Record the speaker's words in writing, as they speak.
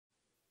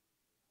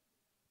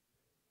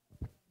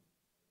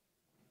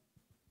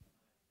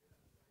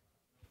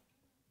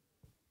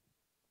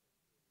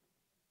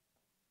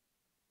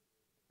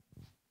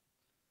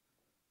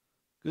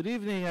Good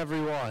evening,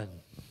 everyone.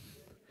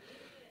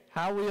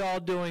 How are we all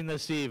doing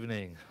this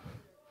evening?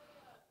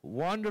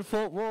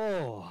 Wonderful.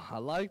 Whoa, I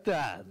like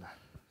that.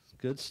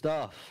 Good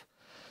stuff.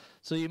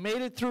 So you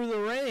made it through the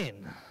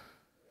rain.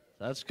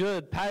 That's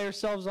good. Pat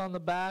yourselves on the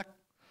back.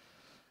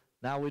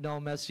 Now we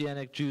know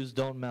Messianic Jews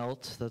don't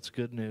melt. That's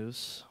good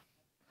news.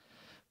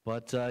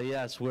 But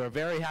yes, we're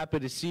very happy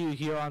to see you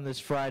here on this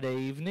Friday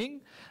evening.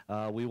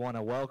 We want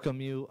to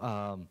welcome you.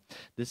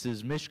 This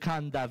is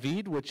Mishkan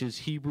David, which is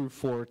Hebrew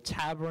for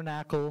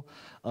Tabernacle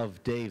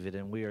of David.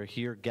 And we are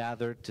here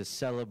gathered to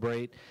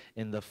celebrate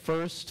in the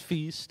first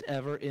feast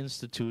ever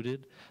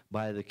instituted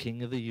by the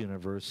King of the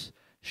universe,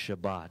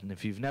 Shabbat. And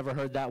if you've never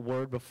heard that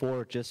word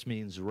before, it just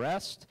means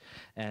rest.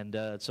 And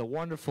it's a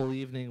wonderful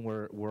evening.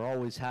 We're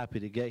always happy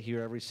to get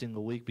here every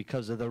single week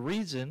because of the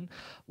reason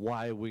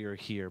why we are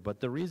here. But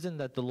the reason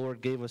that the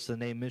Lord gave us the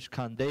name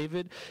Mishkan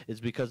David is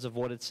because of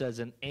what it says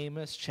in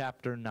Amos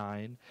chapter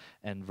 9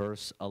 and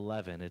verse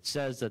 11. It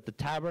says that the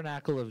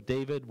tabernacle of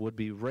David would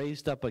be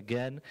raised up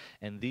again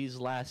in these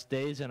last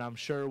days. And I'm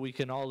sure we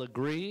can all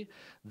agree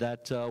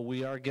that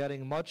we are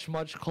getting much,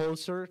 much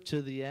closer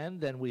to the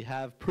end than we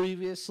have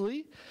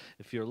previously.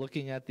 If you're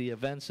looking at the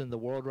events in the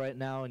world right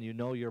now and you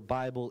know your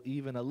Bible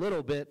even a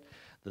little bit,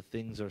 the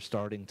things are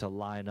starting to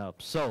line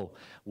up. So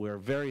we're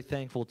very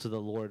thankful to the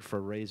Lord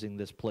for raising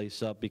this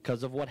place up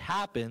because of what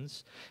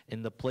happens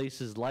in the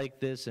places like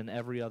this and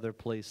every other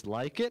place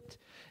like it.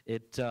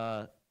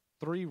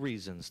 Three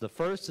reasons. The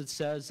first, it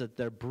says that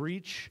their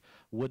breach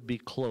would be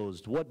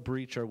closed. What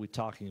breach are we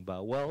talking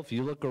about? Well, if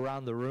you look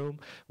around the room,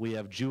 we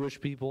have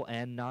Jewish people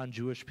and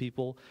non-Jewish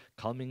people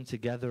coming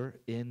together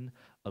in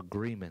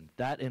agreement.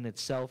 That in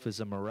itself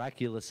is a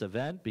miraculous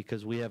event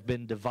because we have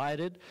been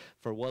divided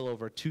for well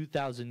over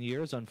 2,000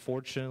 years.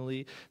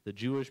 Unfortunately, the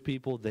Jewish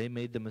people, they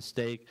made the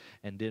mistake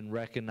and didn't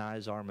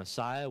recognize our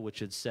Messiah, which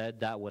had said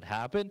that would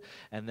happen.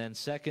 And then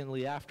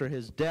secondly, after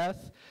his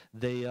death,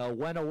 they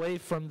went away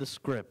from the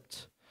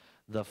script.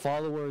 The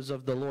followers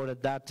of the Lord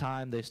at that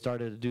time, they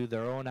started to do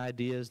their own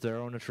ideas, their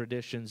own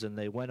traditions, and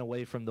they went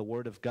away from the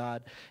Word of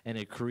God, and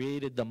it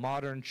created the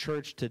modern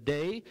church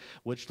today,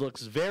 which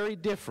looks very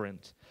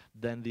different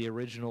than the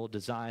original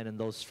design and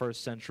those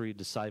first century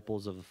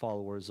disciples of the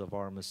followers of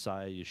our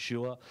Messiah,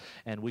 Yeshua.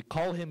 And we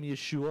call him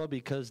Yeshua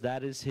because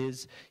that is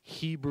his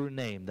Hebrew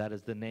name. That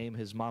is the name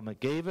his mama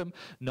gave him.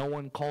 No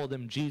one called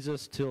him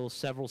Jesus till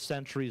several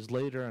centuries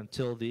later,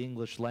 until the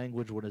English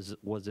language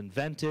was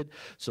invented.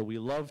 So we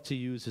love to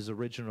use his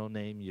original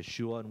name,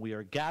 Yeshua, and we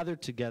are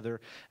gathered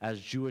together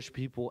as Jewish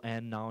people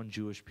and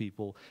non-Jewish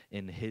people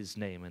in his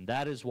name. And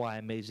that is why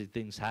amazing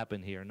things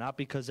happen here. Not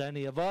because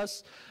any of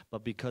us,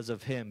 but because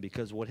of him.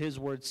 Because what his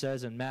word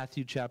says in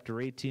Matthew chapter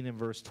 18 and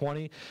verse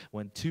 20,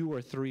 when 2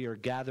 or 3 are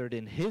gathered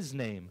in his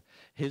name,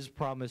 his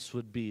promise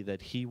would be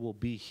that he will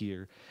be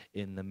here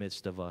in the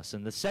midst of us.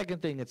 And the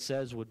second thing it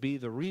says would be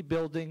the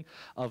rebuilding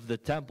of the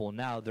temple.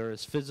 Now, there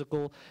is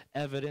physical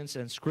evidence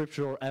and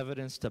scriptural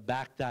evidence to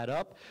back that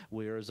up.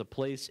 There is a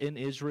place in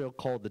Israel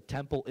called the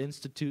Temple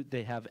Institute.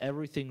 They have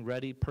everything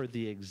ready per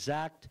the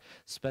exact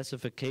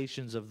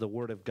specifications of the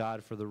Word of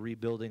God for the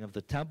rebuilding of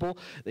the temple.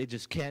 They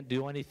just can't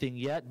do anything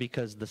yet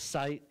because the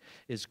site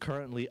is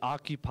currently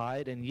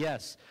occupied. And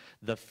yes,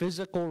 the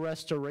physical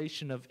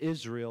restoration of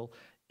Israel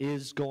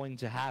is going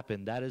to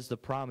happen. That is the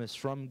promise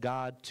from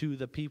God to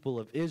the people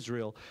of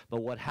Israel.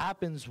 But what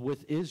happens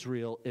with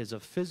Israel is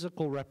a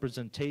physical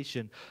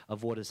representation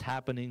of what is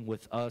happening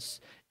with us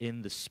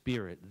in the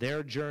spirit.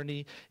 Their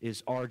journey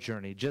is our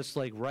journey. Just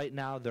like right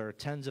now there are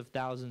tens of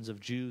thousands of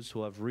Jews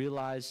who have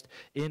realized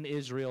in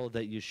Israel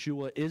that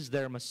Yeshua is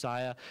their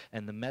Messiah,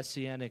 and the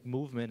Messianic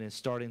movement is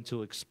starting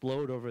to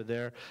explode over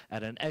there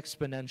at an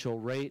exponential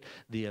rate.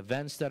 The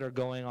events that are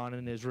going on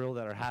in Israel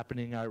that are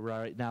happening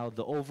right now,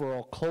 the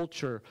overall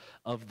culture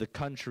of the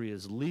country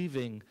is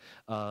leaving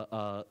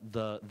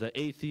the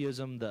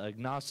atheism, the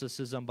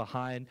agnosticism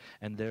behind,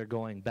 and they're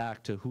going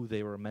back to who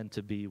they were meant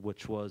to be,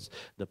 which was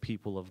the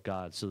people of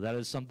God. So that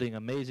is something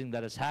amazing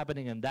that is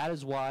happening, and that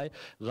is why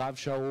Rav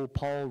Shaul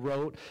Paul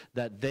wrote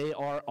that they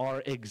are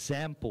our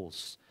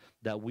examples,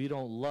 that we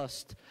don't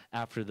lust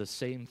after the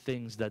same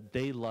things that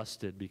they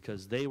lusted,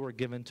 because they were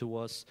given to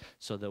us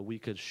so that we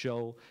could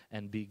show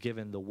and be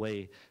given the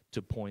way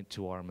to point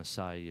to our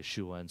Messiah,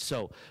 Yeshua. And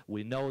so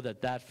we know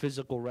that that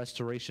physical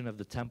restoration of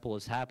the temple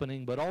is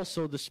happening, but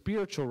also the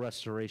spiritual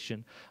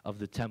restoration of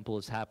the temple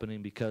is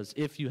happening, because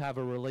if you have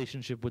a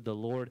relationship with the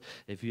Lord,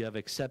 if you have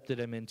accepted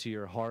him into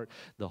your heart,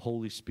 the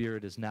Holy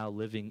Spirit is now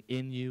living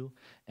in you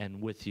and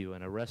with you,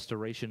 and a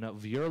restoration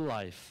of your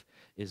life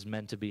is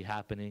meant to be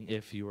happening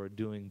if you are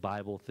doing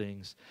Bible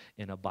things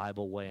in a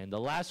Bible way. And the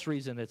last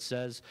reason it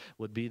says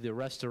would be the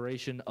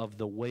restoration of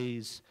the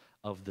ways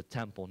of the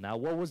temple. Now,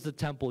 what was the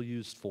temple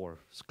used for?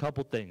 It's a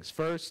couple things.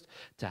 First,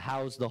 to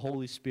house the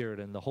Holy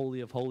Spirit. In the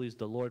Holy of Holies,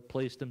 the Lord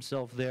placed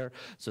himself there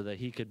so that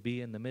he could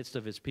be in the midst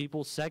of his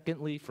people.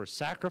 Secondly, for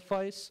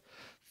sacrifice.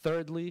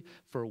 Thirdly,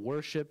 for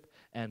worship.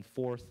 And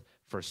fourth,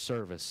 for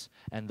service.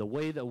 And the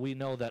way that we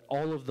know that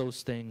all of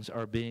those things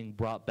are being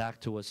brought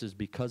back to us is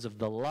because of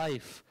the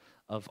life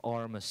of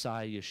our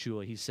Messiah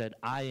Yeshua. He said,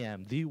 I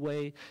am the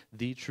way,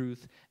 the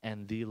truth,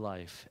 and the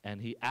life. And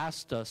he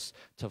asked us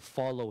to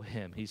follow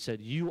him. He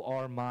said, you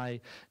are my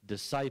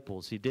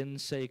disciples. He didn't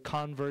say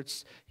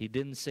converts. He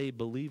didn't say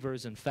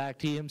believers. In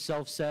fact, he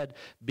himself said,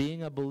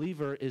 being a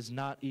believer is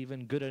not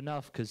even good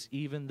enough because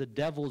even the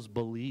devils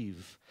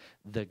believe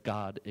that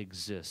God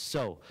exists.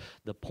 So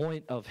the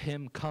point of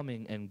him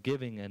coming and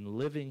giving and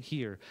living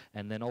here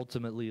and then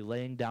ultimately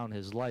laying down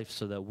his life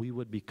so that we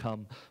would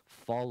become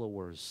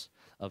followers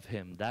of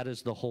him. That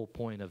is the whole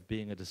point of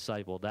being a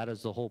disciple. That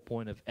is the whole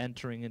point of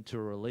entering into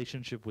a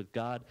relationship with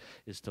God,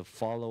 is to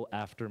follow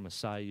after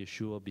Messiah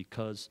Yeshua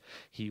because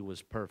he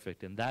was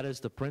perfect. And that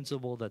is the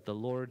principle that the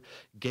Lord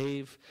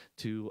gave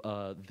to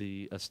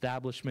the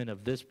establishment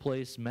of this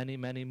place many,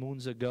 many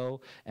moons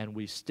ago, and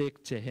we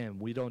stick to him.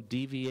 We don't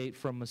deviate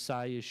from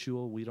Messiah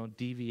Yeshua. We don't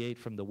deviate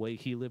from the way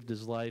he lived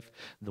his life,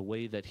 the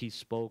way that he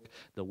spoke,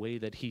 the way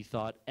that he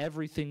thought.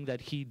 Everything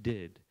that he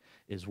did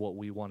is what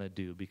we want to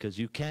do, because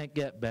you can't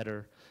get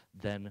better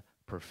than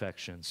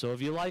perfection. So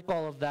if you like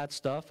all of that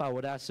stuff, I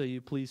would ask that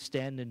you please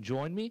stand and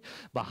join me.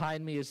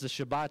 Behind me is the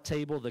Shabbat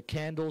table, the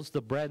candles,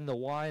 the bread, and the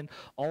wine.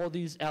 All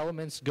these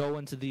elements go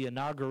into the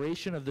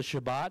inauguration of the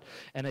Shabbat.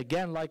 And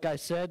again, like I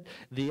said,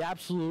 the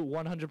absolute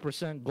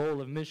 100%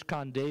 goal of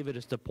Mishkan David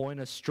is to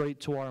point us straight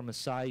to our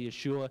Messiah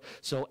Yeshua.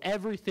 So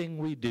everything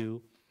we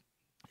do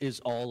is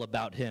all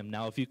about him.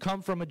 Now, if you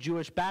come from a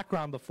Jewish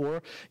background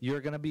before, you're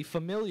going to be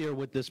familiar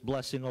with this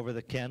blessing over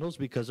the candles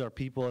because our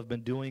people have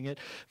been doing it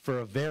for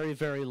a very,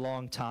 very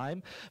long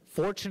time.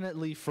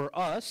 Fortunately for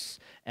us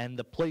and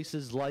the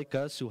places like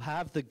us who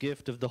have the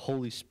gift of the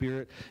Holy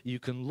Spirit, you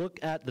can look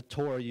at the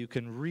Torah, you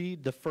can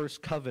read the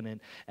first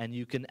covenant, and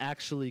you can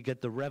actually get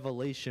the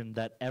revelation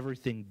that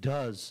everything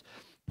does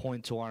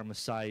point to our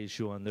Messiah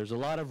Yeshua. And there's a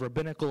lot of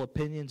rabbinical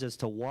opinions as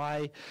to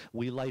why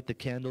we light the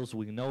candles.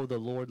 We know the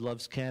Lord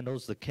loves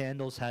candles. The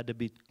candles had to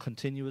be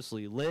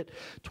continuously lit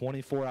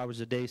 24 hours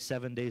a day,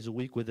 7 days a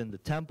week within the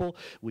temple.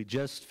 We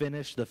just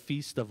finished the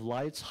Feast of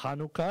Lights,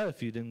 Hanukkah.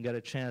 If you didn't get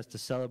a chance to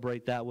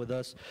celebrate that with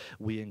us,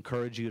 we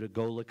encourage you to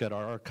go look at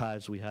our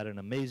archives. We had an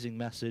amazing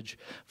message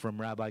from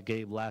Rabbi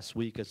Gabe last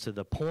week as to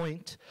the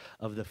point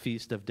of the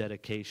Feast of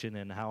Dedication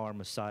and how our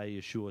Messiah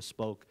Yeshua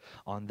spoke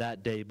on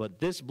that day. But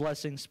this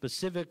blessing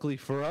specifically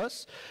for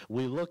us,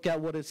 we look at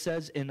what it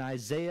says in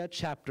Isaiah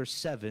chapter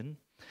 7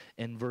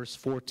 and verse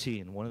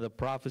 14, one of the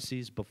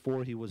prophecies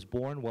before he was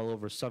born, well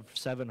over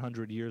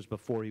 700 years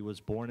before he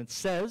was born. It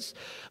says,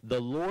 the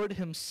Lord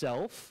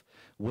himself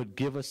would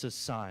give us a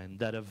sign,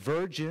 that a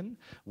virgin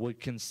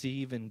would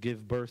conceive and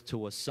give birth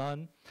to a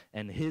son,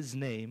 and his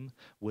name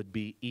would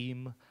be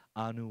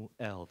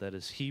Immanuel. That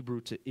is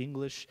Hebrew to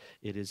English.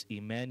 It is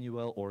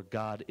Emmanuel, or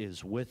God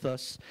is with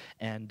us.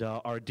 And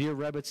our dear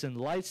Rebbitzin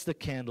lights the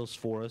candles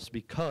for us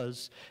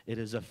because it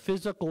is a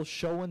physical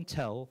show and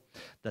tell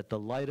that the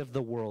light of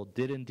the world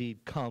did indeed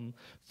come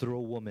through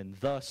a woman,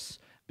 thus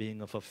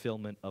being a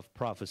fulfillment of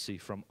prophecy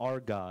from our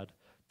God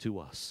to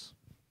us.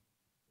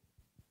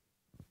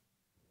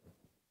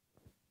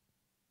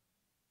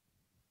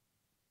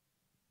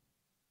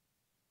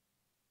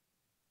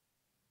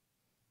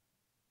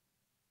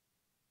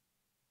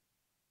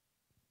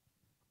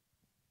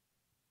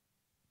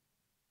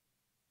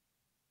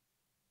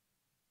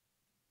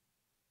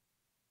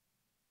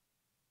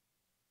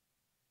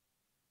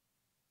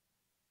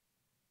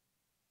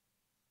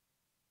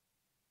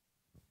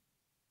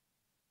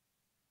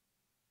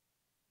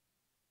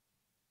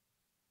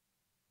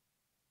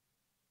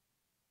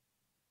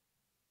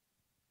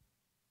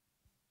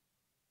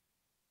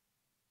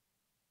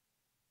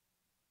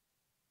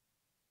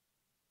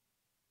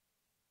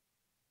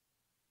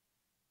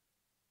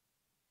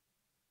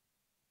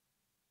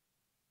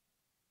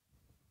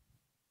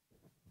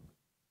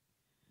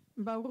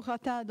 ברוך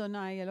אתה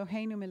אדוני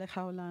אלוהינו מלך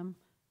העולם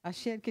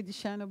אשר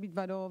קידשנו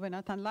בדברו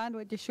ונתן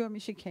לנו את ישוע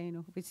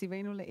משכנו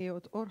וציוונו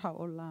להיות אור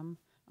העולם.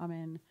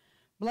 Amen.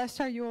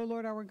 Blessed are you, O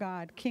Lord our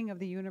God, King of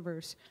the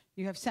universe.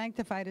 You have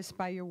sanctified us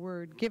by your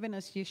word, given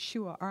us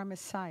Yeshua, our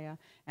Messiah,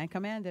 and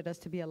commanded us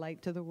to be a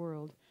light to the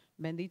world.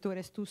 Bendito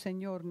eres tú,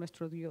 Señor,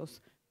 nuestro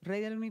Dios, Rey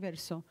del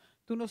universo.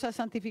 Tú nos has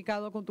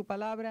santificado con tu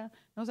palabra,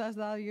 nos has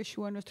dado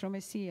Yeshua, nuestro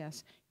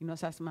Mesías, y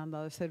nos has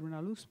mandado ser una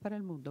luz para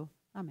el mundo.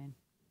 Amén.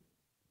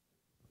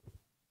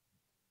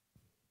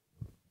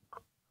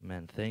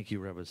 Amen. Thank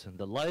you, Rebbetzin.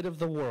 The light of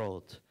the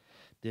world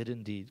did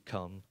indeed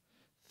come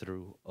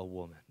through a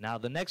woman. Now,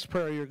 the next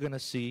prayer you're going to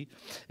see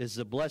is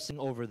the blessing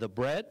over the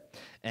bread.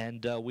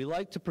 And we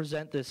like to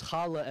present this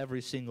challah every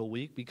single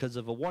week because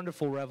of a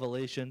wonderful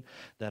revelation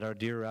that our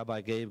dear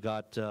Rabbi Gabe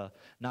got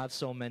not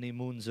so many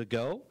moons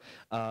ago.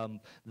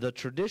 The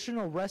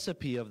traditional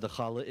recipe of the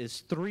challah is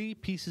 3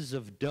 pieces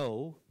of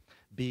dough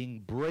being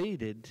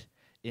braided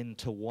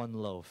into one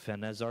loaf.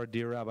 And as our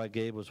dear Rabbi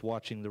Gabe was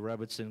watching the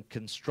Rebbetzin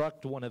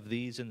construct one of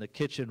these in the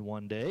kitchen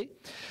one day,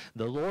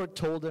 the Lord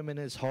told him in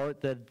his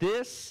heart that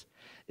this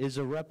is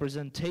a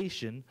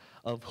representation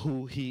of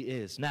who he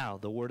is. Now,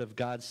 the Word of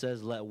God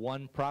says, let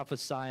one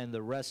prophesy and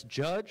the rest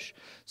judge.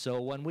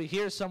 So when we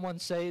hear someone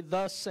say,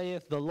 thus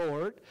saith the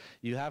Lord,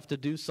 you have to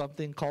do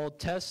something called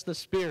test the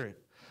Spirit.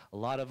 A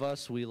lot of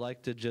us, we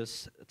like to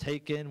just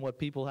take in what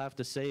people have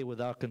to say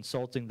without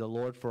consulting the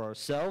Lord for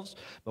ourselves,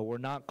 but we're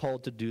not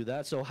called to do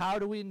that. So how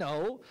do we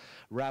know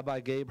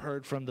Rabbi Gabe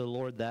heard from the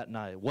Lord that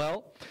night?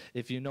 Well,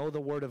 if you know the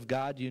Word of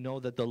God, you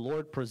know that the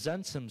Lord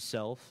presents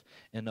himself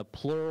in a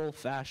plural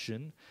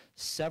fashion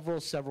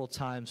several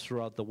times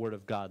throughout the Word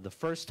of God. The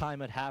first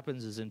time it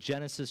happens is in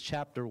Genesis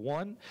chapter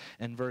 1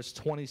 and verse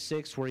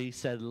 26, where he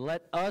said,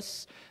 let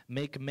us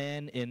make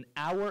man in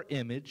our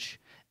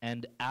image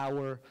and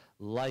our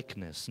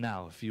likeness.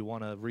 Now, if you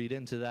want to read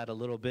into that a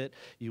little bit,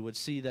 you would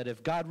see that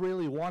if God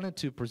really wanted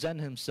to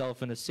present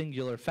himself in a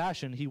singular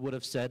fashion, he would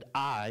have said,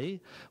 I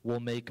will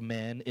make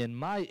man in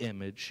my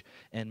image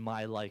and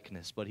my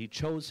likeness. But he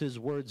chose his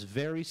words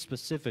very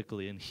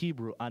specifically in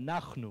Hebrew,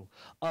 anachnu,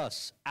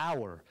 us,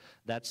 our,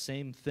 that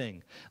same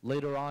thing.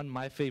 Later on,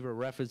 my favorite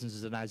reference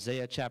is in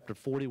Isaiah chapter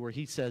 40, where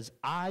he says,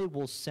 I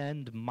will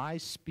send my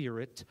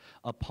spirit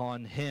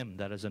upon him.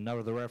 That is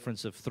another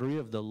reference of 3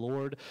 of the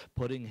Lord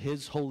putting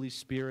his Holy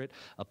Spirit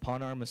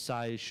upon our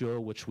Messiah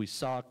Yeshua, which we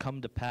saw come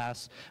to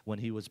pass when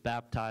he was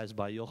baptized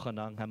by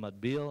Yochanan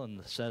HaMatbil, and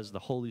it says the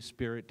Holy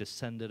Spirit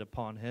descended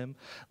upon him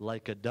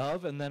like a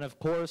dove. And then, of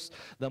course,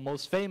 the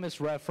most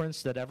famous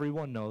reference that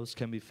everyone knows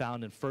can be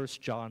found in 1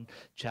 John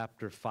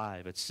chapter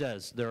 5. It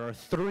says, there are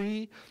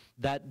 3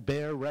 that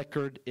bear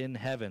record in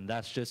heaven.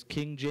 That's just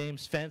King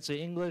James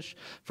fancy English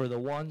for the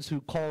ones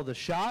who call the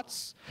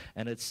shots.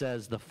 And it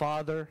says the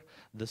Father,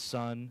 the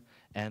Son,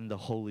 and the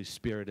Holy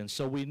Spirit. And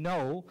so we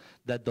know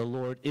that the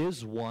Lord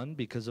is one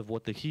because of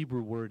what the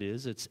Hebrew word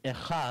is. It's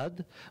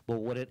echad, but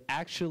what it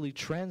actually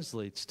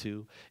translates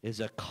to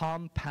is a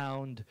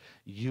compound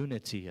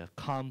unity, a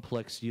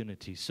complex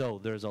unity. So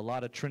there's a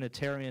lot of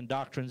Trinitarian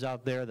doctrines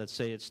out there that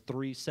say it's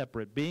 3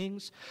 separate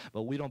beings,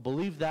 but we don't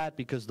believe that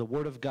because the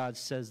Word of God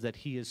says that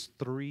he is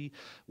 3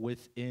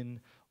 within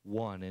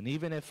one. And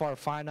even if our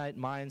finite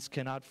minds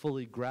cannot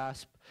fully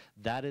grasp,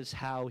 that is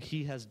how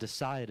he has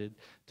decided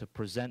to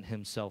present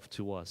himself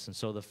to us. And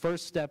so the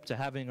first step to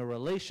having a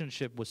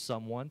relationship with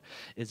someone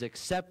is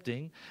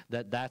accepting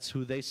that that's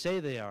who they say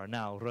they are.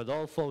 Now,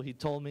 Rodolfo, he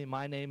told me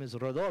my name is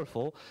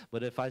Rodolfo,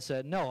 but if I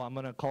said, no, I'm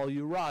going to call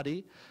you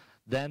Roddy,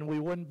 then we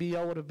wouldn't be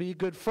able to be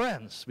good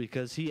friends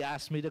because he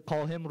asked me to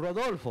call him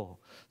Rodolfo.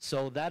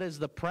 So that is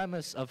the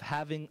premise of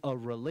having a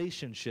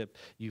relationship.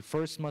 You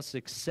first must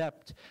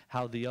accept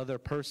how the other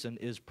person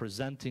is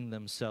presenting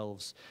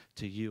themselves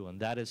to you. And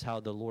that is how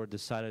the Lord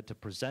decided to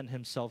present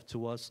himself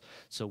to us.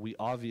 So we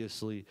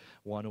obviously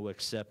want to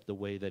accept the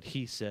way that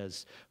he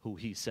says who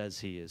he says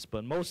he is.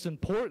 But most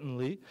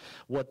importantly,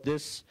 what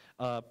this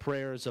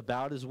prayer is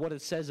about is what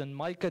it says in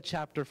Micah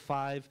chapter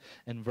 5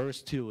 and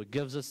verse 2. It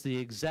gives us the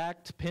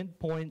exact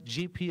pinpoint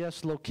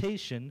GPS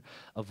location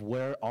of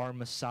where our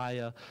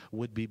Messiah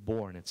would be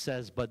born. It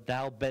says, but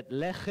thou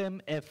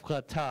Bethlehem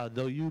Ephratah,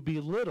 though you be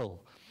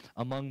little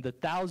among the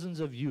thousands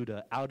of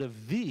Judah, out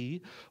of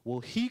thee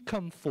will he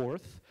come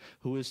forth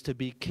who is to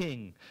be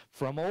king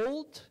from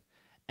old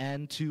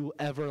and to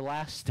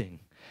everlasting.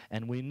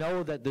 And we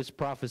know that this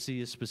prophecy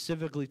is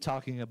specifically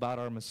talking about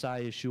our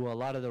Messiah Yeshua. A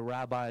lot of the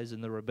rabbis in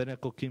the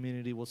rabbinical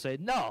community will say,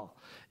 no,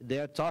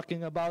 they're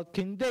talking about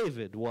King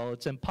David. Well,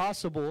 it's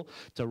impossible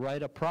to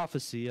write a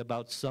prophecy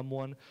about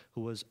someone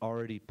who has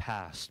already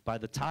passed. By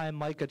the time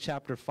Micah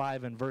chapter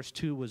 5 and verse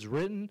 2 was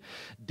written,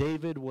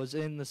 David was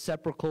in the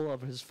sepulchre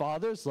of his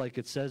fathers, like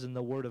it says in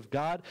the Word of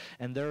God,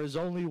 and there is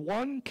only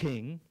one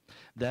king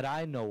that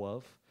I know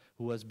of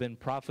who has been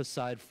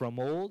prophesied from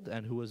old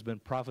and who has been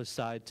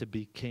prophesied to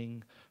be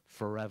king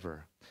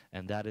forever.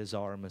 And that is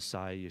our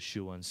Messiah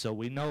Yeshua. And so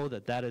we know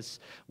that that is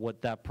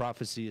what that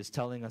prophecy is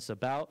telling us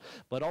about.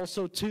 But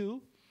also,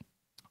 too,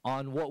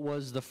 on what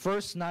was the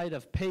first night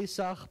of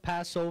Pesach,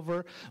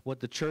 Passover, what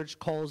the church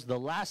calls the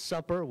Last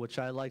Supper, which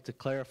I like to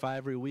clarify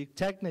every week.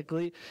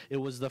 Technically, it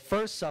was the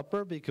first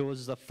supper because it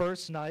was the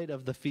first night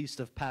of the Feast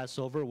of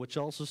Passover, which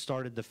also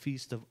started the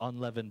Feast of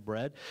Unleavened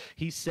Bread.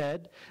 He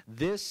said,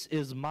 this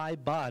is my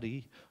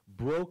body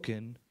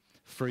broken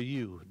for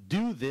you.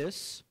 Do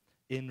this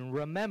in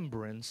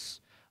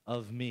remembrance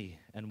of me.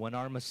 And when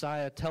our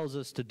Messiah tells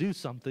us to do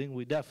something,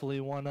 we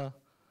definitely want to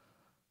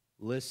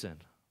listen.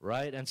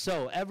 Right? And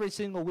so every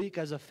single week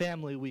as a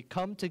family, we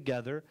come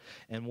together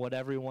in what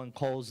everyone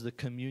calls the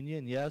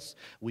communion. Yes,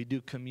 we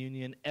do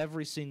communion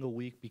every single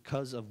week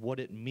because of what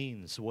it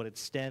means, what it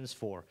stands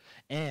for.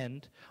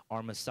 And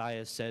our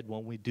Messiah said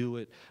when we do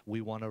it,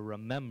 we want to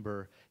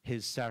remember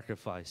his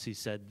sacrifice. He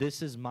said,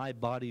 this is my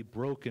body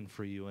broken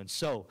for you. And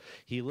so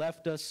he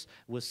left us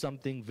with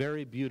something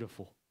very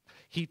beautiful.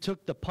 He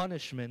took the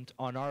punishment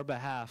on our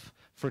behalf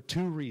for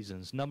 2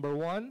 reasons. Number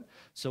 1,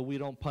 so we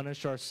don't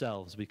punish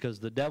ourselves, because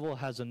the devil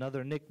has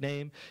another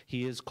nickname.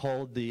 He is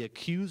called the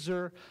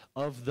accuser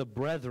of the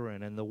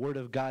brethren, and the Word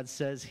of God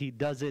says he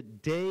does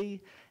it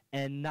day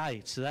and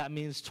night. So that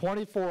means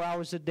 24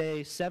 hours a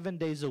day, 7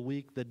 days a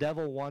week, the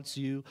devil wants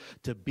you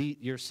to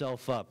beat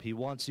yourself up. He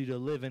wants you to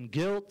live in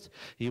guilt.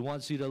 He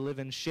wants you to live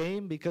in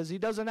shame because he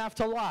doesn't have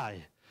to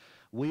lie.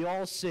 We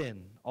all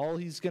sin. All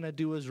he's going to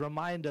do is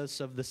remind us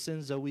of the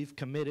sins that we've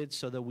committed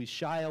so that we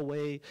shy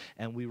away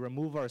and we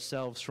remove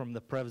ourselves from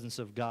the presence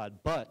of God.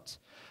 But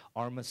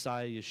our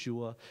Messiah,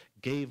 Yeshua,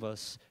 gave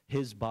us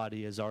his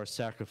body as our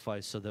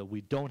sacrifice so that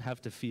we don't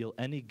have to feel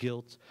any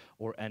guilt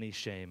or any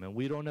shame. And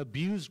we don't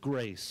abuse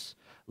grace.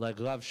 Like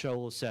Rav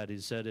Shaul said, he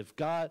said, if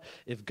God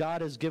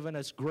has given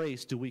us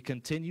grace, do we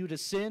continue to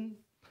sin?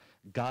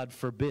 God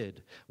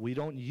forbid. We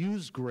don't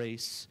use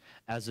grace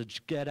as a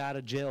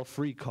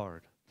get-out-of-jail-free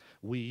card.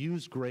 We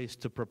use grace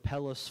to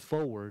propel us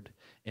forward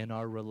in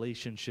our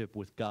relationship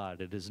with God.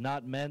 It is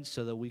not meant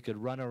so that we could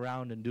run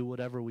around and do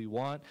whatever we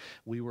want.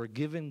 We were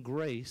given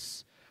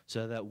grace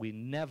so that we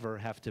never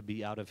have to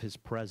be out of his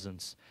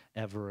presence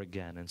ever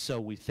again. And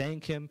so we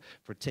thank him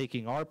for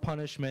taking our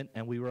punishment,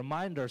 and we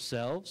remind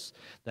ourselves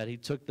that he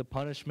took the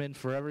punishment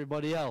for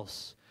everybody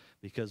else,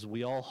 because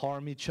we all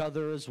harm each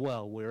other as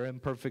well. We're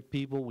imperfect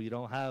people. We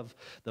don't have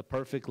the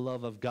perfect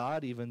love of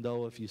God, even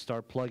though if you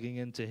start plugging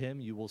into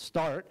him, you will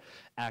start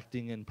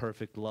acting in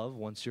perfect love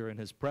once you're in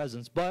his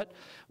presence. But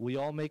we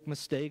all make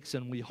mistakes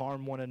and we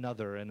harm one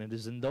another, and it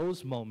is in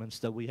those moments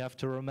that we have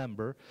to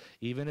remember,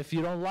 even if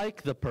you don't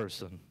like the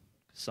person,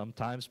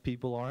 sometimes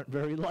people aren't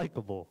very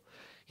likable,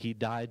 he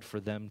died for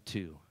them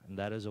too. And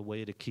that is a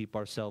way to keep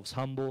ourselves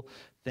humble,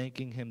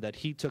 thanking him that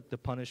he took the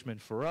punishment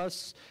for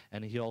us,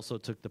 and he also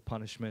took the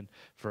punishment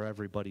for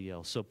everybody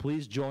else. So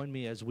please join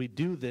me as we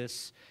do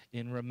this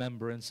in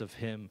remembrance of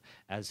him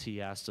as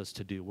he asked us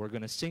to do. We're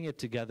going to sing it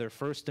together,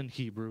 first in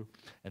Hebrew,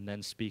 and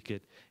then speak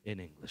it in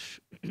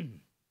English.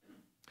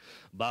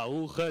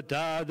 ברוך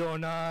אתה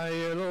אדוני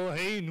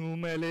אלוהינו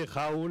מלך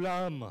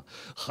העולם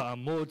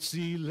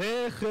המוציא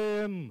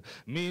לחם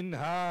מן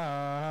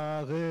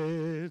הארץ.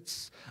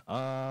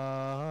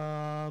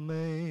 Amen.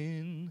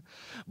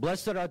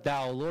 Blessed art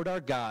thou, Lord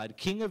our God,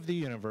 King of the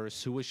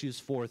universe, who issues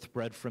forth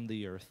bread from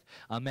the earth.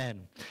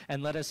 Amen.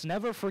 And let us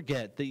never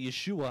forget that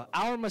Yeshua,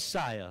 our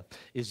Messiah,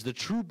 is the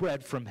true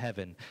bread from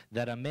heaven,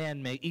 that a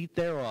man may eat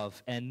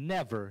thereof and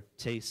never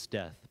taste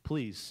death.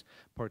 Please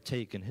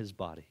partake in his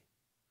body.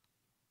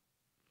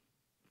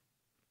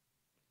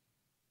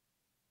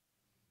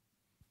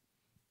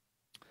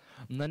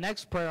 And the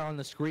next prayer on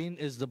the screen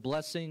is the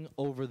blessing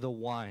over the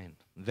wine.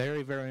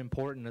 Very, very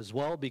important as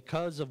well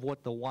because of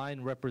what the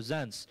wine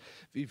represents.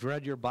 If you've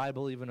read your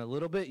Bible even a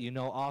little bit, you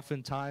know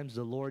oftentimes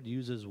the Lord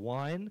uses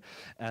wine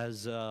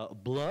as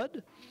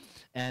blood.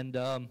 And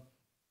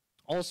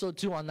also,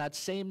 too, on that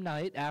same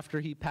night,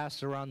 after he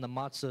passed around the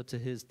matzah to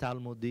his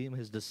Talmudim,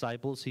 his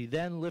disciples, he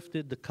then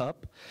lifted the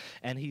cup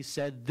and he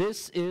said,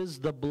 "This is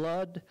the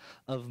blood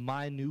of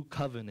my new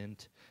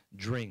covenant.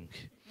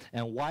 Drink."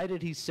 And why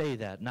did he say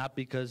that? Not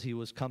because he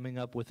was coming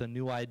up with a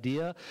new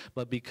idea,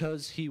 but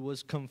because he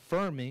was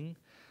confirming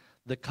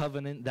the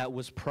covenant that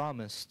was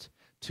promised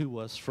to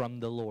us from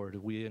the Lord.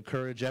 We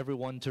encourage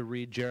everyone to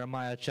read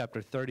Jeremiah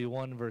chapter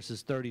 31,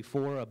 verses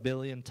 34 a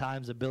billion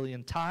times,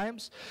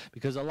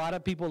 because a lot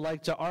of people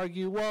like to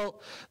argue,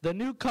 well, the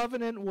new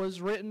covenant was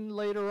written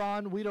later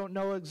on. We don't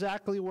know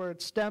exactly where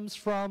it stems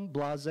from.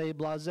 Blase,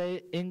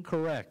 blase.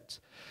 Incorrect.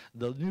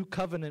 The new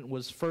covenant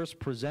was first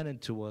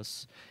presented to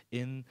us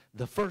in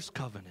the first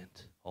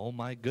covenant. Oh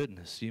my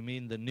goodness, you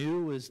mean the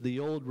new is the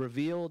old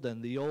revealed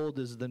and the old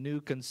is the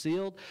new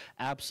concealed?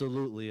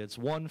 Absolutely. It's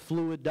one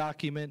fluid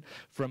document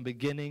from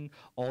beginning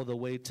all the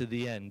way to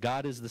the end.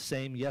 God is the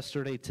same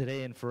yesterday,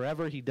 today, and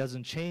forever. He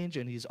doesn't change,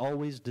 and he's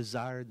always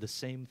desired the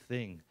same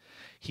thing.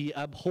 He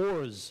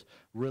abhors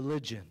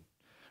religion.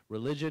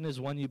 Religion is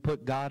when you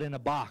put God in a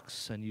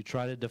box and you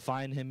try to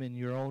define him in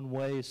your own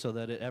way so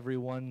that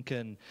everyone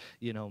can,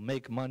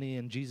 make money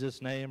in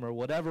Jesus' name or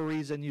whatever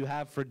reason you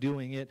have for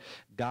doing it.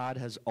 God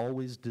has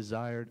always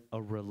desired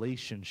a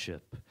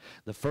relationship.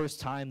 The first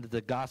time that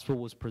the gospel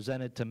was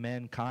presented to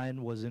mankind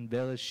was in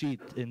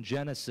Bereshit, in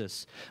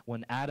Genesis,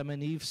 when Adam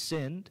and Eve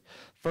sinned.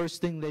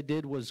 First thing they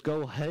did was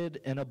go ahead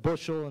in a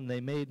bushel and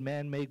they made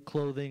man-made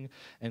clothing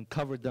and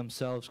covered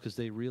themselves because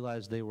they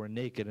realized they were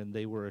naked and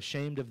they were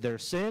ashamed of their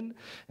sin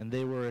and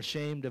they were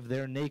ashamed of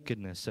their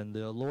nakedness. And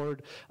the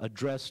Lord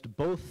addressed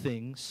both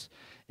things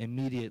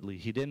immediately.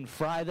 He didn't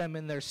fry them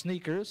in their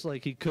sneakers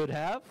like he could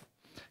have,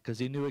 because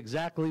he knew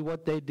exactly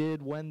what they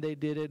did, when they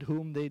did it,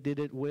 whom they did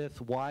it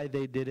with, why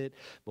they did it.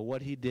 But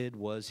what he did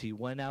was he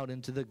went out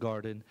into the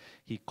garden,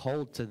 he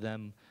called to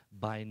them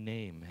by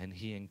name, and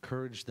he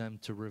encouraged them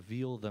to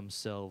reveal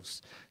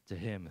themselves to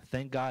him.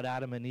 Thank God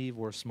Adam and Eve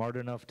were smart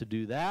enough to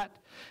do that.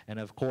 And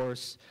of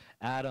course,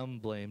 Adam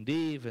blamed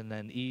Eve, and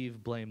then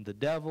Eve blamed the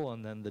devil,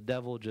 and then the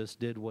devil just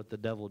did what the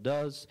devil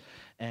does.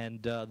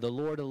 And the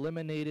Lord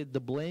eliminated the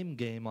blame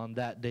game on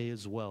that day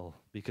as well,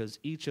 because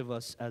each of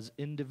us as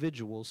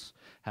individuals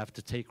have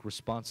to take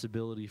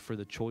responsibility for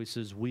the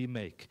choices we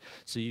make.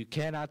 So you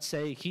cannot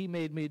say, he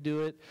made me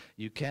do it.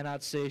 You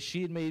cannot say,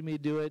 she made me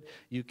do it.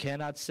 You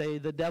cannot say,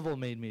 the devil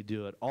made me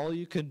do it. All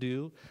you can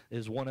do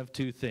is one of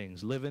two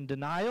things: live in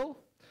denial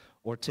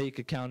or take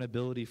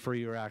accountability for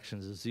your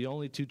actions. It's the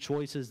only two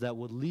choices that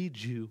would lead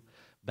you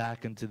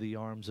back into the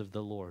arms of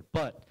the Lord.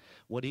 But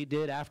what he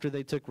did after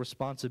they took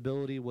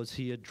responsibility was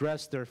he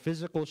addressed their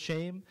physical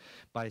shame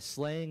by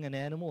slaying an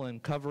animal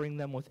and covering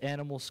them with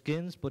animal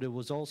skins, but it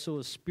was also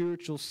a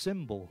spiritual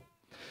symbol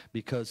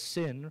because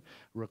sin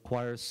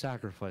requires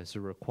sacrifice. It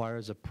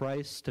requires a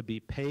price to be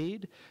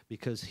paid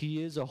because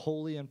he is a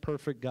holy and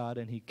perfect God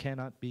and he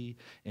cannot be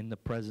in the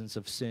presence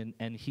of sin,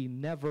 and he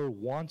never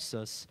wants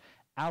us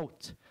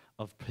out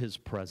of his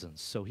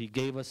presence. So he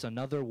gave us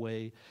another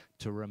way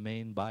to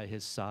remain by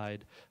his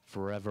side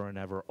forever and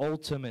ever,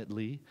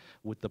 ultimately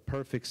with the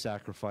perfect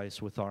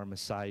sacrifice with our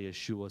Messiah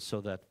Yeshua,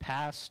 so that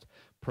past,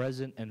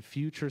 present, and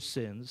future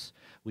sins,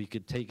 we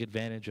could take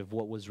advantage of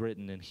what was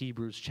written in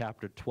Hebrews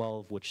chapter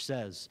 12, which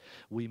says,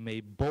 we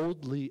may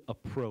boldly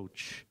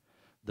approach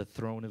the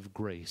throne of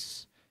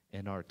grace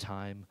in our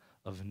time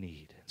of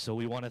need. So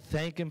we want to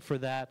thank him for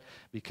that,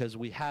 because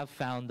we have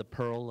found the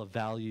pearl of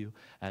value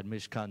at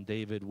Mishkan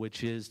David,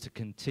 which is to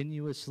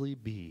continuously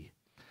be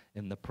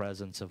in the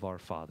presence of our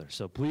Father.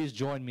 So please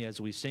join me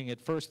as we sing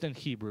it first in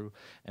Hebrew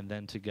and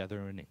then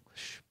together in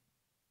English.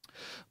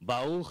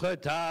 Baruch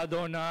atah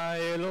Adonai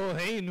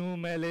Eloheinu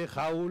melech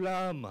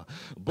haolam,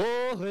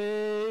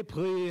 borei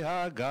pri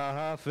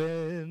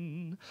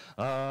hagafen.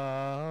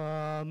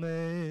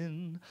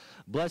 Amen.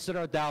 Blessed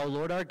art thou,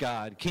 Lord our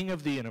God, King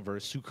of the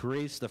universe, who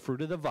creates the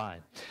fruit of the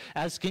vine.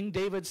 As King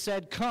David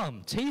said,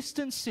 come, taste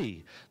and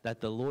see that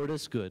the Lord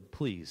is good.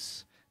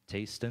 Please,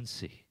 taste and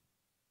see.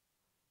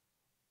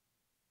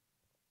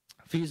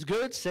 If he's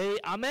good, say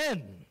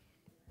amen.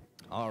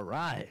 All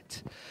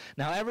right.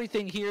 Now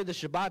everything here, the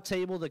Shabbat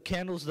table, the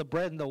candles, the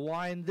bread, and the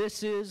wine,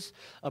 this is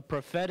a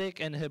prophetic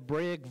and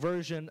Hebraic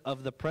version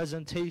of the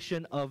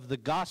presentation of the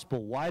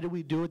gospel. Why do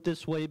we do it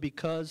this way?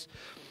 Because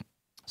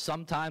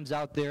sometimes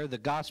out there, the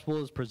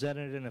gospel is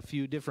presented in a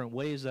few different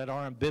ways that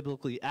aren't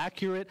biblically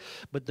accurate,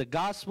 but the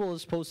gospel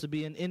is supposed to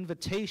be an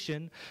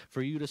invitation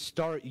for you to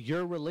start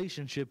your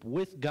relationship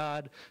with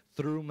God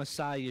through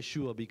Messiah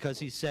Yeshua, because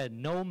he said,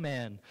 no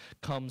man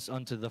comes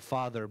unto the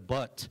Father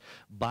but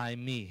by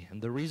me.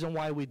 And the reason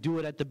why we do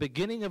it at the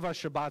beginning of our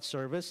Shabbat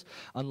service,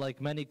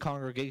 unlike many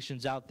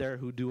congregations out there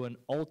who do an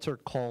altar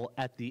call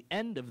at the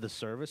end of the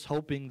service,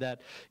 hoping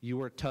that you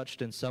were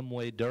touched in some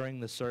way during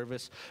the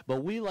service,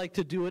 but we like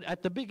to do it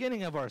at the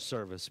beginning of our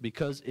service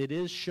because it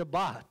is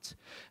Shabbat,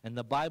 and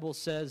the Bible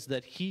says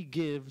that he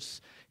gives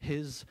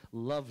his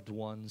loved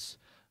ones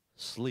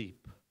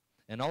sleep.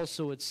 And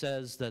also it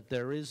says that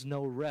there is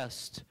no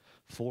rest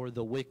for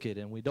the wicked.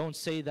 And we don't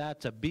say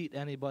that to beat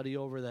anybody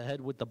over the head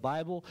with the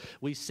Bible.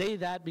 We say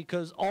that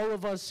because all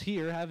of us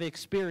here have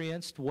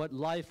experienced what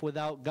life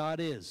without God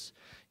is.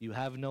 You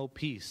have no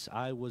peace.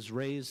 I was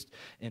raised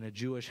in a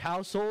Jewish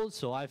household,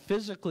 so I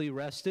physically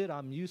rested.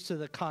 I'm used to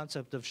the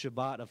concept of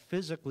Shabbat, of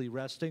physically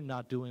resting,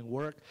 not doing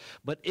work.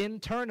 But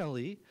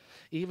internally,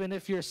 even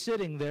if you're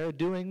sitting there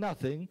doing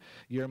nothing,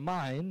 your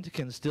mind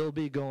can still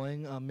be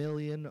going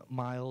 1,000,000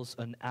 miles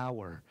an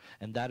hour.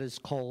 And that is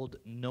called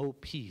no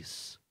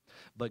peace.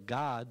 But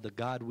God, the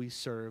God we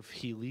serve,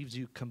 he leaves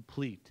you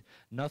complete.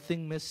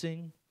 Nothing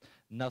missing,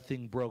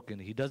 nothing broken.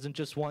 He doesn't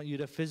just want you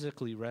to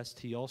physically rest.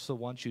 He also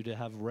wants you to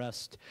have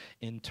rest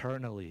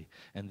internally.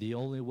 And the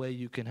only way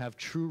you can have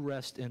true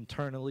rest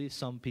internally,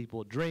 some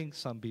people drink,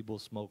 some people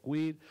smoke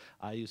weed.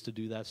 I used to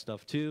do that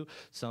stuff too.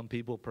 Some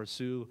people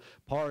pursue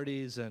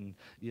parties and,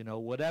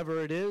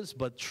 whatever it is.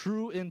 But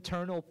true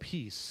internal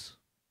peace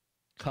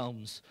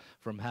comes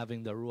from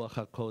having the Ruach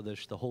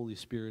HaKodesh, the Holy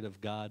Spirit of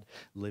God,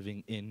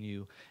 living in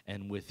you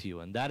and with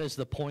you. And that is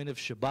the point of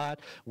Shabbat.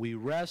 We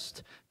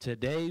rest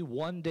today,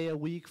 one day a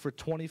week for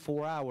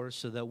 24 hours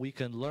so that we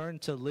can learn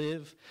to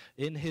live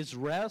in his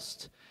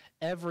rest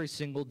every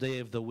single day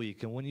of the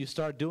week. And when you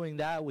start doing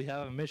that, we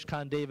have a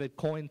Mishkan David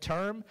coined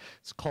term.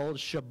 It's called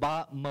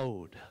Shabbat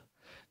mode.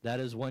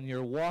 That is when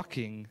you're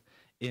walking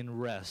in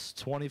rest,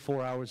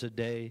 24 hours a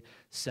day,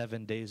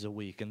 7 days a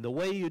week. And the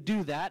way you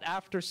do that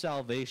after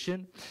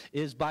salvation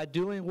is by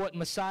doing what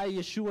Messiah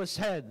Yeshua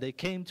said. They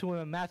came to him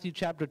in Matthew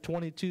chapter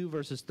 22,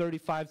 verses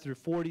 35 through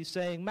 40,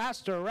 saying,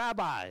 Master,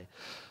 Rabbi,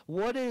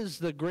 what is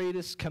the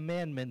greatest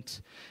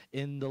commandment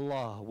in the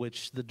law?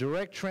 Which the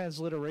direct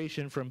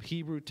transliteration from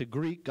Hebrew to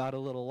Greek got a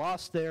little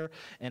lost there,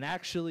 and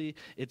actually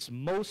it's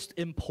most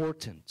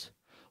important.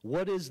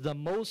 What is the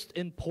most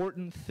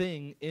important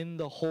thing in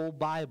the whole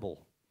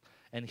Bible?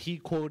 And he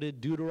quoted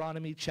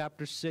Deuteronomy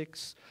chapter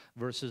 6,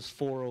 verses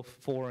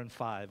 4 and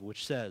 5,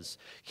 which says,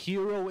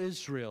 Hear, O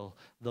Israel,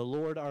 the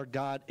Lord our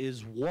God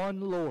is one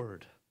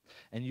Lord,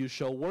 and you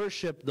shall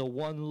worship the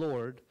one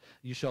Lord.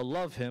 You shall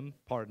love him,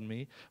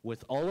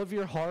 with all of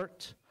your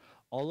heart,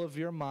 all of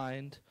your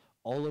mind,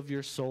 all of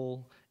your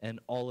soul, and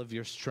all of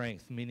your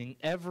strength, meaning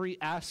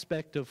every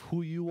aspect of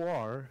who you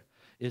are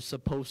is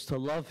supposed to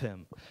love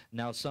him.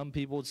 Now, some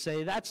people would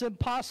say, that's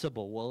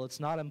impossible. Well,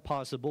 it's not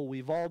impossible.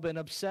 We've all been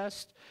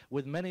obsessed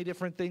with many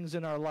different things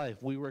in our life.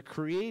 We were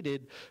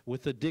created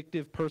with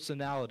addictive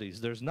personalities.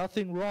 There's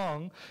nothing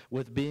wrong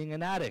with being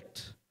an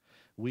addict.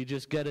 We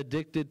just get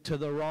addicted to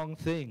the wrong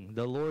thing.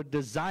 The Lord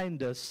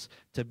designed us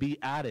to be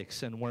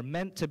addicts, and we're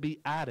meant to be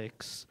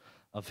addicts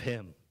of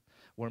Him.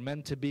 We're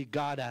meant to be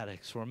God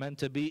addicts. We're meant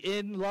to be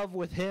in love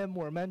with Him.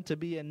 We're meant to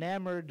be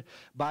enamored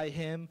by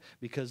Him,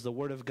 because the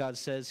Word of God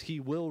says He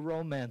will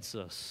romance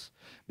us,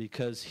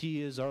 because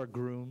He is our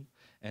groom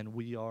and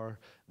we are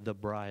the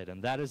bride.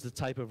 And that is the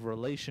type of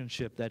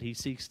relationship that He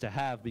seeks to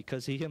have,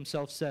 because He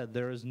Himself said,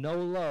 there is no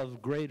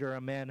love greater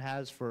a man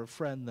has for a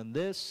friend than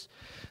this,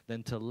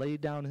 than to lay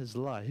down his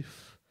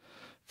life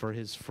for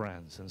his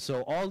friends. And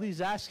so all He's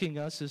asking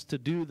us is to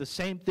do the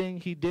same thing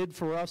He did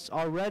for us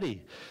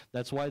already.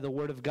 That's why the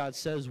Word of God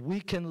says we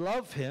can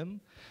love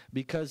Him,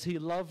 because He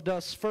loved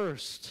us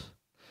first.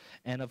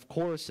 And of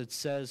course it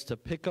says to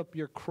pick up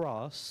your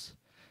cross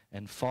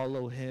and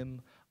follow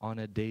Him on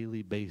a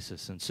daily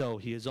basis. And so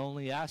He is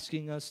only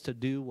asking us to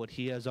do what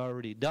He has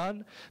already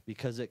done,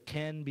 because it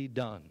can be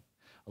done.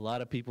 A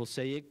lot of people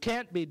say it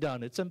can't be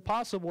done. It's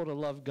impossible to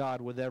love God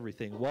with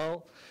everything.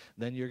 Well,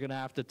 then you're going to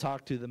have to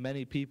talk to the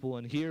many people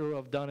in here who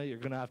have done it. You're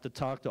going to have to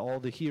talk to all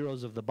the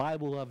heroes of the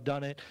Bible who have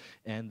done it,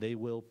 and they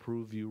will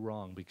prove you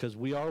wrong, because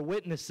we are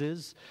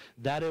witnesses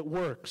that it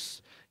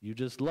works. You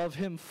just love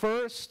Him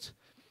first,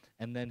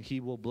 and then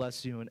He will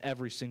bless you in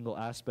every single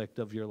aspect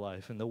of your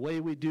life. And the way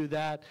we do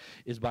that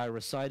is by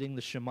reciting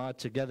the Shema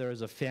together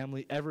as a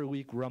family every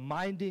week,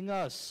 reminding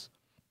us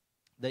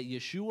that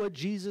Yeshua,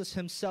 Jesus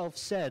Himself,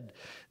 said,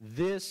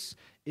 this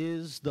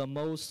is the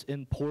most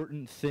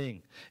important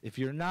thing. If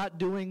you're not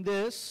doing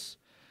this,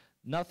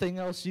 nothing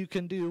else you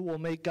can do will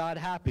make God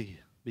happy.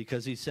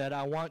 Because He said,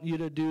 I want you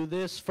to do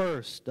this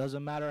first.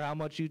 Doesn't matter how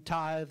much you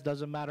tithe,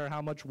 doesn't matter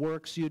how much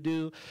works you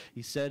do.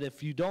 He said,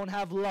 if you don't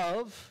have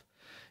love,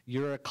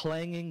 you're a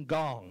clanging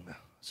gong.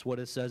 That's what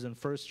it says in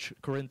 1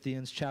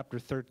 Corinthians chapter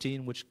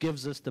 13, which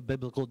gives us the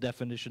biblical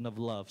definition of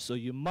love. So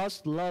you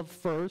must love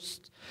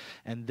first,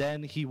 and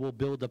then He will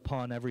build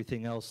upon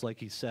everything else, like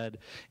He said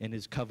in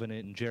His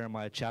covenant in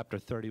Jeremiah chapter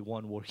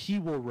 31, where He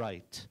will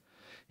write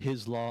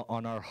His law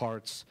on our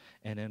hearts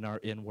and in our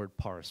inward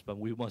parts. But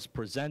we must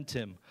present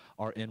Him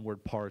our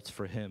inward parts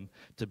for Him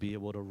to be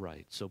able to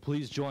write. So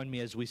please join me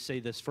as we say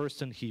this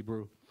first in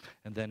Hebrew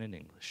and then in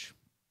English.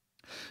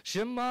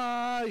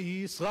 Shema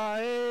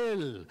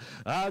Yisrael,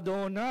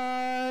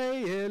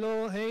 Adonai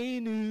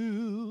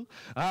Eloheinu,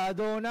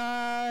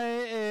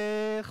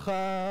 Adonai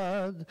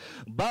Echad,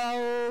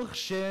 Baruch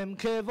Shem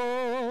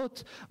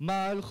Kevot,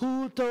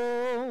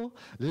 Malchuto,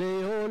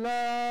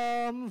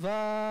 Leolam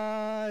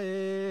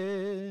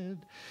Vaed.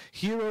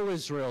 Hear, O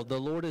Israel, the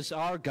Lord is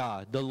our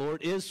God, the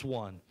Lord is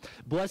one.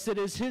 Blessed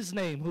is His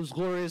name, whose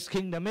glorious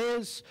kingdom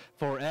is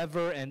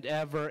forever and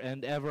ever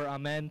and ever.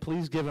 Amen.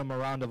 Please give Him a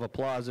round of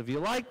applause if you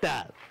like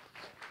that.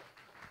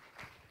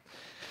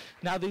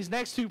 Now, these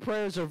next two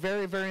prayers are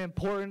very, very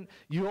important.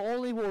 You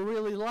only will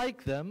really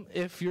like them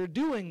if you're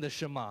doing the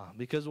Shema.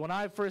 Because when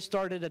I first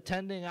started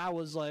attending, I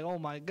was like, oh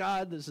my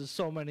God, this is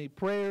so many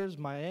prayers.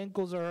 My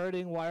ankles are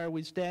hurting. Why are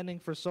we standing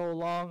for so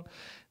long?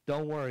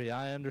 Don't worry,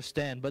 I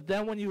understand. But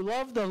then when you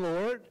love the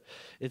Lord,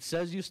 it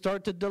says you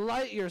start to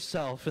delight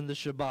yourself in the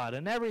Shabbat.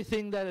 And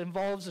everything that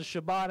involves the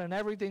Shabbat and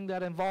everything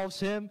that involves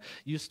Him,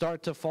 you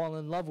start to fall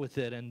in love with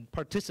it. And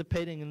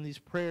participating in these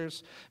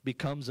prayers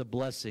becomes a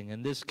blessing.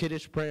 And this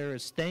Kiddush prayer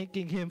is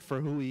thanking Him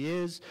for who He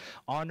is,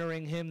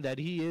 honoring Him that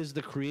He is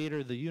the creator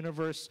of the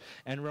universe,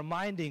 and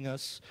reminding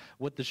us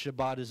what the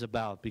Shabbat is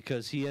about.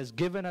 Because He has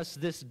given us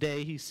this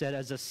day, He said,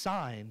 as a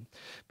sign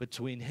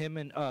between Him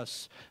and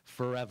us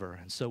forever.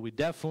 And so we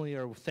definitely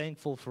are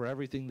thankful for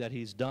everything that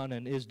He's done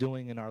and is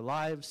doing in our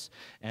lives,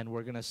 and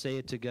we're going to say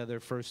it together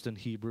first in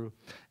Hebrew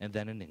and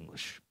then in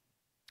English.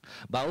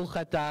 ברוך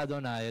אתה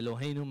אדוני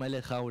אלוהינו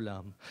מלך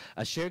העולם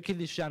אשר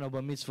קידשנו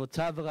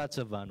במצוותיו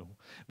ורצבנו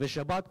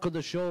ושבת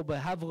קודשו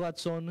בהב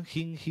רצון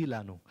הנחיל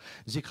לנו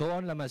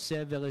זיכרון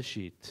למעשה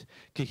וראשית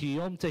כי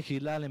יום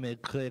תחילה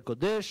למקרה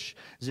קודש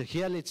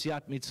זכייה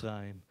ליציאת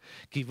מצרים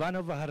כי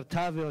בנו והרת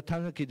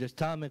ואותנו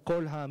קידשת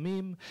מכל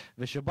העמים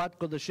ושבת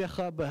קודשך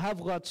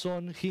בהב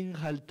רצון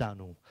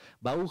הנחלתנו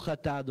ברוך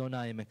אתה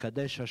אדוני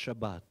מקדש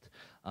השבת.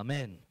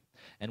 Amen.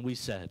 And we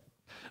said,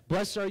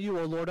 blessed are you,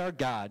 O Lord our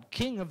God,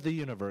 King of the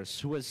universe,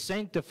 who has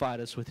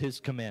sanctified us with His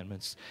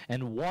commandments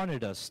and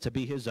wanted us to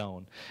be His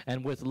own.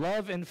 And with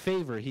love and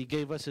favor He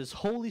gave us His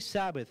holy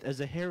Sabbath as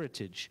a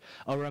heritage,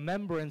 a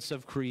remembrance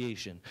of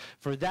creation.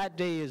 For that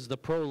day is the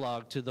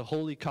prologue to the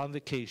holy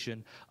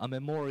convocation, a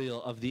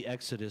memorial of the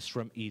exodus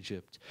from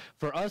Egypt.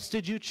 For us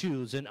did you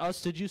choose, and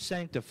us did you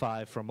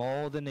sanctify from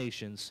all the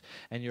nations,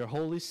 and your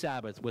holy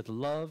Sabbath with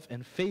love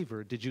and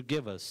favor did you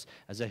give us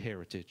as a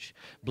heritage.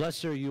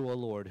 Blessed are you, O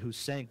Lord, who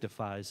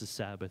sanctifies the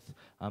Sabbath.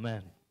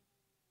 Amen.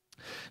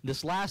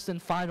 This last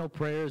and final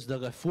prayer is the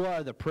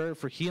refuah, the prayer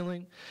for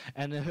healing.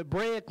 And the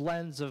Hebraic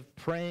lens of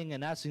praying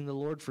and asking the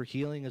Lord for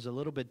healing is a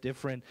little bit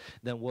different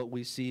than what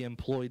we see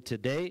employed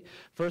today.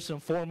 First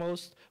and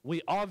foremost,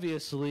 we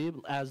obviously,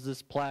 as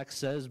this plaque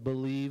says,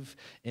 believe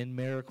in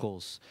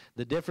miracles.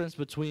 The difference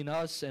between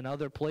us and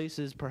other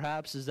places,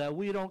 perhaps, is that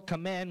we don't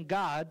command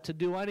God to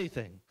do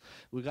anything.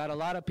 We got a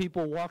lot of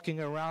people walking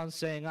around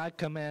saying, I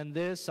command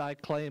this, I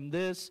claim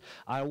this,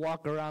 I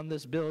walk around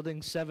this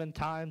building 7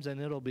 times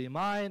and it'll be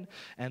mine,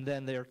 and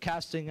then they're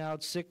casting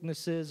out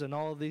sicknesses and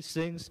all of these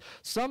things.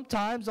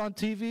 Sometimes on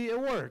TV it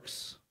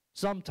works,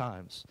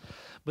 sometimes.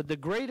 But the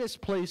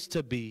greatest place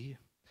to be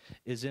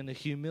is in a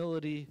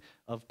humility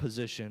of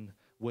position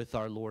with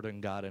our Lord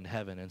and God in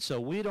heaven. And so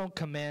we don't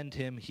command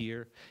him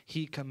here,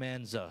 he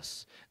commands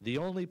us. The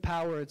only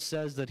power it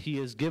says that he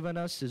has given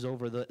us is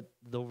over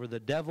the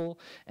devil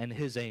and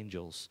his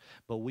angels.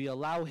 But we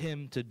allow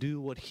him to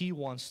do what he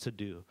wants to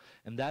do.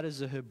 And that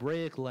is a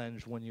Hebraic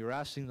lens when you're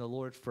asking the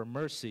Lord for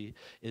mercy,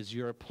 is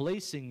you're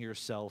placing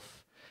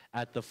yourself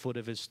at the foot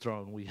of his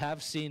throne. We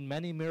have seen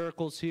many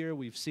miracles here.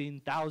 We've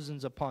seen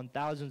thousands upon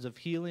thousands of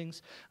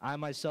healings. I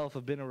myself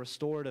have been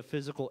restored of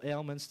physical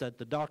ailments that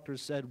the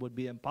doctors said would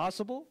be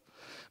impossible.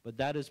 But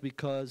that is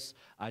because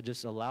I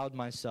just allowed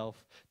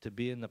myself to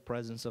be in the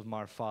presence of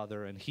my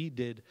Father, and he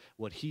did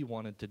what he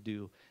wanted to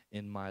do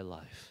in my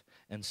life.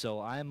 And so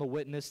I am a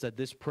witness that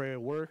this prayer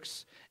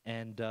works,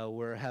 and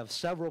we have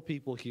several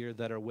people here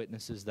that are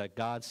witnesses that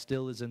God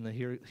still is in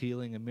the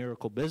healing and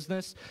miracle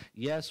business.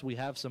 Yes, we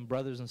have some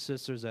brothers and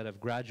sisters that have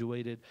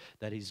graduated,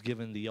 that he's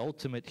given the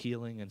ultimate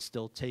healing and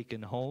still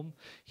taken home.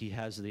 He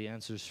has the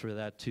answers for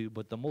that too.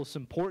 But the most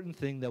important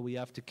thing that we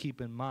have to keep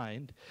in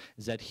mind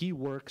is that he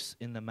works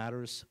in the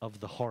matters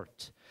of the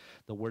heart.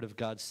 The Word of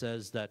God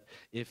says that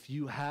if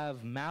you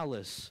have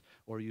malice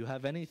or you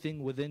have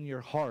anything within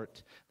your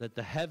heart, that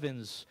the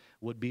heavens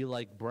would be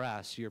like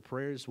brass. Your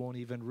prayers won't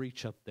even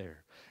reach up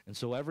there. And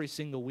so every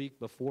single week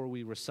before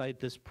we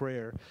recite this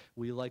prayer,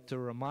 we like to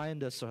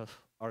remind us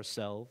of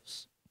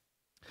ourselves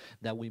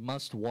that we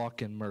must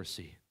walk in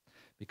mercy.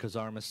 Because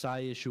our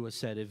Messiah Yeshua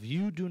said, if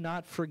you do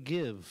not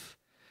forgive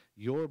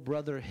your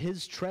brother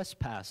his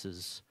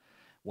trespasses,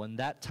 when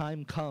that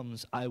time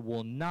comes, I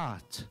will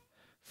not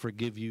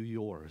forgive you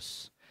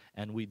yours.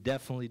 And we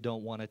definitely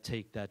don't want to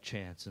take that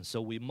chance. And so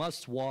we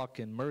must walk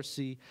in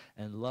mercy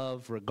and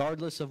love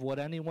regardless of what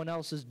anyone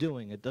else is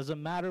doing. It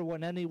doesn't matter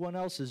what anyone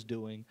else is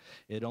doing.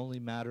 It only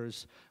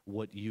matters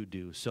what you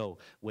do. So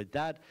with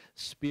that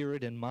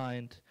spirit in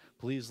mind,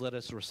 please let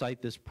us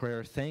recite this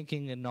prayer,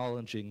 thanking and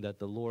acknowledging that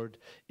the Lord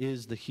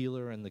is the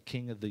healer and the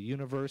King of the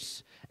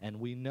universe.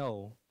 And we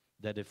know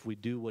that if we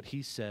do what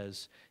he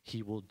says,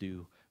 he will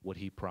do what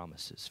he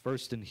promises.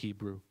 First in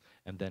Hebrew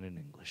and then in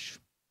English.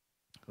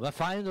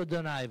 Rafa'inu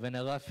Adonai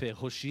v'nerafe,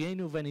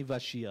 Hoshienu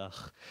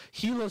v'nivashiach.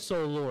 Heal us,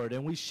 O Lord,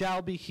 and we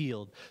shall be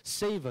healed.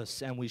 Save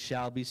us, and we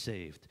shall be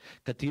saved.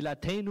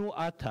 Katilatenu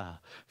ata,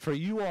 for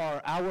you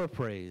are our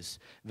praise.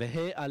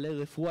 Vehe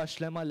ale refuah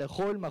shlema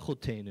lechol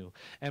machotenu,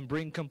 and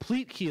bring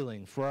complete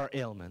healing for our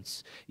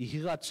ailments.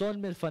 Yehi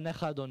ratzon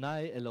milfanecha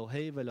Adonai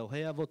Elohei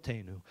v'Elohei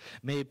avotenu.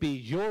 May it be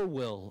your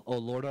will, O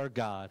Lord our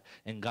God,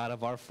 and God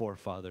of our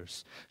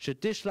forefathers.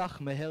 Shetishlach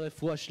mehe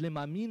refuah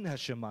shlema min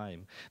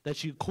hashemayim,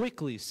 that you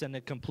quickly send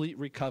a complete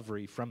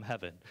recovery from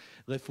heaven.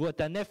 Refuat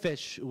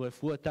nefesh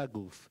urefuat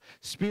guf,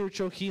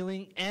 spiritual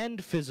healing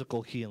and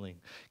physical healing.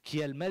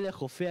 Ki el melech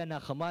hofeh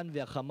nachaman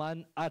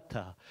ve'achaman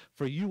ata,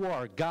 for you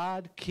are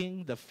God,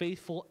 King, the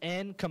faithful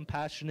and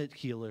compassionate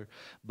healer.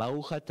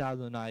 Baruch atah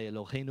Adonai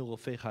Eloheinu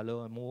rofei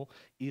chalomu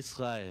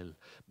Israel.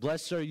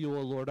 Blessed are you,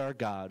 O Lord our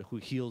God, who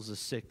heals the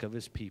sick of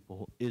his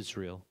people,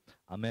 Israel.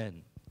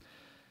 Amen.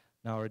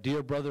 Now, our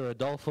dear brother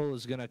Adolfo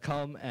is going to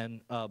come and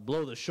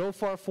blow the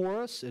shofar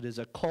for us. It is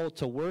a call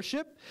to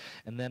worship.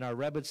 And then our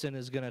Rebbitzin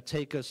is going to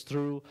take us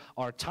through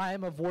our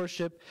time of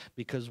worship,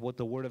 because what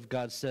the Word of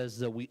God says,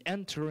 that we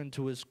enter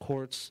into his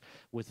courts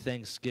with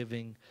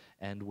thanksgiving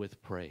and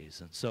with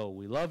praise. And so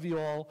we love you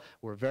all.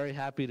 We're very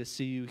happy to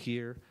see you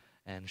here.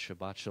 And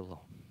Shabbat Shalom.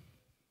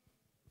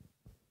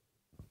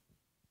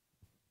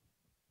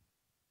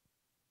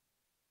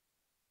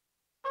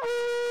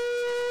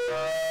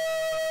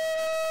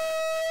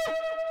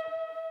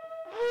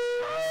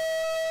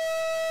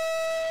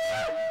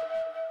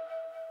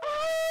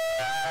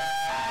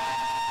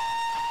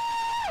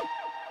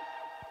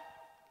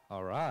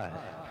 All right.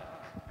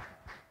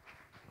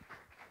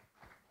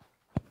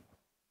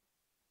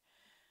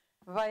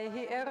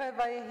 ויהי ערב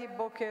ויהי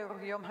בוקר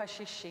יום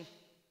השישי.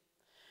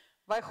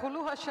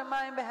 ויחולו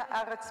השמיים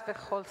והארץ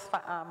וכל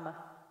צבאם.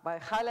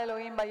 ויחל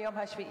אלוהים ביום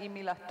השביעי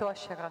מילתו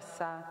אשר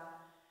עשה.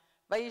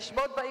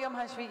 וישבות ביום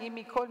השביעי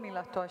מכל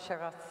מילתו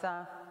אשר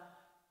עשה.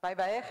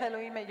 ויברך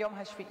אלוהים ביום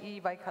השביעי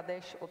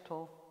ויקדש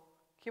אותו.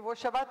 כי בו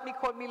שבת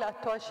מכל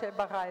מילתו אשר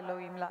ברא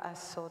אלוהים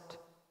לעשות.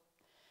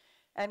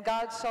 And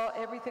God saw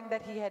everything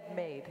that he had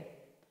made,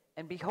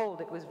 and behold,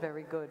 it was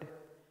very good.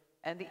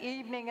 And the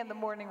evening and the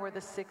morning were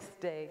the sixth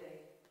day.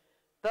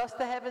 Thus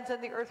the heavens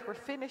and the earth were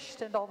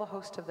finished, and all the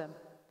host of them.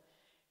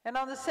 And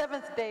on the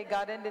seventh day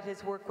God ended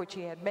his work which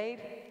he had made,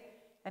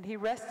 and he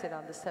rested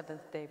on the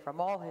seventh day from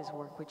all his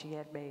work which he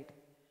had made.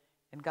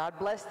 And God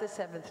blessed the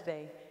seventh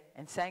day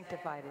and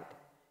sanctified it,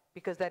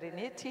 because that in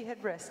it he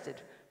had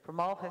rested from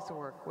all his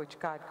work which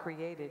God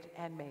created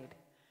and made.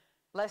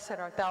 Blessed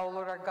art thou, O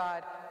Lord our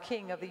God,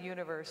 King of the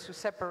universe, who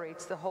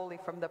separates the holy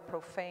from the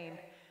profane.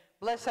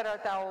 Blessed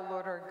art thou, O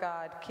Lord our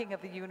God, King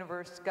of the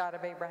universe, God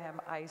of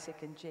Abraham, Isaac,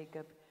 and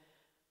Jacob,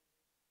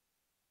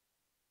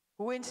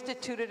 who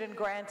instituted and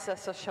grants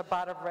us a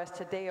Shabbat of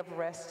rest, a day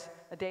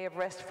of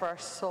rest for our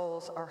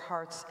souls, our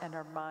hearts, and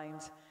our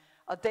minds,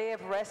 a day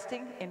of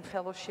resting in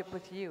fellowship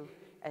with you.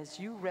 As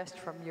you rest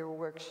from your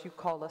works, you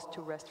call us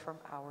to rest from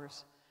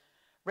ours,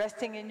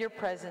 resting in your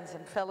presence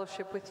and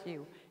fellowship with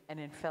you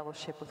and in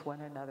fellowship with one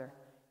another.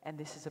 And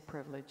this is a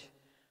privilege.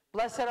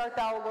 Blessed art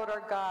thou, Lord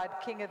our God,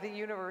 King of the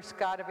universe,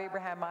 God of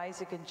Abraham,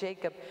 Isaac, and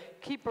Jacob,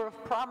 keeper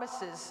of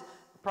promises,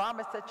 the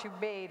promise that you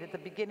made at the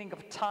beginning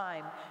of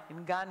time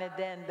in Gan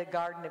Eden, the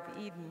Garden of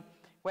Eden,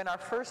 when our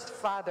first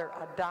father,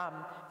 Adam,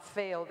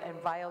 failed and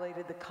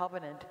violated the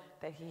covenant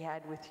that he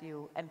had with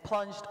you and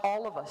plunged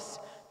all of us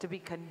to be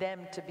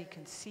condemned, to be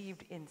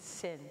conceived in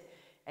sin.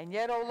 And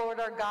yet, O Lord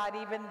our God,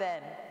 even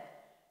then,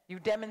 you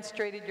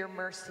demonstrated your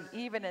mercy,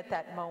 even at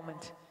that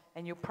moment,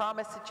 and you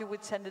promised that you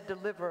would send a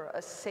deliverer,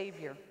 a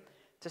savior,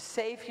 to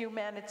save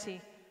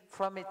humanity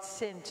from its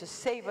sin, to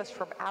save us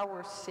from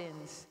our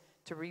sins,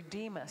 to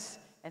redeem us,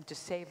 and to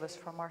save us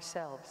from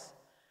ourselves.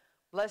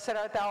 Blessed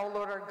art thou, O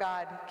Lord our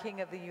God,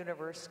 King of the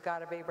universe,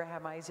 God of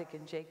Abraham, Isaac,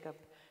 and Jacob,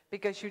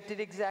 because you did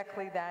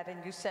exactly that,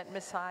 and you sent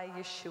Messiah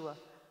Yeshua,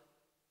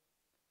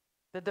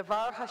 the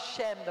Devar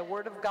Hashem, the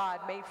Word of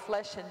God, made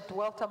flesh and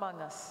dwelt among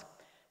us,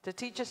 to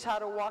teach us how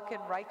to walk in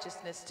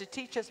righteousness, to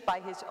teach us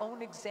by his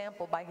own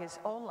example, by his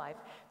own life,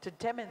 to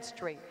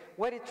demonstrate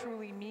what it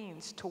truly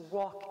means to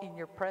walk in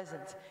your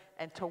presence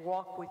and to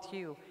walk with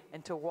you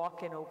and to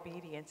walk in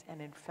obedience and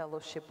in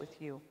fellowship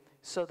with you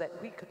so that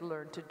we could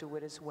learn to do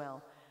it as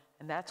well.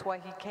 And that's why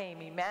he came.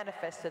 He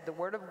manifested. The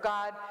Word of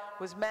God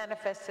was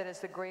manifested as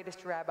the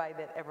greatest rabbi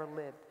that ever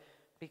lived,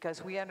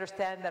 because we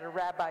understand that a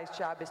rabbi's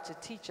job is to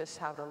teach us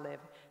how to live.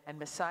 And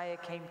Messiah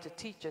came to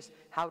teach us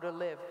how to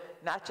live,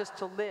 not just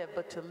to live,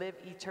 but to live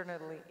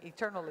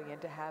eternally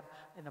and to have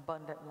an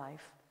abundant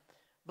life.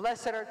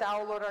 Blessed art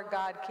thou, Lord our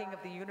God, King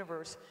of the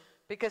universe,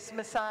 because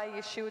Messiah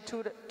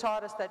Yeshua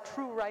taught us that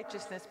true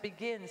righteousness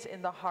begins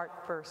in the heart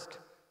first,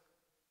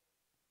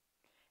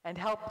 and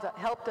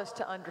helped us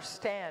to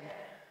understand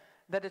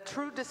that a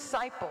true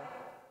disciple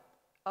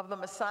of the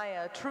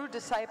Messiah, a true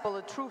disciple,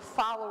 a true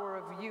follower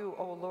of you,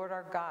 O Lord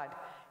our God,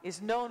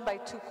 is known by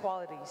two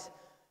qualities: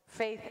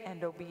 faith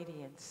and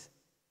obedience.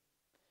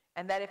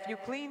 And that if you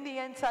clean the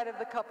inside of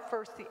the cup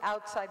first, the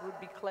outside would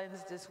be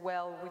cleansed as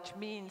well, which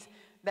means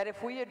that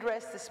if we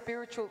address the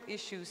spiritual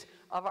issues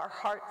of our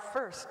heart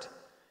first,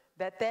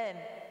 that then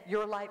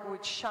your light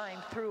would shine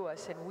through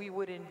us and we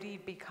would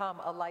indeed become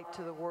a light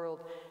to the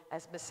world,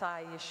 as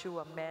Messiah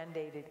Yeshua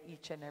mandated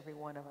each and every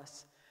one of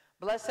us.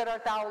 Blessed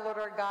art thou, Lord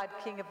our God,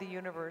 King of the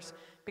universe,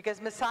 because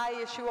Messiah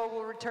Yeshua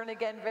will return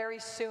again very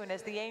soon.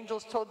 As the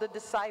angels told the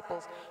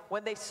disciples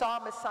when they saw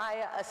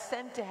Messiah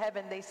ascend to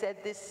heaven, they said,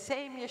 this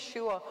same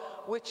Yeshua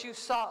which you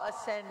saw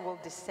ascend will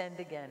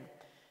descend again.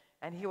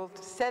 And he will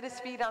set his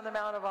feet on the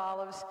Mount of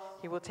Olives.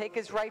 He will take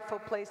his rightful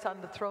place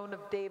on the throne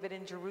of David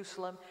in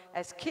Jerusalem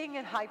as king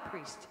and high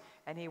priest.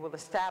 And he will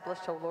establish,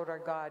 O Lord our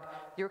God,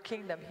 your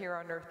kingdom here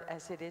on earth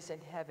as it is in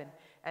heaven,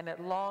 and at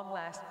long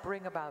last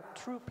bring about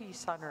true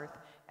peace on earth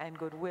and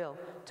goodwill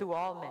to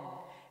all men.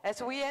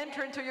 As we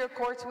enter into your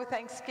courts with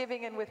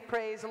thanksgiving and with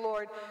praise,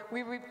 Lord,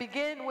 we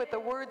begin with the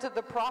words of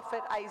the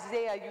prophet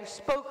Isaiah. You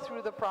spoke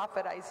through the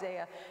prophet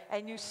Isaiah,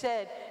 and you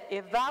said,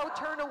 if thou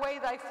turn away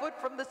thy foot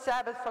from the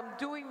Sabbath, from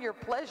doing your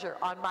pleasure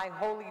on my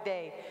holy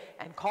day,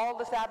 and call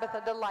the Sabbath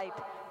a delight,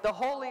 the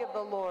holy of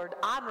the Lord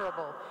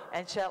honorable,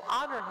 and shall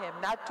honor him,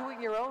 not doing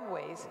your own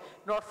ways,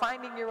 nor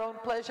finding your own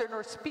pleasure,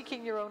 nor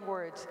speaking your own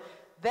words,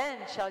 then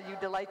shall you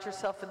delight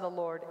yourself in the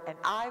Lord, and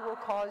I will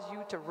cause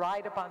you to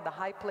ride upon the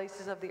high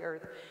places of the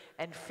earth,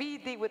 and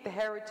feed thee with the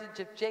heritage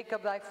of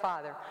Jacob thy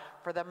father,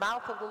 for the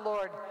mouth of the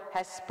Lord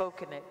has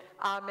spoken it.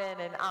 Amen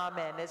and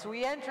amen. As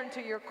we enter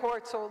into your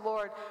courts, O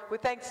Lord,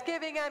 with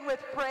thanksgiving and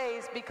with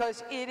praise,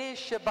 because it is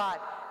Shabbat,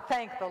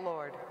 thank the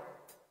Lord.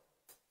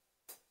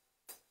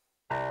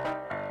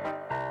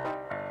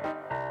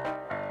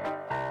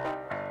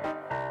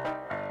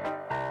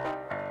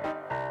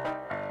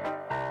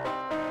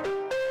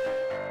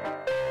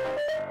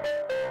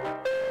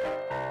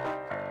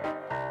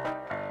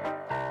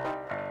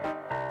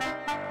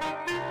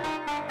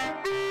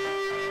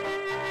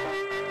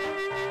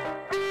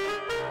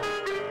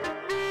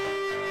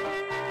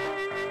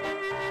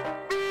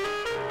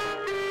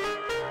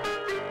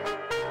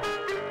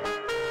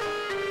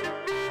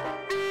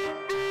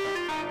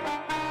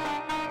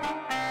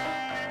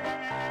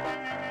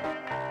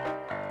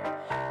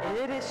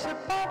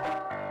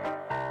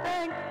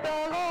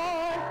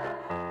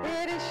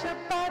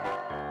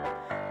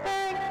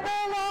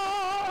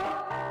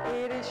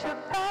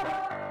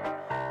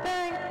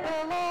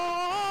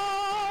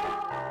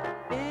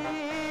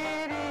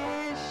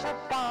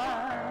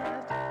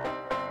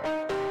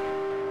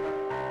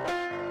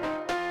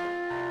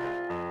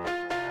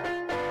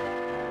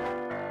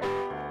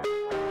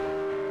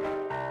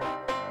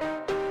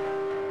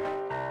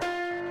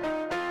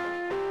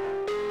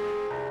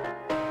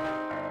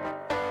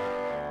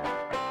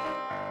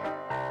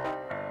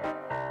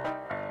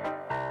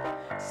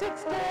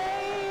 6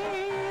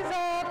 days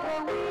of the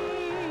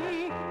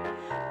week,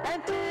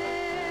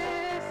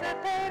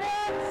 anticipate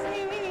and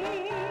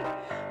see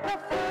the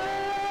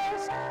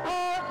first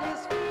of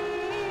his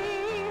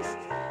feast.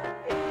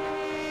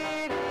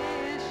 It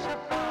is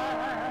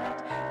Shabbat,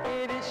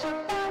 it is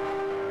Shabbat,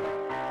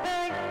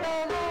 thank the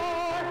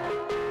Lord.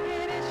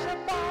 It is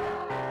Shabbat,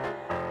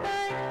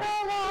 thank the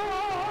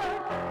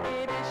Lord.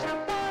 It is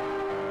Shabbat,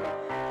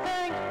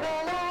 thank the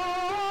Lord.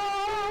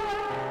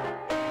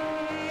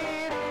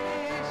 It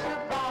is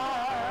Shabbat.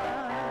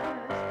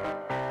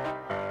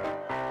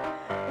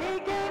 He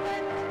gave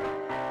it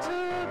to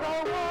the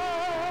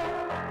world,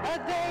 a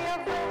day of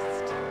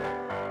rest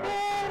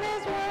in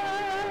his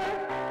word,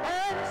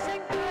 and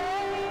sing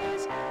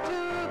praise to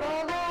the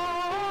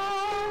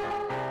Lord.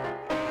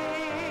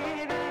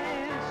 It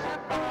is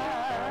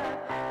Shabbat,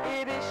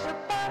 it is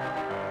Shabbat,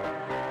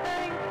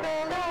 thank the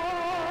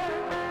Lord.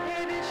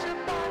 It is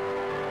Shabbat,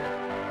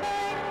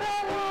 thank the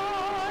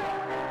Lord.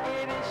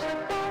 It is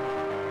Shabbat,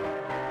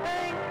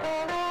 thank the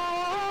Lord.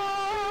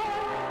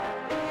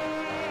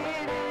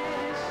 It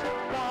is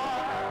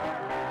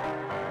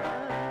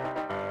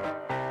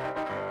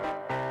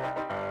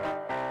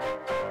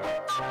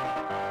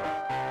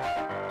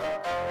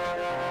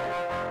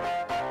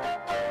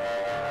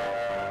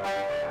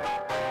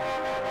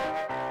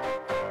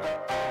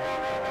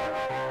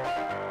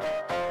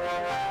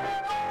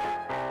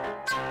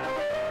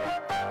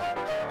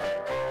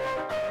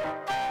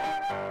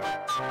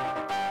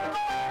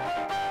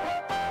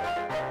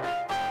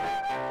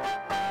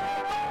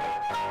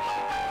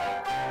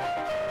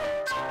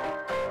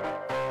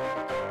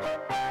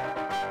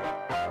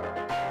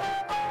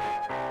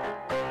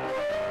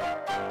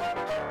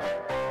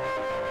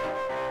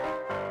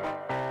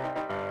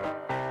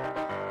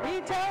He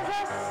tells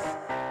us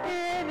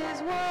in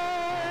his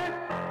word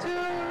to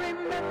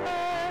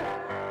remember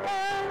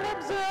and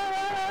observe,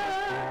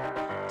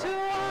 to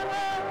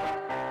honor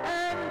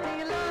and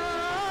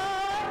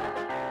delight.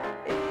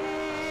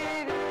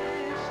 It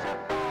is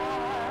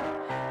Shabbat,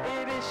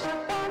 it is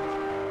Shabbat,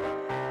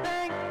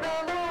 thank the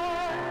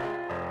Lord.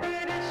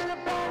 It is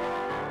Shabbat,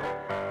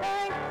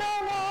 thank the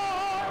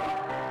Lord.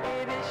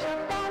 It is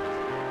Shabbat,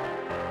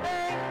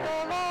 thank the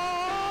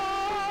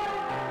Lord.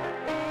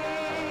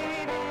 It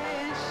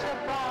is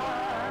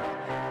Shabbat,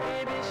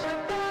 it is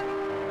Shabbat,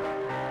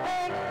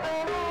 thank the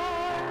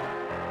Lord.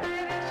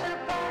 It is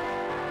Shabbat,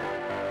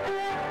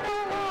 thank the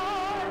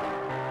Lord.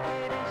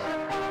 It is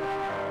Shabbat,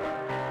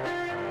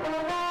 thank the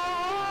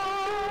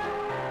Lord.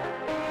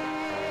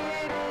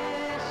 It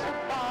is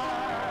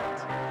Shabbat,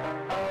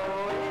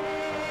 oh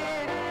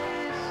it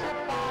is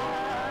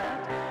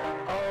Shabbat,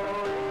 oh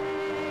it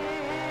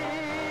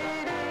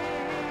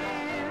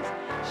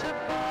is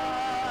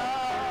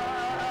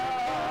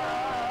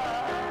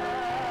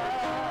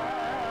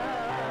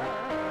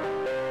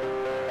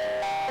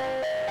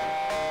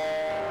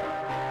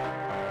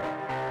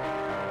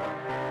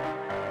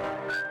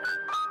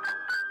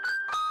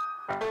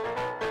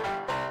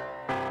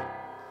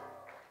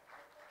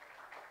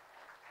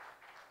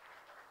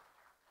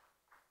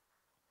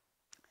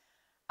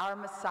Our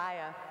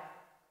Messiah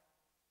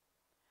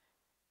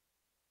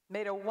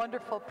made a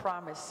wonderful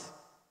promise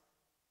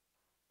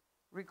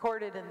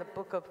recorded in the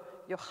book of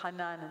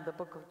Yohanan, in the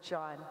book of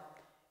John.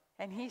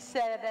 And he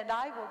said, "And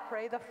I will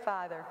pray the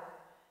Father,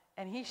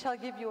 and he shall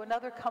give you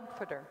another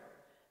comforter,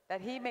 that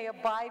he may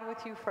abide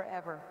with you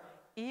forever,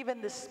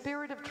 even the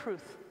Spirit of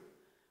truth,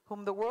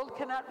 whom the world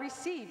cannot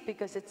receive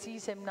because it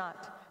sees him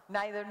not,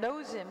 neither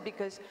knows him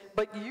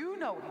but you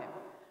know him,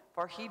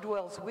 for he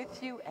dwells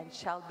with you and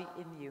shall be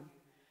in you.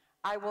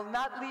 I will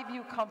not leave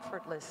you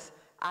comfortless,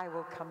 I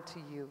will come to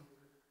you."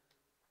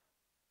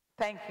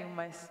 Thank you,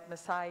 my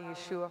Messiah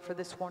Yeshua, for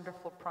this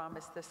wonderful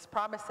promise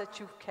that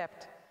you've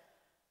kept,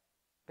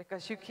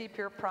 because you keep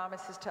your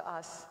promises to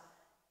us.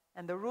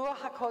 And the Ruach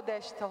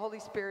HaKodesh, the Holy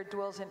Spirit,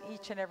 dwells in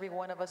each and every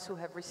one of us who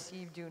have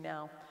received you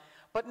now.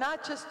 But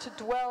not just to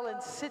dwell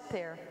and sit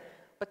there,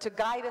 but to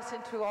guide us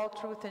into all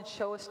truth and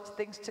show us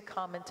things to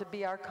come and to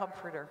be our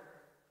comforter.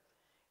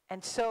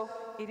 And so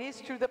it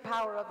is through the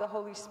power of the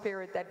Holy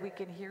Spirit that we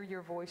can hear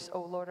your voice,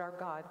 O Lord our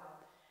God.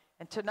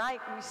 And tonight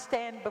we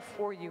stand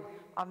before you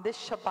on this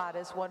Shabbat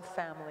as one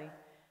family,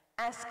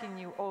 asking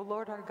you, O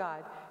Lord our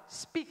God,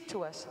 speak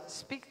to us,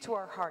 speak to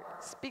our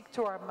heart, speak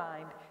to our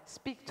mind,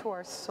 speak to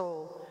our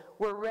soul.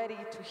 We're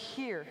ready to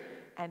hear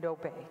and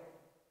obey.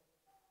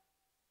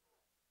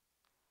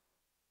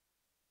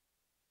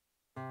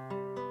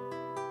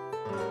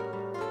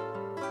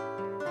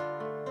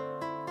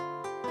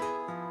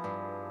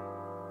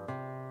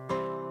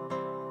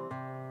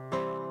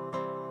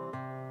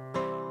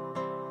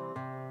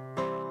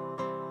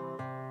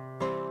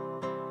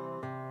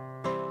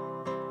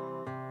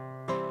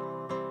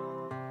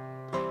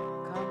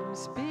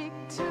 Speak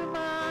to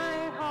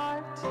my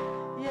heart,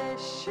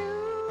 Yeshua,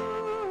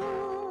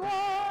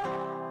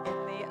 in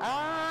the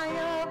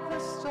eye of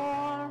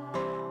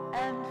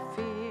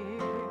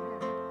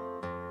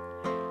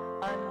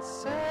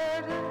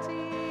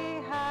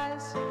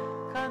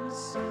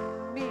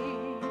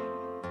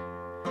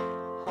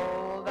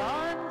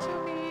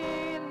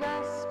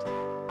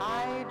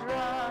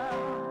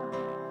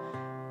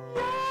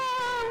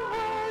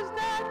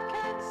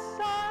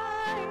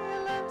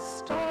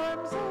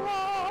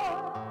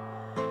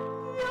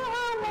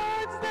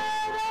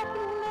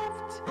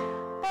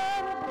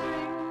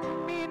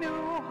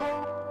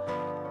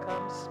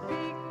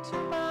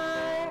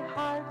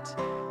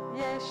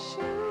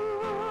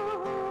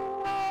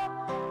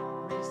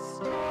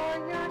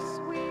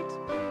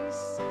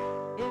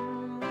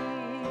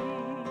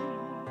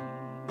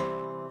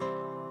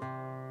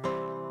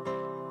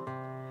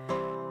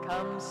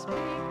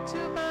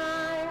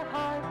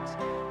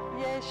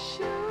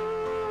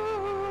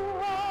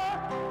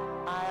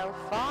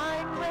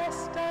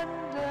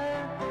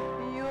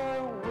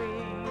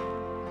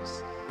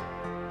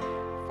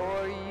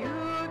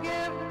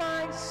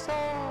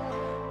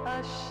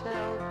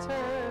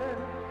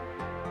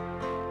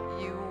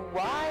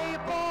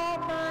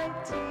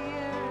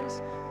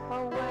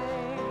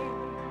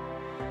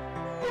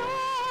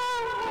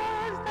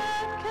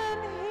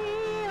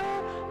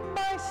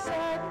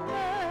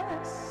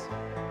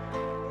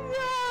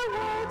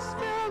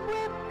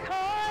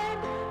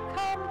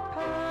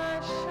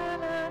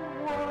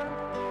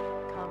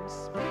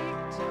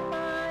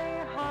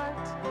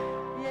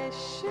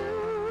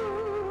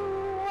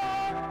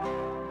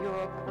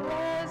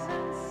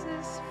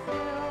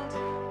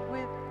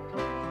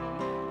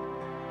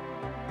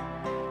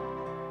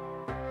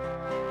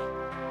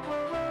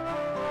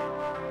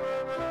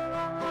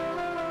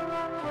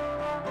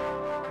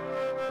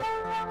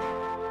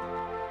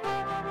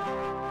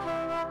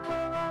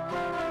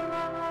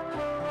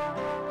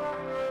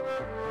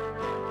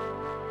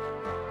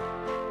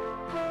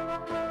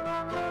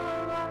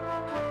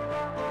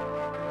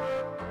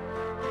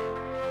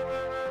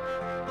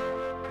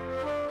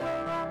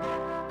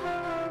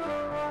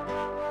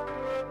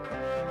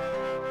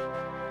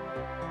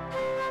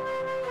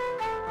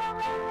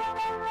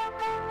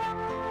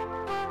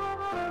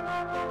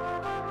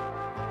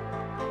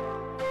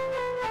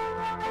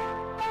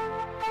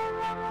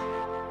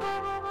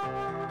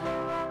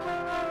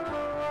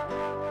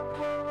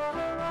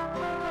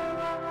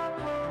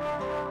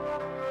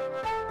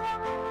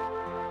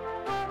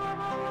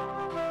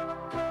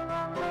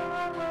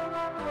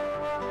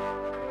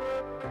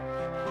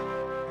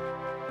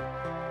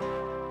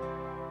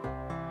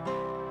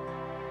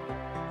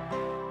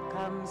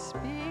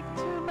speak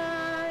to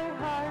my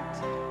heart,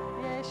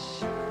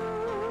 Yeshua,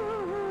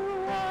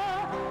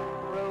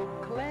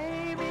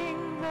 proclaiming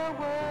the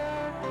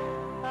word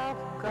of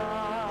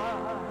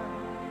God.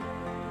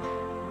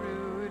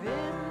 Root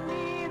in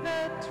me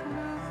the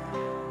truth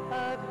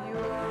of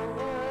your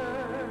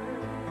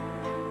word.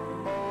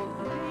 Mold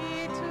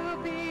me to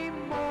be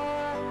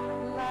more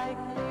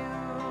like you.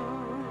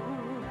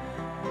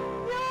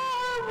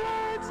 Your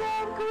words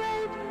of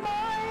great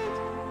might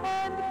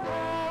and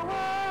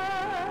power.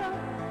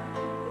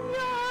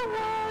 Your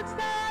words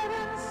that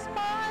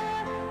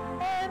inspire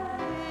and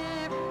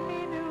give me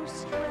new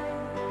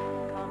strength.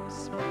 Come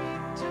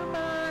speak to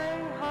my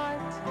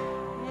heart,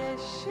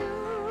 Yeshua.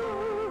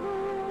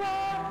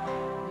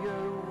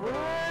 Your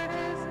word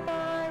is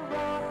my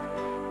rock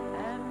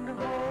and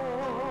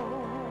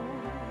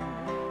home.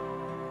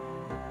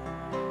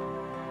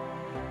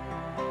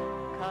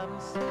 Come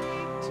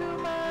speak to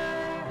my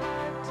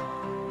heart,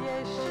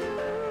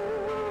 Yeshua,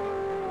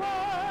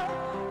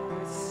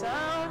 with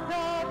sound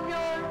of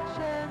your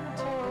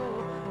gentle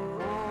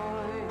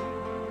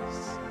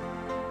voice.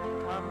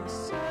 Come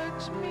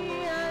search me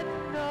and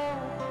know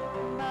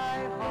my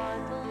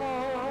heart,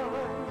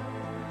 Lord.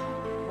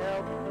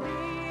 Help me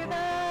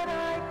that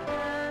I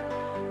can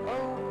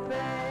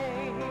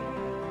obey,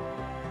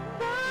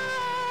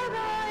 that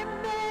I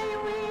may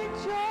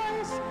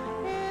rejoice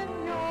in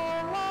your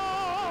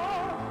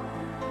law.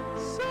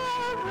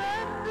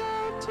 Surrender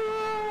to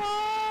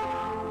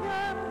all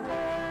your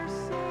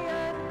mercy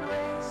and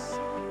grace.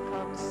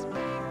 Come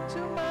speak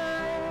to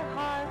my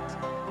heart,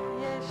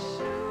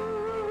 Yeshua.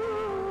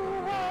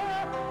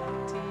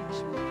 Teach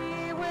me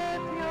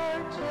with your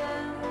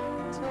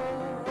gentle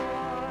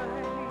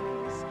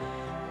voice,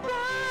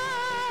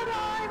 that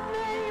I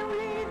may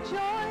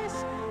rejoice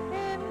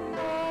in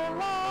your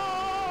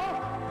law.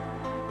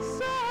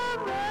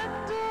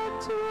 Surrender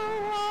to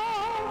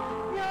all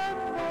your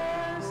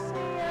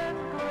mercy and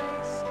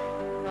grace.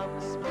 Come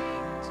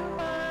speak to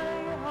my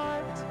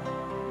heart,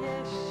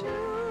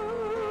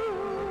 Yeshua.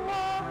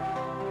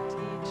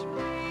 Teach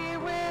me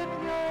with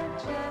your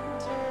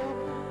gentle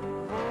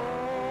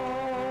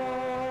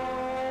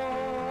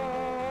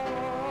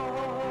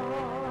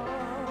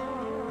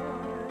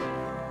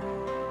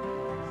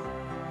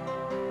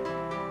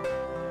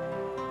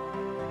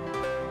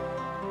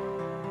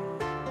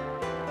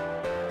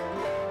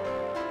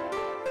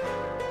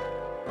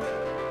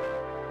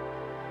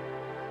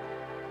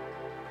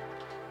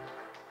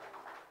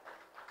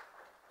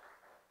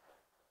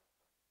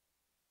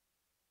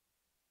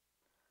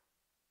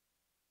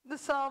The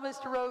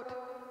psalmist wrote,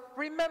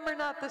 "Remember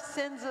not the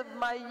sins of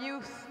my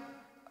youth,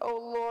 O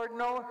Lord,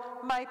 nor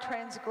my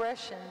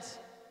transgressions.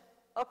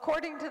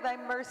 According to thy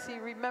mercy,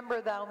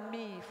 remember thou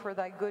me for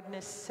thy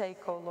goodness'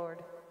 sake, O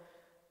Lord.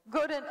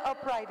 Good and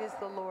upright is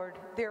the Lord,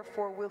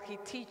 therefore will he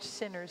teach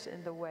sinners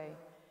in the way.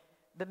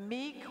 The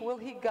meek will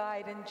he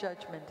guide in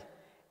judgment,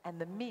 and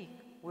the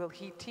meek will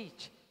he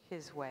teach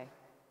his way."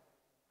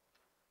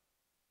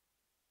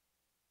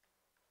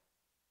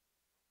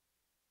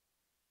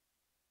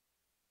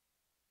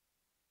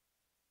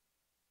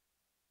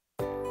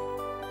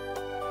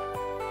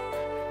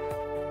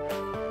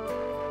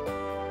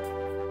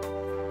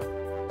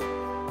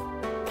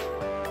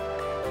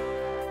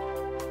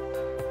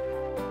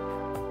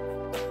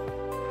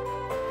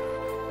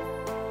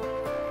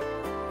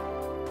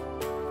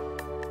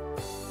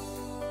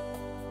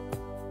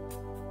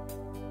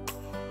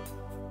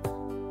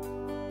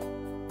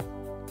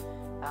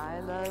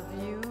 I love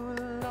you,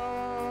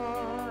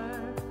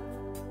 Lord.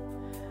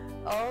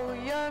 Oh,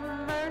 your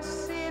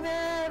mercy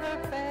never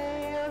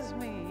fails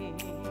me.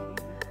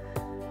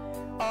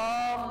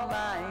 All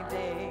my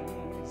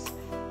days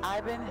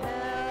I've been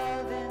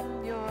held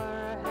in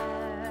your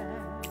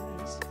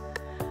hands.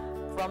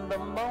 From the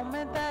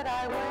moment that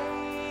I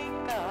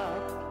wake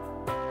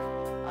up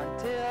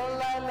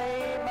until I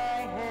lay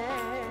my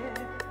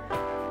head,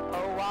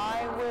 oh,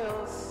 I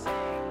will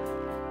sing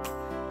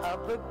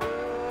of the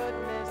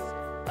goodness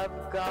of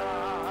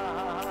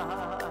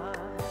God.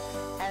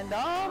 And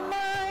all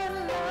my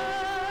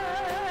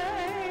life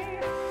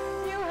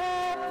you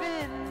have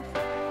been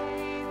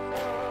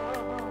faithful.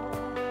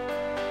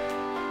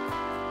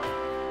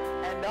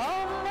 And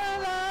all my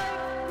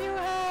life you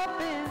have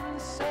been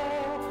so,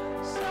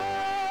 so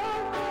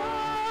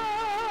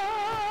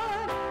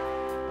good.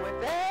 With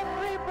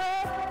every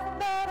breath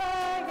that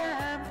I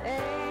am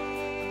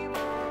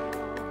able,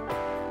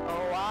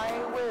 oh, I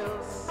will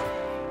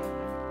sing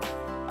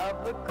of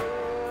the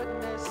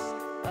goodness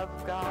of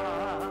God.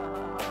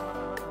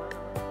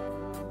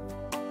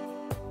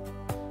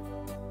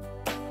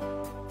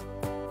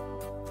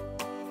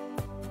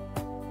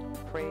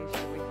 Praise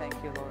you, we thank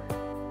you, Lord.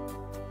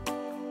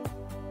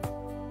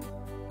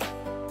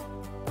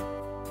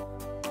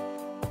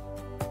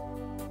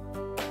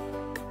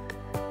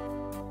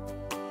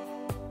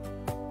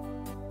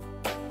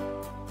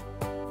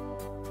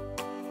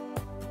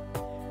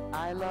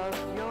 I love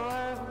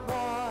your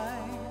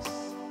voice.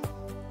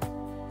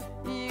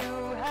 You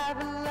have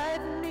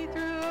led me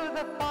through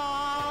the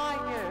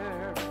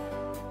fire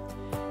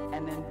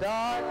and in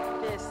dark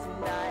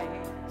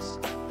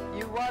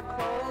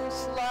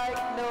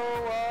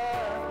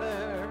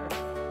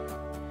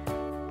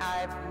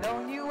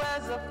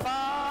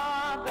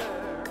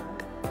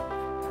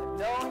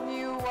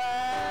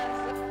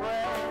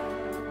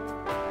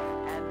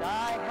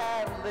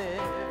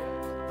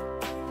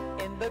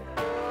the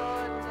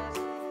goodness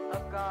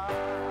of God.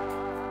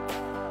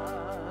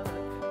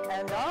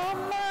 And all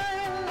my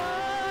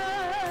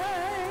life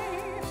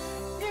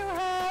you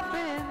have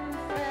been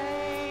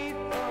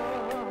faithful.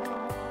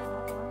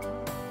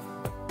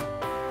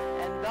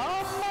 And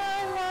all my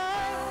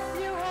life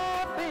you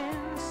have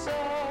been so,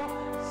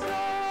 so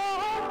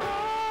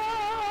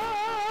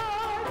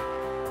good.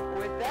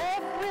 With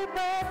every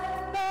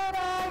breath that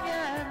I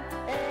am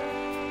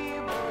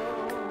able,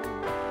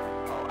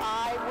 oh,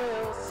 I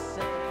will sing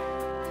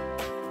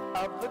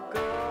of the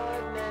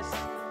goodness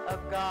of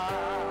God.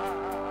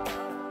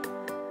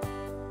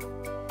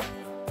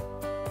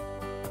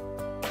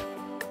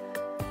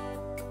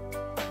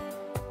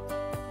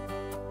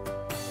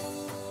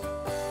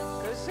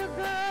 'Cause your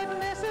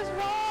goodness is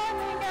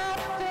running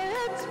after,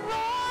 it's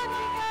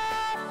running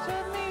after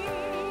me.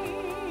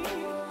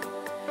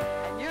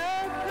 And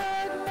your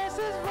goodness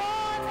is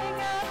running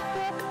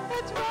after,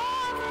 it's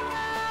running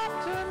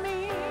after me.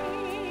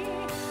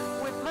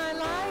 With my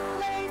life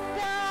laid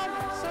down,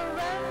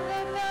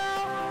 surrender now,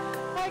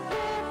 I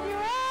give you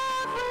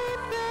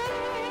everything.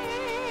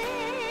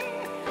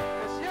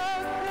 'Cause your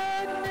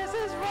goodness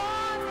is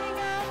running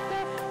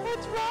after,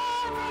 it's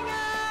running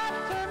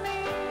after me.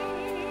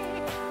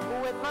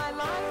 With my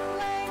life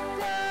laid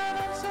down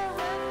and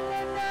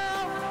surrender now,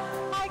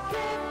 I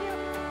give you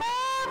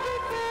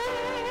everything.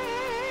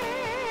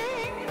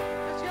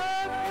 'Cause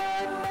your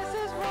goodness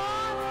is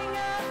running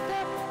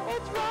after,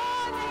 it's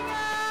running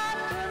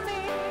after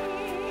me.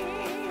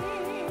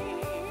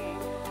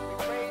 We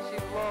praise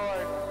you,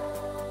 Lord.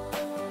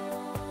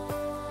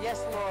 Yes,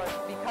 Lord,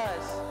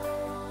 because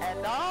and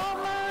all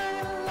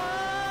my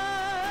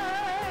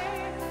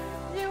life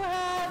you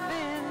have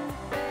been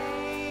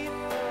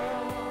faithful.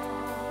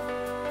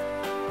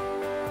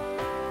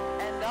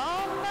 And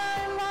all my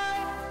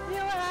life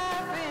you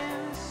have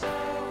been so,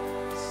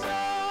 so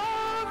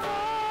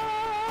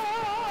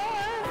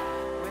good.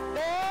 With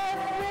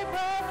every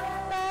breath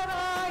that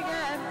I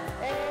am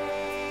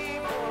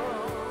able,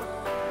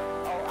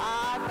 oh,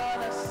 I'm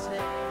gonna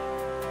sing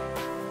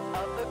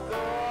of the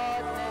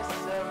goodness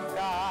of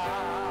God.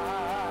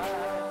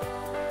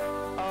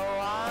 Oh,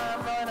 I'm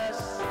gonna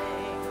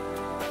sing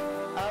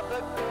of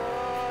the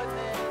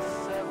goodness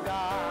of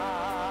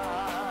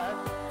God.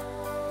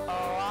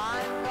 Oh,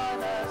 I'm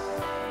gonna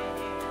sing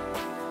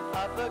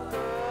of the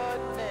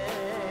goodness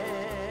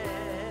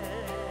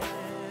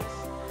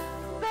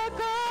of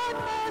God.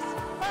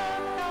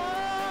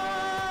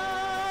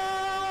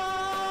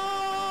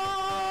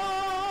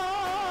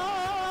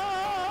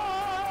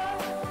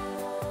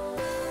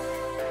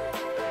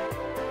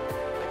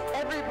 With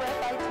every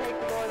breath I take,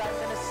 Lord, I'm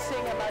going to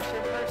sing about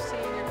your mercy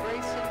and your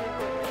grace and your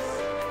goodness.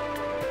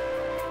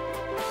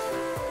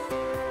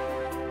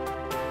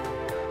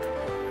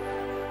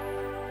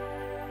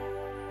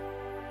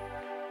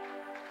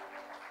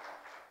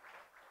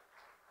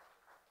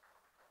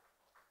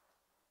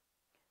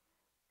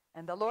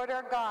 And the Lord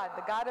our God,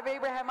 the God of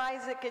Abraham,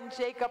 Isaac, and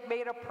Jacob,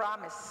 made a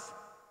promise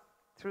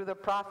through the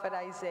prophet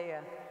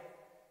Isaiah,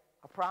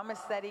 a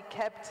promise that he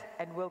kept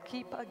and will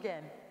keep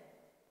again.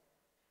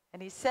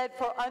 And he said,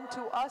 "For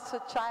unto us a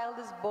child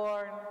is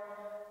born,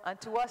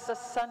 unto us a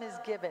son is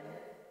given,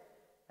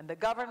 and the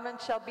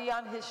government shall be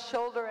on his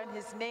shoulder, and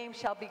his name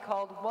shall be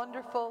called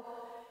Wonderful,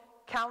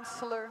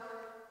 Counselor,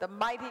 the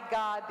Mighty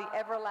God, the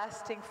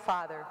Everlasting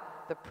Father,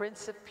 the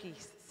Prince of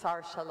Peace,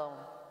 Sar Shalom.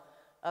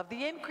 Of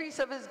the increase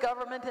of his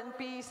government and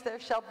peace there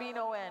shall be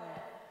no end,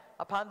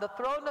 upon the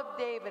throne of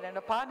David and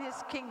upon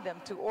his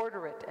kingdom, to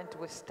order it and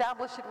to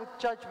establish it with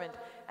judgment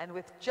and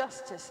with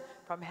justice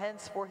from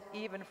henceforth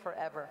even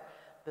forever.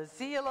 The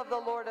zeal of the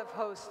Lord of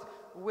hosts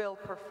will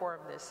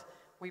perform this."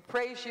 We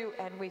praise you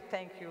and we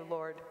thank you,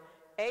 Lord.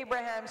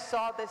 Abraham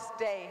saw this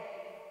day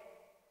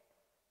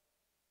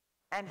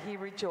and he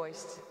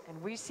rejoiced.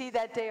 And we see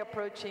that day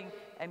approaching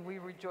and we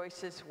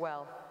rejoice as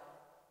well.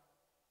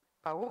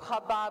 Baruch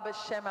haba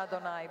b'shem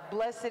Adonai.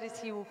 Blessed is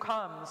he who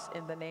comes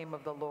in the name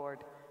of the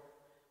Lord.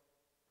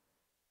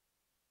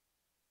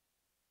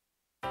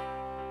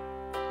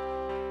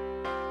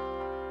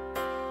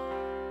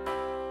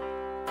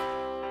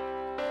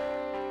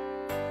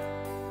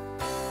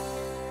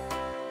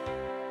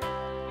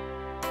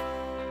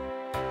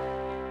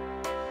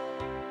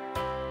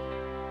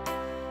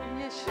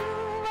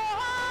 Yeshua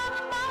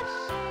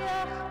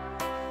HaMashiach,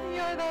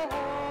 you're the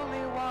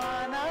Holy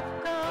One of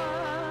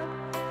God.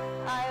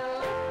 I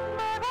lift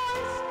my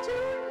voice to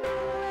you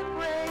in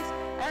praise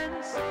and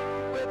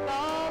sing with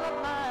all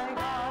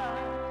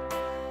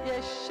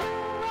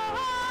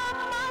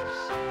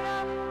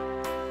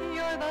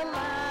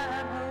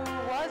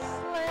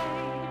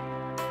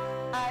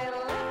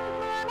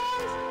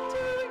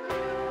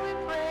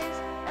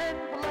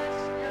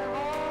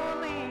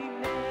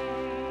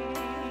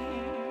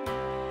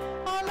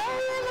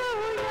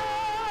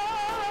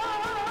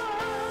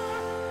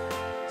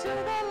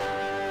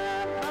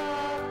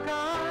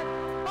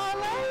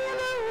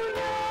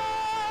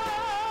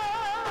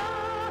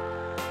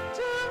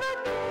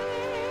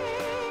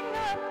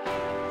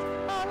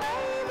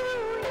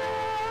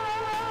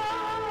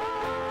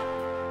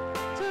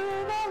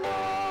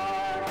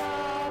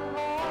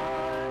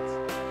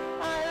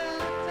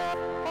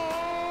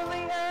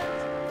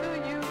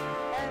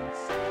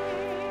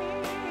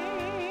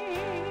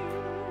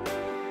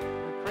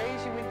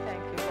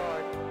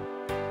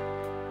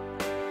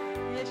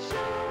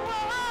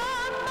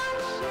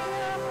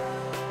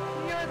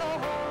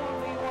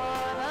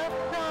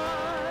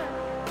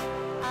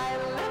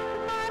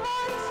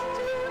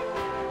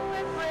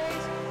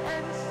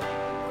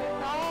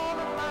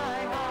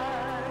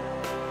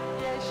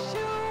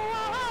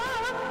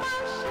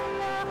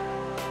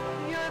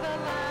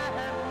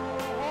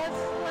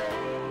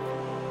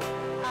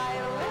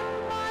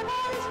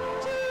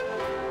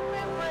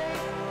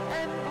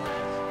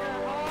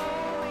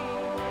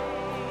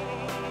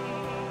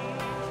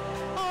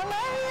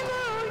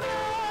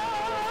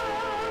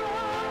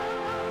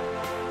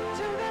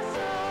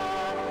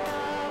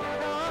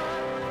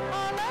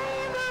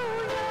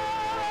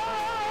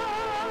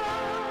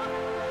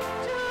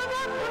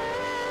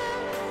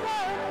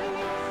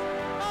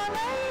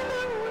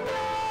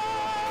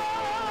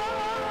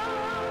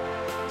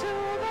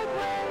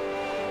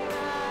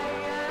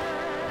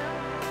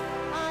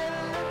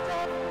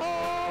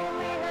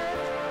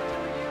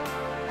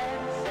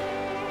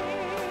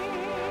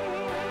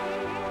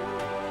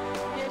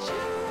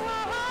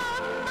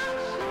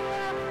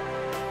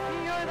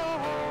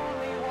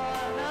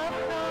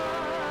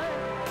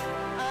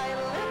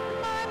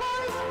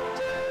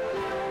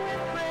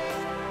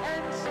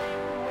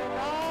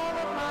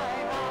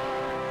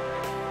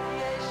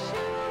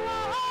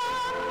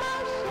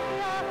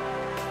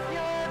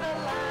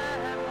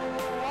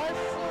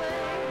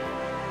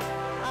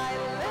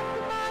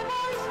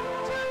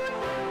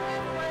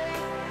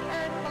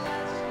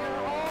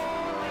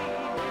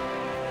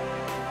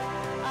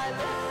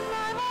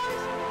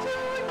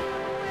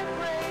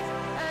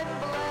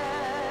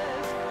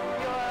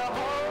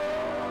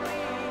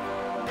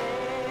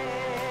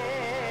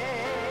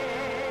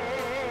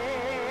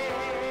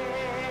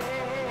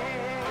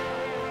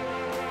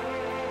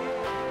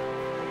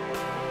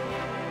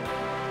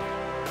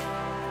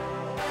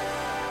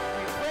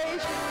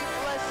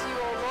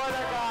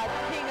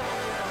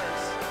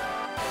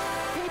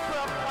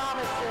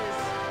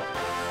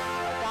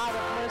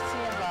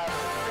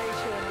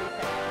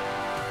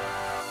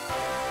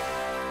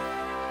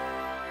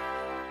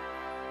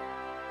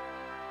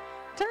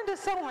Turn to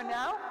someone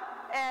now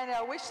and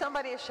wish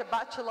somebody a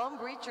Shabbat Shalom.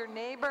 Greet your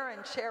neighbor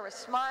and share a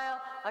smile,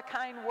 a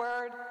kind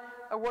word,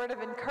 a word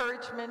of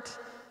encouragement.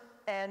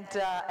 And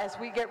as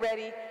we get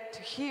ready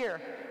to hear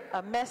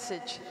a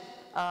message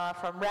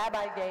from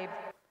Rabbi Gabe,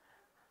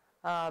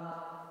 a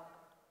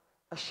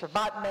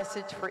Shabbat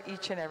message for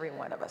each and every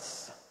one of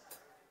us.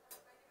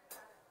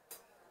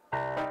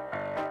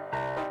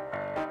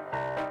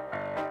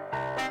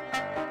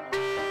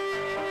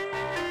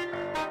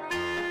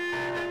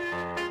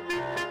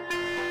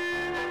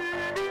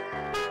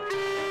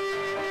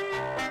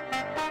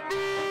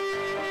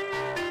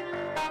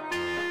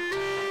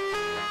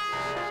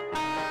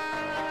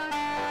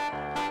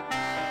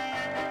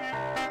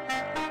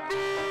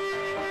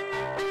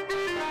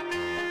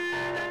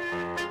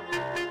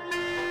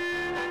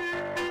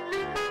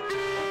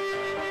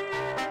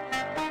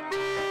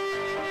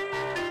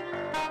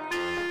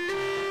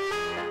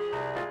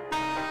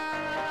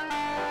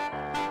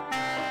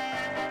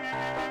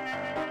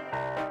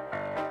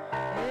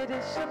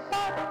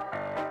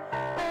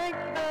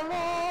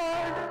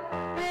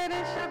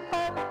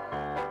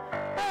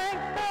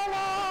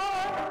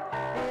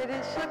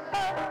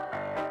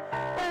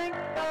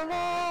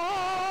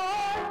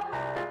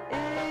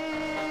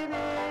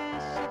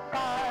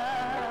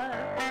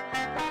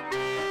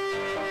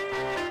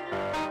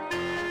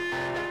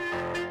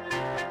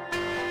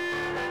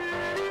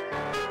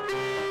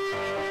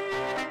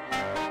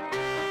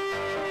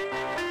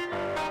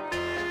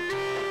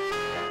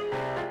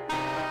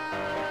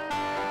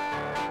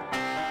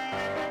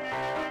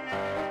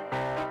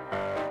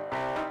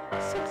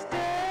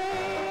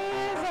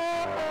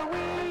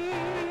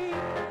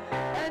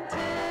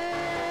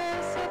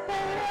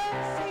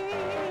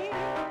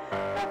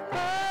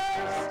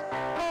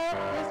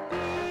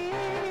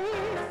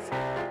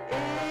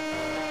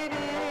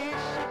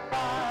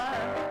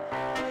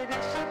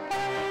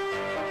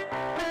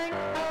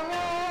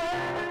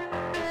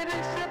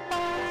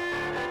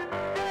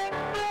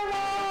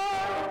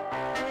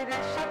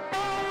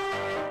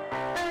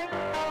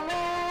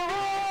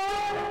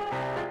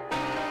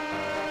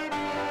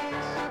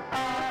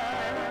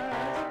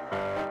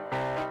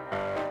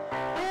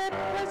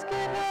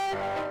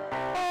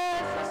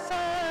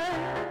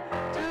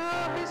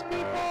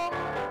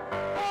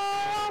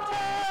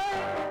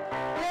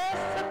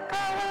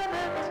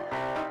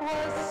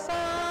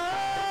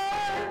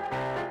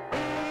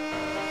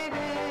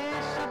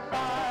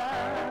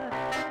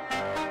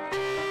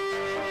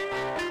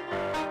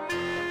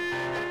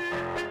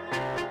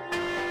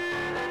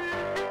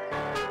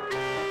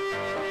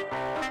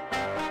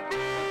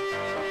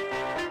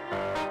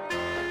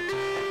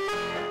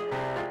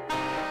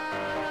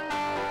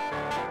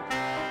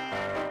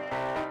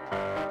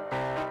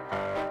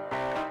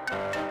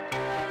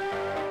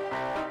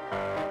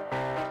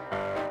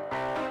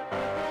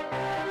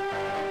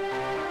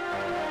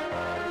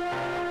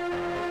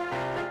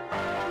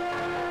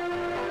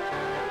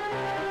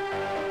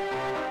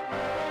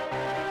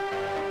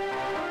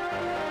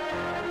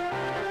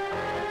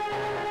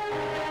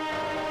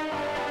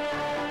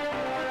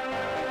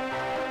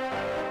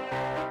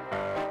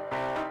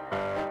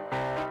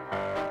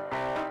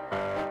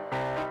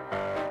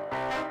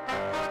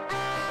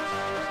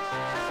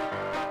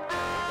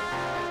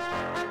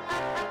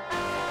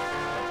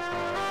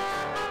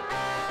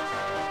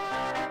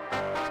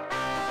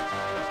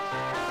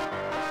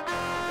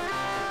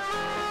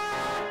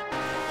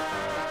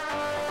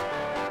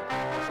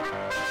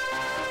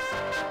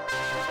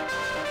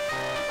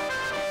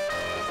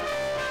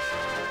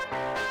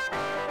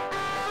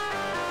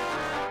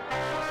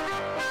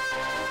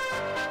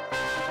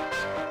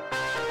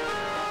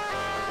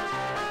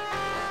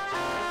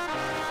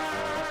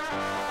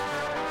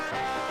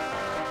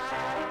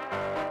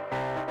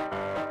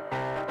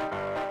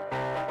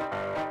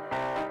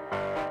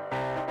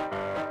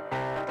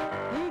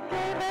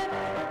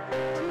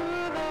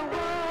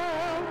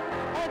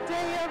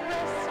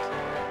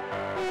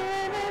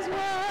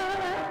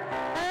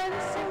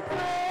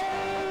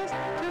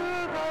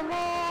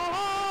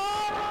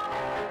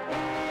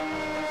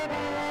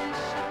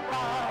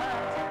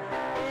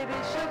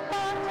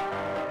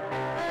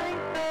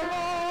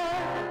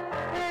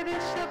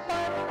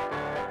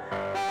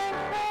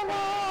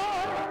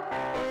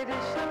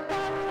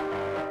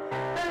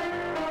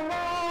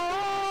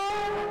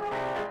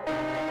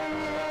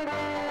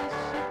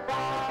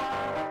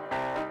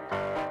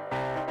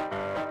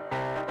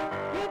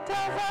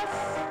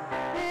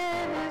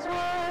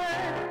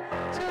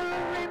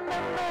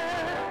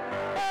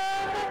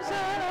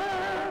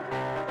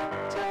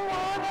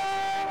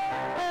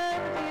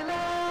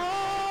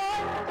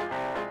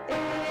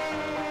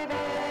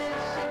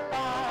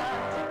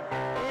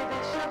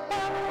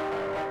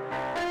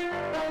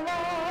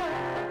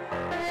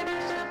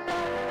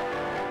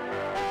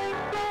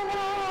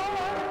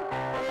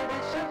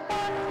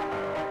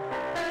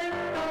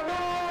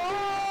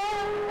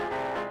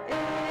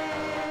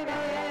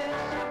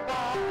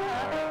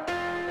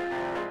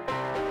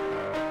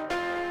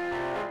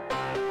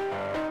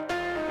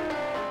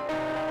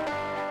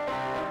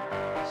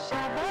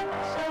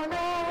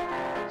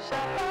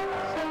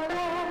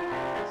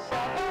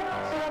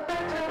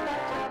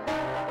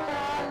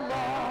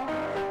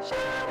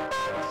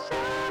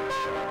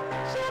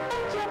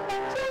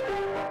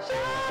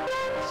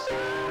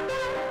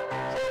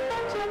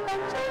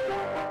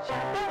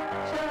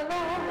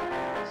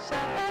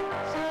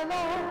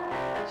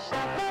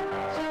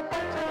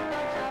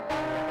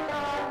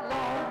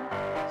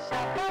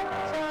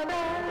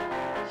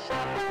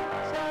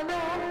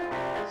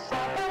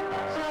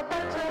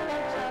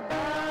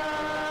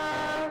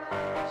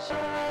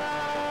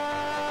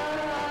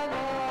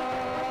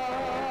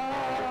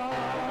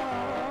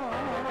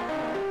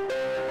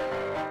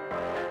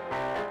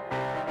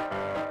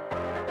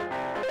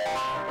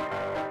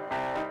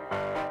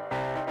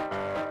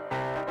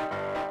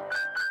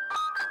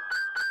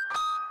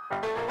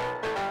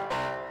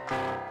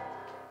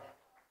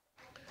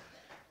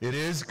 It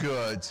is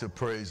good to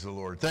praise the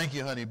Lord. Thank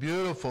you, honey.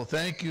 Beautiful.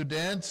 Thank you,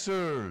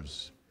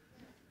 dancers.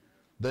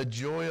 The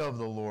joy of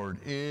the Lord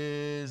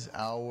is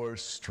our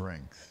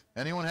strength.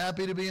 Anyone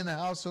happy to be in the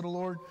house of the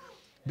Lord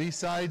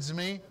besides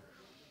me?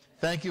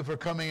 Thank you for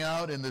coming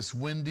out in this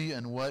windy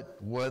and wet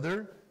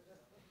weather.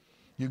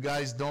 You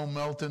guys don't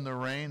melt in the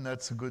rain.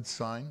 That's a good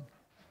sign.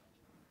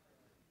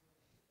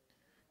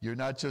 You're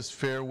not just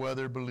fair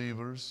weather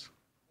believers.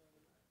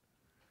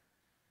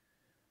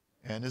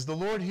 And is the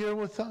Lord here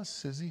with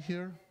us? Is he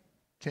here?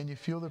 Can you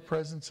feel the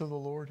presence of the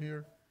Lord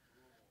here?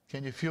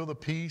 Can you feel the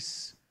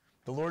peace?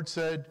 The Lord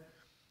said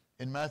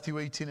in Matthew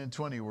 18 and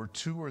 20, where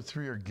 2 or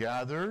 3 are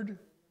gathered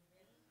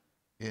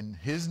in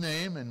his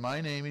name, in my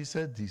name, he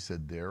said,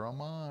 there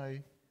am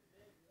I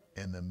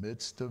in the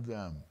midst of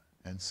them.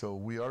 And so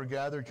we are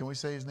gathered. Can we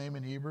say his name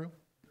in Hebrew?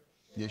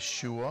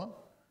 Yeshua.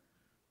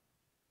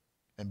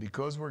 And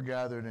because we're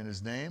gathered in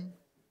his name,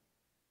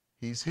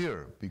 he's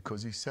here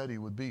because he said he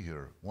would be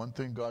here. One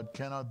thing God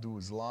cannot do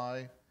is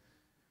lie.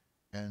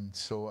 And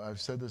so I've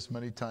said this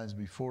many times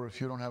before,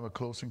 if you don't have a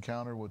close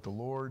encounter with the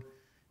Lord,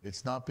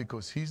 it's not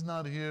because he's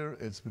not here,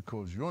 it's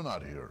because you're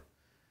not here.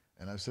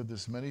 And I've said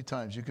this many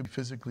times, you could be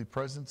physically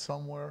present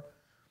somewhere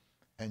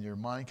and your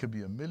mind could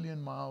be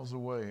 1,000,000 miles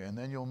away and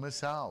then you'll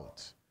miss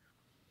out.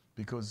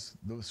 Because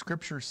the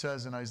scripture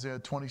says in Isaiah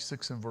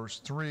 26 and verse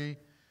 3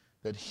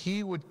 that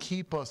he would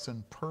keep us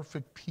in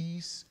perfect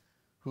peace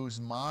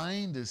whose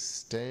mind is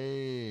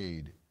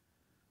stayed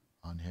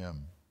on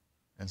him.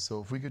 And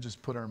so if we could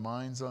just put our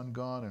minds on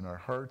God and our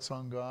hearts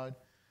on God,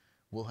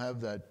 we'll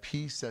have that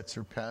peace that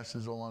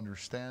surpasses all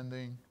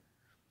understanding.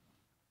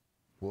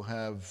 We'll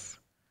have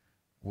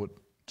what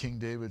King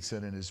David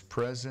said, in his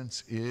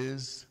presence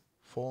is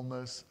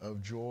fullness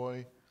of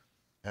joy.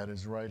 At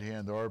his right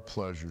hand are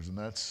pleasures. And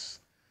that's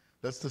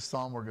the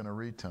psalm we're going to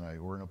read tonight.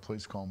 We're in a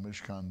place called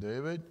Mishkan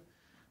David,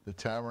 the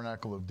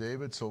tabernacle of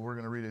David. So we're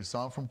going to read a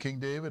psalm from King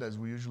David, as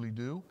we usually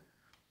do.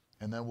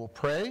 And then we'll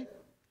pray.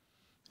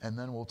 And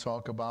then we'll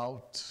talk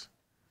about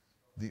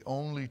the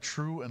only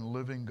true and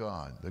living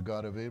God, the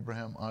God of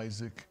Abraham,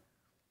 Isaac,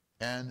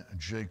 and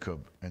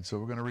Jacob. And so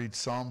we're going to read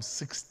Psalm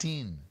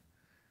 16,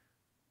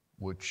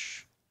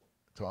 which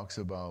talks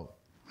about,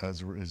 as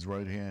his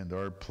right hand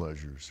are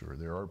pleasures, or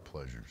there are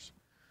pleasures.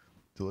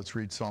 So let's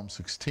read Psalm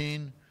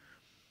 16.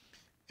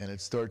 And it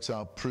starts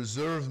out,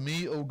 preserve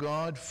me, O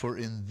God, for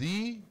in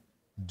thee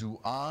do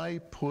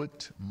I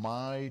put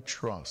my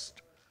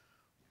trust.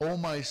 O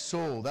my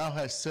soul, thou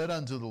hast said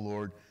unto the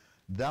Lord,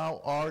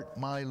 thou art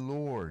my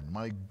Lord.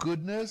 My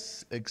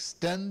goodness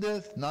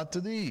extendeth not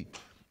to thee,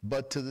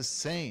 but to the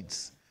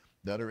saints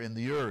that are in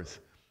the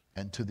earth,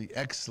 and to the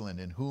excellent,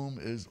 in whom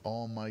is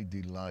all my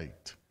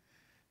delight.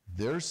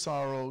 Their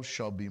sorrow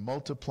shall be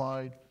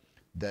multiplied,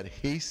 that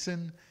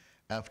hasten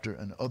after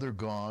another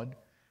God.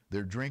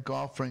 Their drink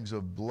offerings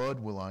of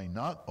blood will I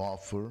not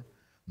offer,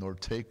 nor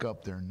take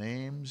up their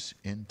names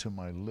into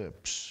my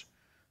lips.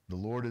 The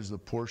Lord is the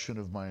portion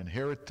of my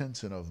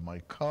inheritance and of my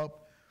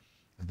cup.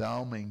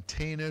 Thou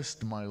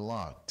maintainest my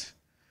lot.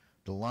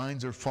 The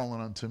lines are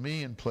fallen unto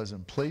me in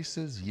pleasant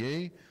places.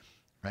 Yea,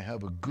 I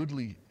have a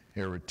goodly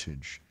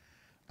heritage.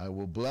 I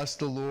will bless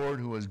the Lord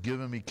who has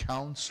given me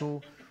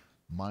counsel.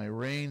 My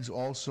reins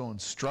also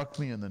instruct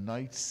me in the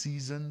night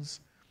seasons.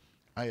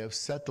 I have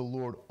set the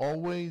Lord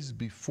always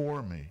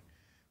before me,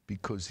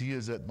 because he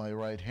is at my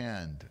right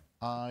hand.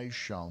 I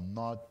shall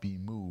not be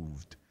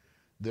moved.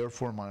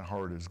 Therefore my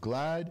heart is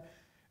glad,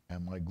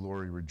 and my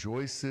glory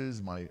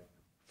rejoices. My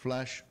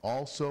flesh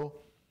also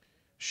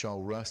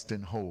shall rest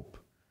in hope.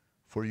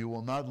 For you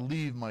will not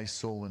leave my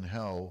soul in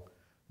hell,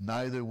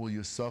 neither will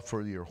you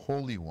suffer your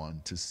Holy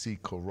One to see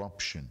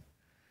corruption.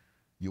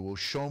 You will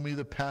show me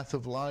the path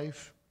of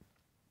life.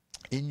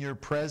 In your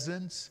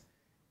presence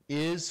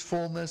is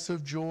fullness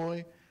of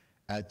joy.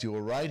 At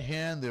your right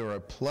hand there are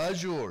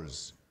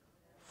pleasures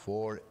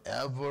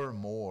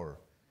forevermore.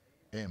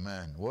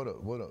 Amen. What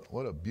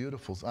a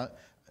beautiful.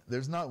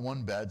 There's not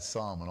one bad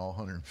psalm in all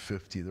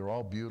 150. They're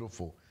all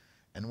beautiful.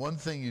 And one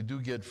thing you do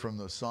get from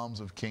the Psalms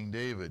of King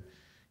David,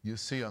 you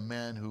see a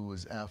man who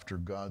was after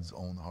God's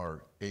own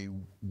heart, a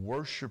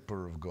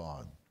worshiper of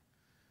God.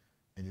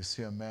 And you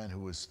see a man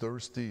who was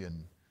thirsty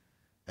and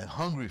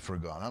hungry for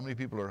God. How many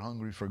people are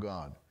hungry for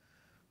God?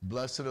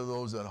 Blessed are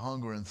those that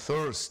hunger and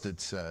thirst, it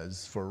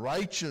says, for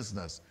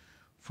righteousness,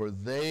 for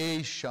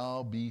they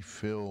shall be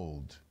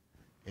filled.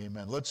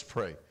 Amen. Let's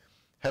pray.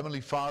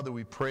 Heavenly Father,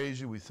 we praise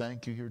you. We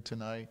thank you here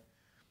tonight.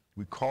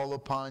 We call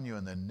upon you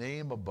in the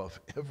name above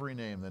every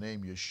name, the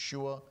name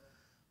Yeshua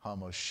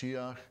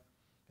HaMashiach.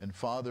 And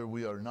Father,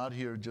 we are not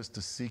here just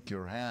to seek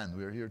your hand.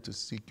 We are here to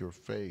seek your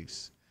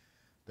face.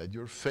 That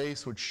your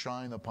face would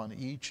shine upon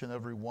each and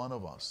every one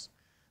of us.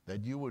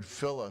 That you would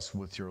fill us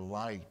with your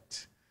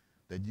light.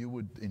 That you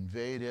would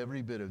invade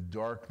every bit of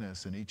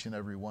darkness in each and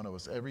every one of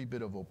us. Every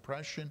bit of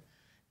oppression,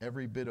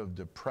 every bit of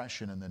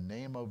depression in the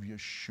name of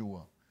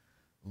Yeshua,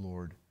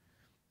 Lord.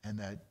 And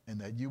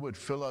that you would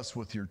fill us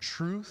with your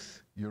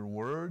truth, your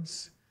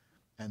words,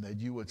 and that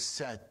you would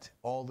set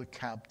all the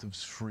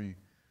captives free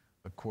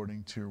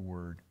according to your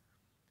word.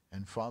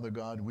 And Father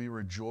God, we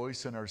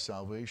rejoice in our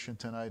salvation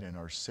tonight, in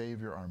our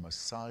Savior, our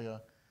Messiah,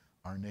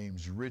 our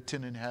names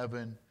written in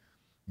heaven,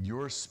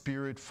 your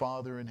Spirit,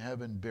 Father, in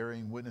heaven,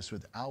 bearing witness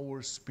with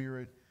our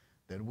spirit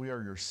that we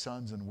are your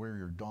sons and we're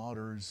your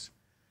daughters.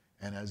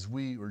 And as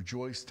we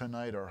rejoice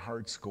tonight, our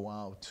hearts go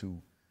out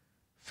to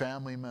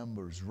family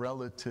members,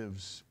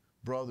 relatives,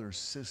 brothers,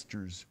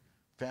 sisters,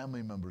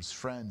 family members,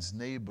 friends,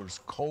 neighbors,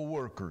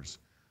 co-workers.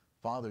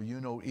 Father, you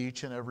know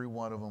each and every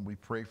one of them. We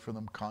pray for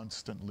them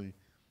constantly.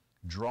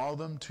 Draw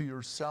them to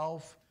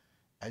yourself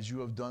as you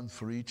have done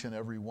for each and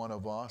every one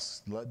of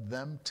us. Let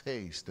them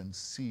taste and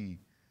see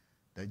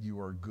that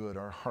you are good.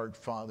 Our heart,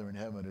 Father in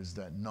heaven, is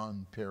that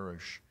none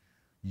perish.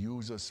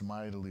 Use us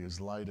mightily as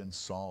light and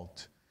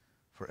salt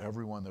for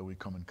everyone that we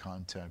come in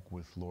contact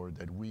with, Lord,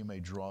 that we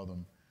may draw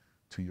them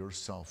to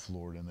yourself,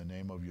 Lord. In the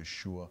name of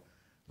Yeshua,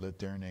 let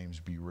their names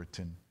be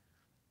written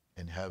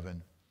in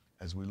heaven.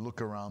 As we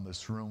look around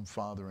this room,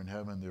 Father in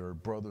heaven, there are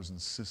brothers and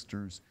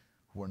sisters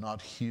who are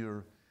not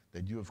here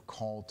that you have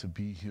called to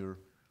be here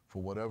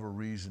for whatever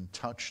reason.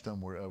 Touch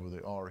them wherever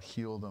they are.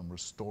 Heal them,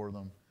 restore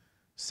them.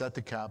 Set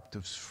the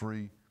captives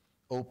free.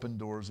 Open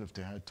doors if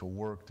they had to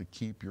work to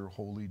keep your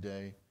holy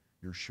day,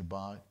 your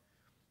Shabbat.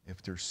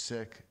 If they're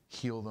sick,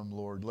 heal them,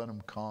 Lord. Let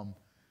them come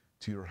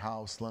to your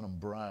house. Let them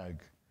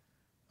brag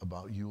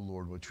about you,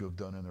 Lord, what you have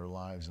done in their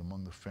lives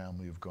among the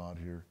family of God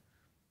here.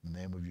 In the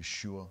name of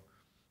Yeshua,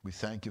 we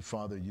thank you,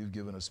 Father, you've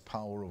given us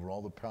power over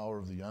all the power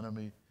of the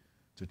enemy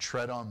to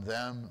tread on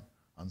them,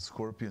 on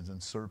scorpions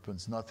and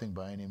serpents. Nothing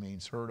by any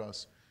means hurt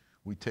us.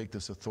 We take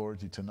this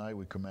authority tonight.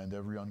 We command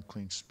every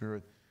unclean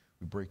spirit.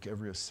 We break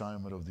every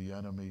assignment of the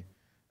enemy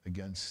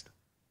against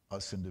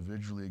us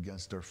individually,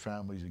 against our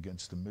families,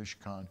 against the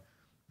Mishkan.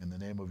 In the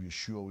name of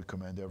Yeshua, we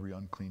command every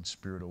unclean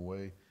spirit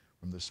away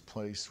from this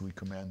place. We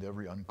command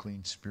every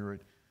unclean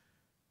spirit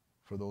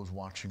for those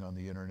watching on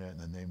the internet in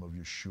the name of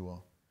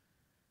Yeshua.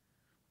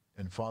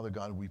 And Father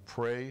God, we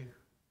pray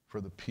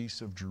for the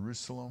peace of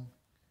Jerusalem.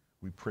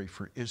 We pray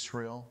for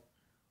Israel.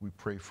 We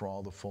pray for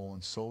all the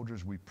fallen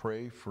soldiers. We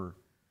pray for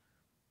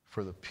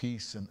the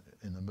peace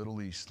in the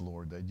Middle East,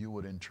 Lord, that you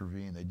would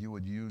intervene, that you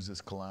would use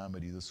this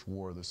calamity, this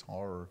war, this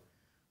horror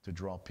to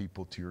draw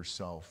people to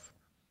yourself,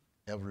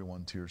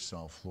 everyone to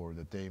yourself, Lord,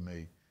 that they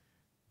may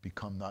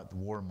become not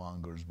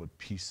warmongers, but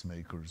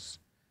peacemakers.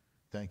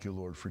 Thank you,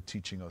 Lord, for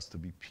teaching us to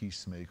be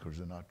peacemakers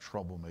and not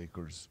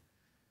troublemakers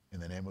in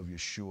the name of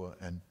Yeshua.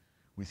 And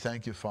we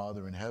thank you,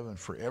 Father in heaven,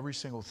 for every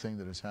single thing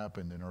that has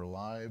happened in our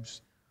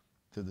lives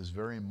to this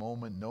very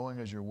moment, knowing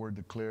as your word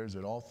declares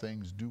that all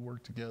things do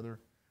work together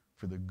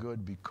for the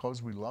good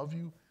because we love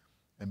you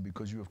and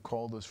because you have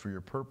called us for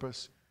your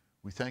purpose.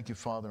 We thank you,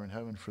 Father in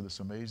heaven, for this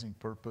amazing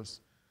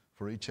purpose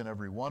for each and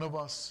every one of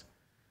us,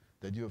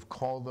 that you have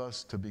called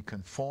us to be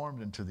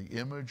conformed into the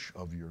image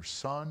of your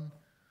Son,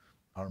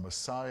 our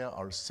Messiah,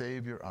 our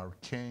Savior, our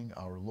King,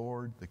 our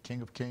Lord, the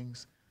King of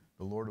Kings,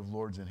 the Lord of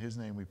Lords. In his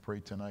name we pray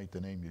tonight, the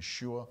name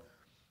Yeshua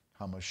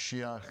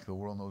HaMashiach. The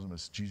world knows him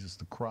as Jesus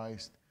the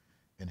Christ.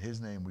 In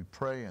his name we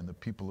pray, and the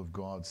people of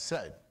God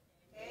said,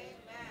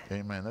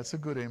 Amen. Amen. That's a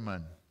good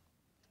amen.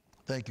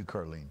 Thank you,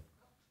 Carlene.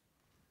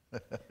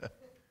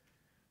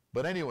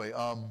 But anyway,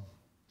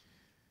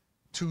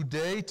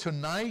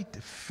 tonight,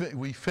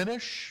 we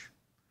finish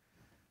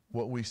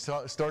what we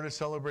started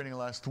celebrating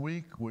last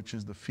week, which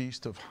is the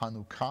Feast of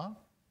Hanukkah.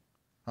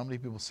 How many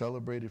people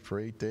celebrated for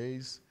 8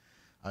 days?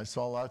 I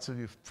saw lots of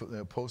you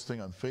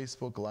posting on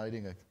Facebook,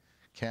 lighting a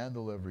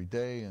candle every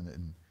day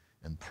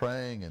and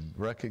praying and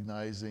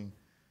recognizing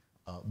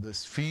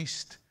this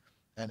feast.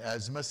 And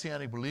as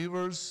Messianic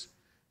believers,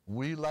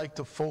 we like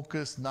to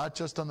focus not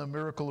just on the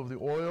miracle of the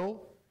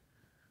oil,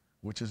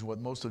 which is what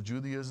most of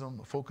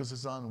Judaism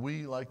focuses on.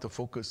 We like to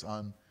focus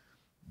on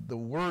the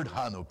word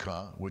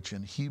Hanukkah, which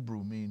in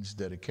Hebrew means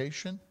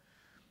dedication.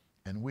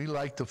 And we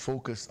like to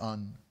focus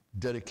on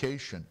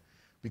dedication,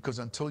 because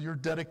until you're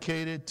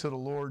dedicated to the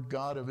Lord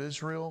God of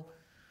Israel,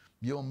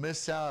 you'll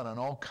miss out on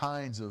all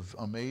kinds of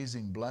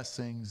amazing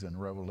blessings and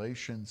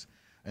revelations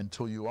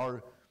until you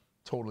are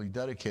totally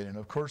dedicated. And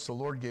of course, the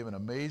Lord gave an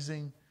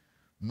amazing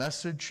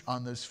message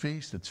on this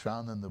feast. It's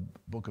found in the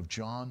book of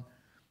John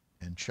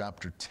in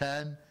chapter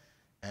 10.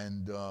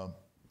 And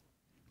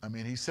I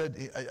mean, he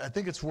said, I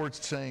think it's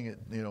worth saying it,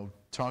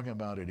 talking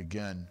about it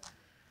again.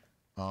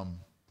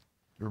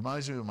 It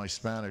reminds me of my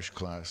Spanish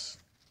class,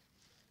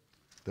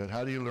 that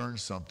how do you learn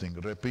something?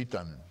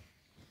 Repitan.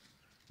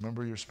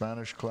 Remember your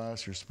Spanish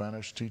class, your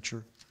Spanish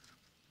teacher?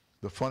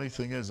 The funny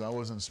thing is, I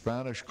was in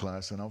Spanish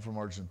class, and I'm from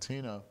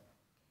Argentina,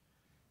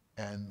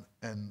 and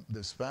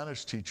the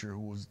Spanish teacher, who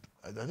was,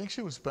 I think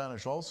she was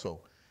Spanish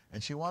also,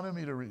 and she wanted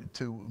me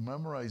to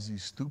memorize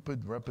these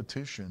stupid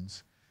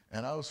repetitions,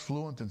 and I was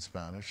fluent in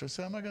Spanish. I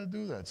said, I'm not going to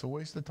do that. It's a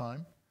waste of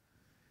time.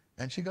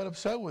 And she got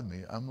upset with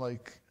me. I'm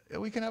like, yeah,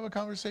 we can have a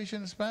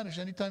conversation in Spanish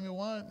anytime you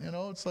want. You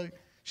know, it's like,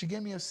 she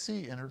gave me a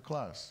C in her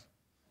class.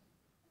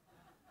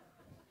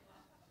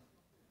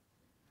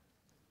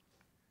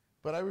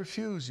 But I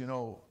refuse, you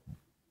know,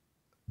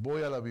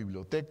 voy a la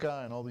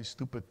biblioteca and all these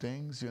stupid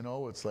things, you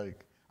know. It's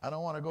like, I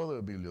don't want to go to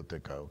the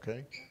biblioteca,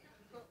 okay?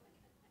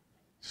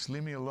 Just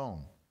leave me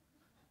alone,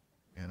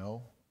 you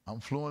know. I'm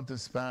fluent in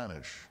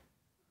Spanish.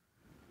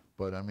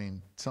 But I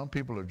mean, some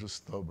people are just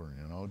stubborn,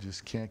 you know,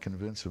 just can't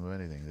convince them of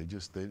anything.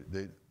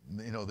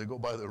 They go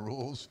by the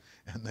rules,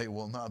 and they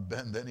will not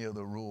bend any of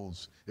the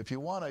rules. If you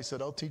want, I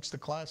said, I'll teach the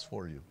class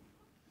for you.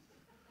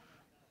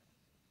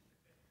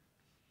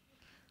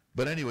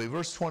 But anyway,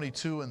 verse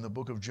 22 in the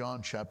book of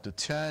John, chapter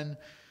 10,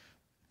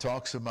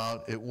 talks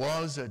about, it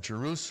was at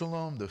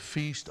Jerusalem, the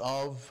feast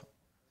of,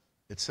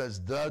 it says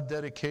the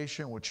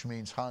dedication, which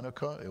means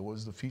Hanukkah. It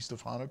was the feast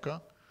of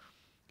Hanukkah.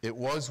 It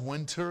was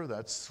winter.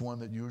 That's one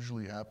that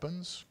usually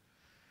happens.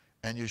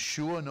 And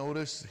Yeshua,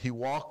 notice, he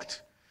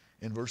walked,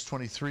 in verse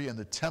 23, in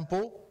the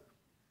temple,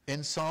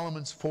 in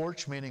Solomon's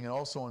porch, meaning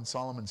also in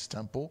Solomon's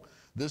temple.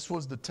 This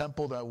was the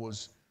temple that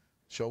was,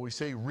 shall we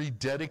say,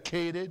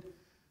 rededicated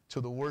to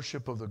the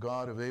worship of the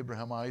God of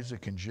Abraham,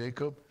 Isaac, and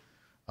Jacob.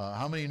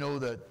 How many know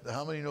that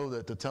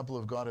the temple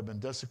of God had been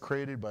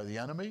desecrated by the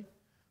enemy,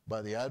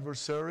 by the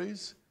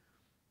adversaries,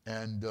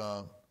 and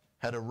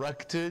had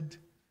erected,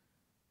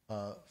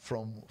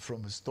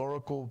 from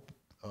historical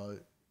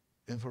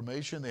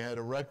information, they had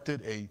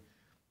erected a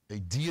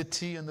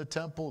deity in the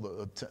temple,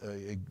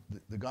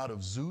 the god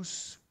of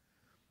Zeus.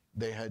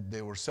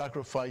 They were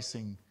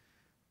sacrificing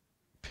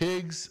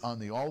pigs on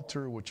the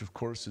altar, which of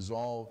course is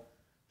all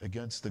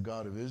against the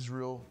God of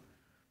Israel.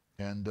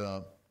 And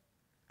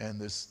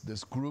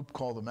this group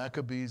called the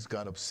Maccabees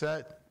got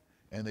upset,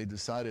 and they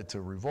decided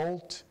to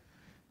revolt,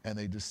 and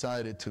they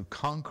decided to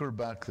conquer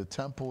back the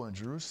temple in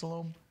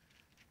Jerusalem,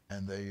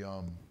 and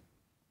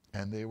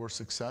they were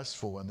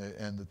successful,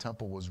 and the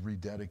temple was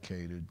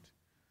rededicated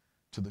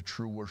to the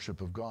true worship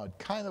of God,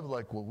 kind of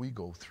like what we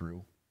go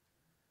through,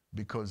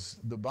 because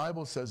the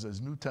Bible says,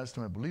 as New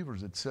Testament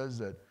believers, it says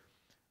that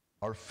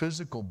our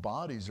physical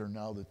bodies are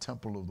now the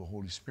temple of the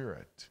Holy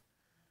Spirit.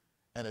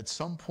 And at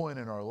some point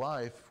in our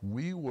life,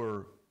 we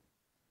were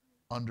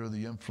under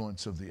the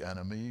influence of the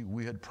enemy.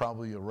 We had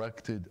probably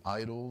erected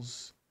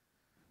idols.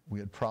 We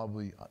had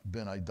probably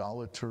been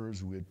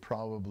idolaters. We had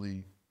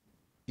probably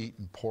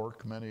eaten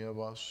pork, many of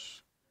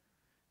us,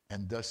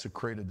 and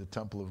desecrated the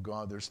temple of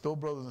God. There's still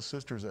brothers and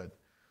sisters that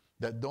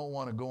don't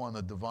want to go on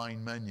the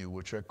divine menu,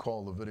 which I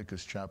call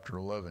Leviticus chapter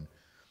 11.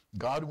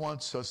 God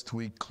wants us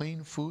to eat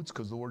clean foods,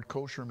 because the word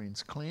kosher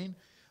means clean.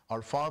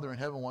 Our Father in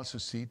heaven wants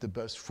us to eat the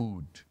best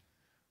food,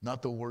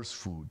 not the worst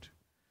food.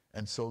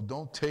 And so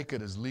don't take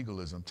it as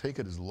legalism. Take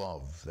it as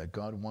love, that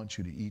God wants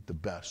you to eat the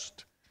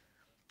best,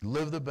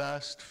 live the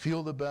best,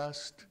 feel the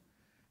best.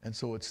 And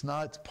so it's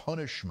not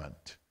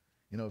punishment.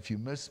 You know, if you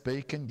miss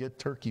bacon, get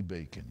turkey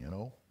bacon, you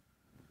know.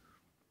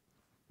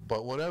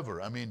 But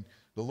whatever. I mean,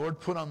 the Lord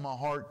put on my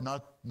heart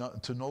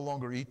not to no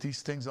longer eat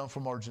these things. I'm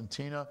from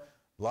Argentina.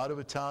 A lot of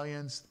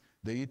Italians,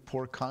 they eat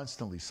pork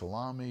constantly.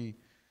 Salami,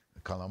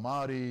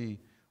 calamari,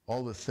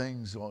 all the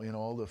things, you know,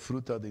 all the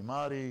fruta di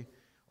mare,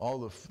 all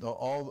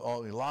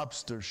the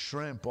lobster,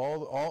 shrimp,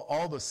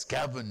 all the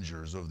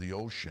scavengers of the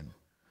ocean.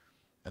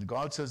 And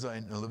God says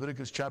in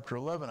Leviticus chapter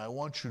 11, I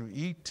want you to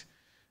eat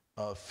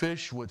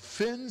fish with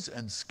fins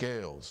and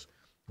scales.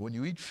 When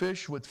you eat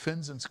fish with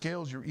fins and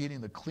scales, you're eating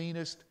the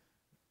cleanest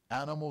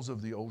animals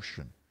of the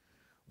ocean.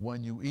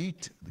 When you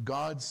eat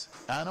God's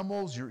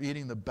animals, you're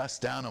eating the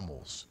best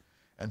animals.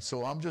 And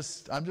so I'm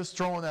just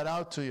throwing that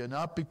out to you,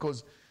 not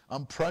because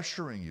I'm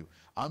pressuring you.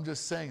 I'm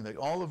just saying that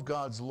all of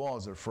God's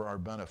laws are for our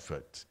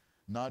benefit,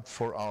 not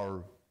for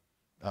our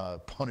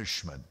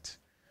punishment.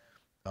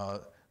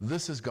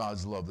 This is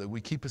God's love, that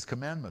we keep His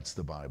commandments,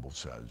 the Bible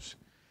says.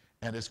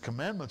 And His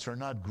commandments are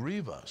not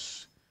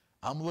grievous.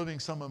 I'm living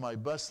some of my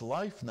best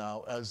life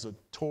now as a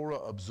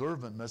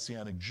Torah-observant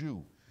Messianic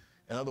Jew.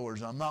 In other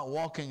words, I'm not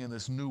walking in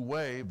this new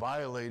way,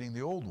 violating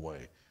the old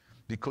way,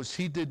 because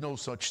He did no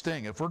such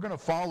thing. If we're going to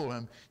follow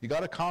Him, you got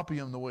to copy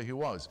Him the way He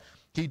was.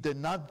 He did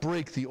not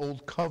break the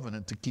old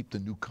covenant to keep the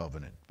new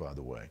covenant, by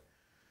the way.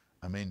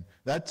 I mean,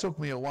 that took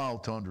me a while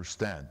to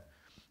understand.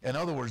 In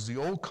other words, the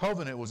old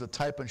covenant was a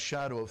type and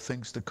shadow of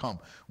things to come.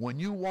 When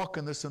you walk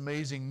in this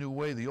amazing new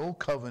way, the old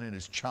covenant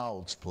is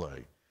child's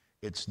play.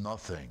 It's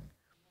nothing.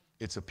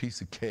 It's a piece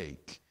of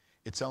cake.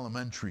 It's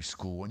elementary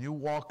school. When you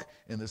walk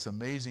in this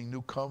amazing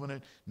new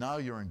covenant, now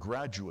you're in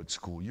graduate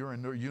school. You're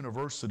in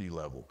university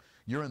level.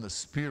 You're in the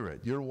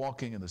Spirit. You're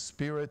walking in the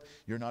Spirit.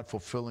 You're not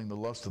fulfilling the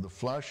lust of the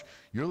flesh.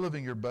 You're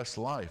living your best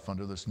life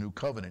under this new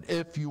covenant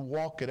if you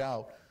walk it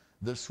out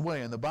this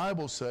way. And the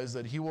Bible says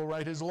that he will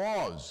write his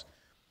laws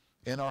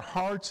in our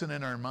hearts and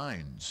in our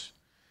minds.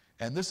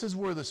 And this is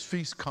where this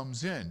feast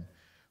comes in,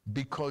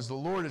 because the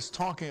Lord is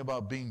talking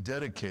about being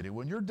dedicated.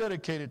 When you're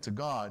dedicated to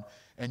God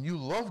and you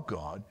love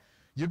God,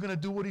 you're going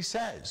to do what he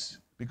says.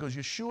 Because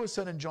Yeshua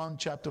said in John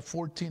chapter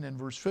 14 and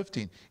verse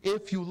 15,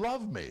 if you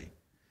love me,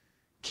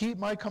 keep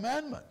my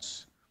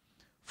commandments.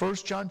 1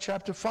 John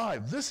chapter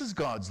 5, this is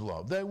God's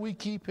love, that we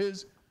keep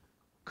his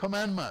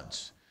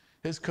commandments.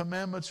 His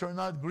commandments are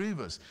not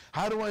grievous.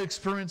 How do I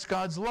experience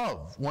God's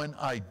love? When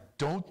I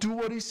don't do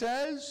what he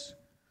says,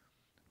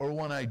 or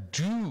when I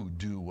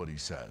do what he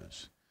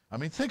says? I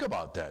mean, think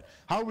about that.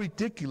 How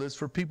ridiculous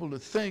for people to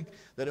think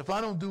that if I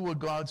don't do what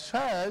God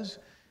says,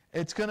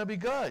 it's going to be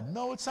good.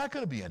 No, it's not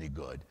going to be any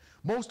good.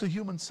 Most of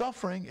human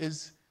suffering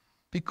is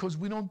because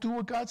we don't do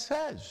what God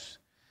says.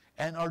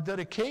 And our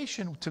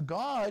dedication to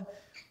God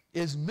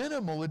is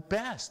minimal at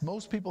best.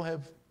 Most people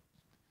have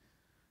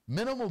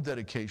minimal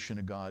dedication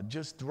to God,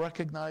 just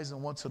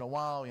recognizing once in a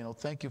while,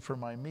 thank you for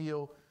my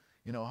meal,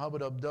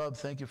 hubba-dub-dub,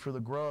 thank you for the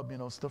grub,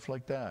 stuff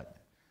like that.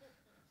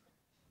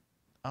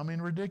 I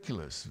mean,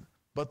 ridiculous.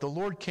 But the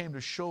Lord came to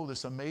show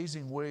this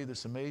amazing way,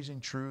 this amazing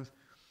truth,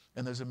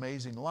 and this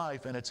amazing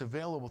life, and it's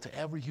available to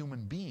every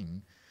human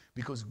being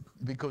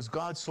because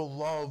God so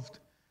loved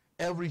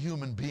every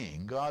human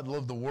being. God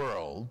loved the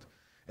world.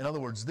 In other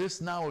words,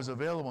 this now is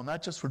available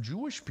not just for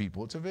Jewish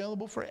people, it's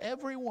available for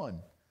everyone.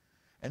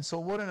 And so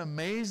what an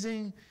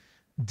amazing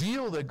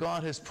deal that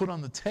God has put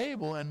on the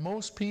table, and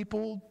most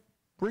people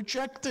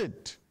reject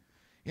it.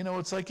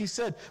 It's like he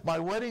said, my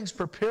wedding's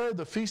prepared,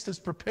 the feast is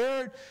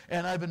prepared,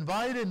 and I've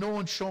invited, no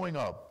one's showing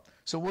up.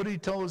 So what did he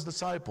tell his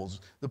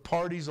disciples? The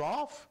party's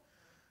off?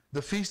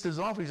 The feast is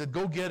off. He said,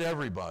 go get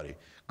everybody.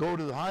 Go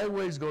to the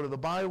highways, go to the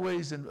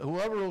byways, and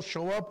whoever will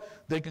show up,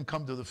 they can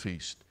come to the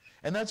feast.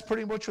 And that's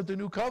pretty much what the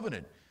new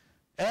covenant.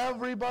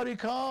 Everybody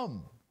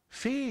come.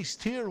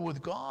 Feast here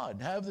with God.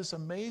 Have this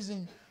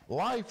amazing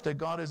life that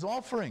God is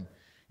offering.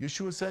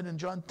 Yeshua said in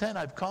John 10,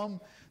 I've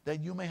come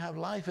that you may have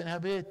life and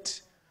have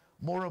it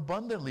more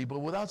abundantly. But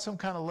without some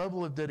kind of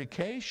level of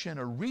dedication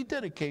or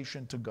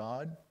rededication to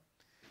God,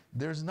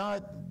 there's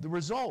not the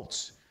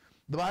results.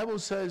 The Bible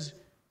says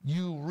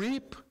you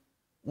reap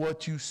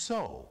what you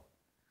sow.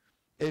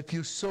 If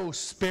you sow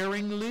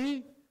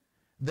sparingly,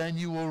 then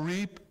you will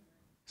reap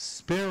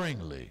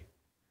sparingly.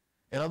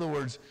 In other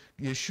words,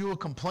 Yeshua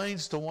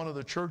complains to one of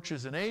the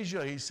churches in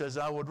Asia. He says,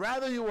 I would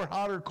rather you were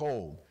hot or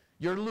cold.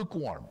 You're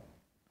lukewarm.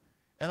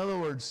 In other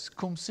words,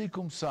 cum si,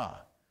 cum sa.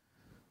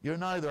 You're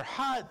neither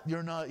hot,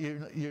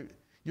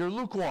 you're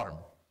lukewarm.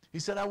 He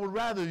said, I would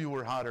rather you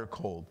were hot or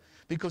cold,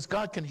 because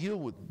God can deal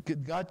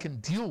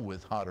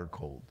with hot or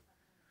cold.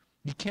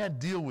 You can't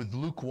deal with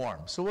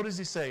lukewarm. So what does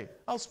he say?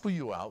 I'll spew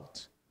you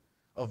out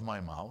of my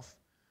mouth.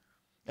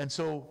 And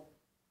so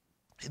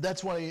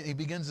that's why he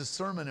begins his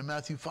sermon in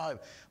Matthew 5.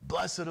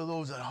 Blessed are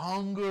those that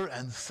hunger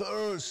and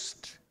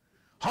thirst.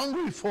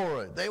 Hungry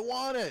for it. They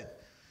want it.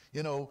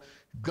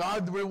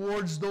 God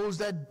rewards those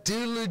that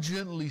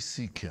diligently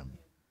seek him.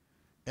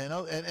 And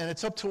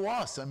it's up to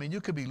us. I mean,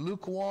 you could be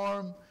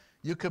lukewarm.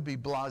 You could be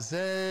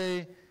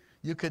blasé.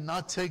 You could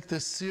not take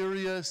this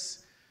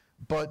serious.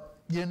 But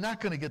you're not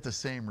going to get the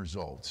same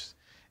results.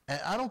 And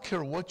I don't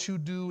care what you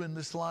do in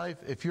this life.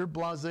 If you're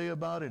blasé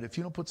about it, if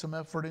you don't put some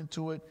effort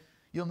into it,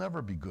 you'll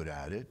never be good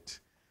at it.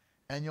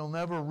 And you'll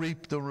never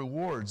reap the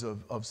rewards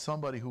of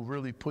somebody who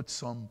really puts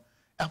some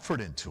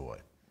effort into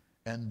it.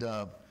 And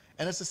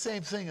it's the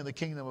same thing in the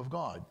kingdom of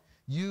God.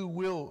 You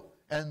will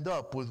end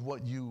up with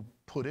what you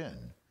put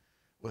in,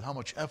 with how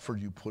much effort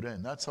you put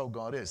in. That's how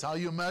God is. How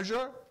you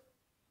measure,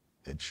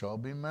 it shall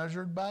be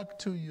measured back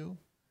to you.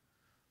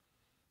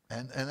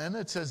 And then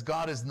it says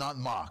God is not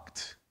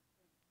mocked.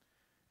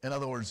 In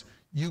other words,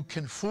 you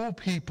can fool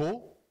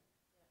people,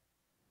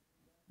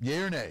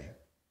 yea or nay.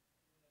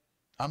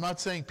 I'm not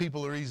saying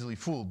people are easily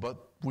fooled,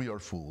 but we are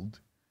fooled.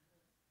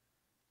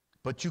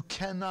 But you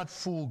cannot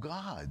fool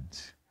God.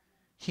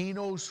 He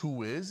knows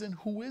who is and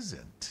who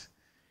isn't.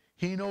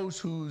 He knows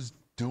who's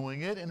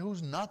doing it and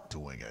who's not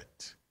doing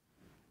it.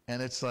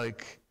 And it's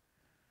like,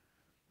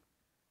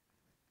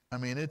 I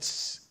mean,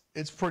 it's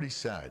pretty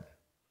sad.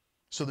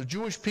 So the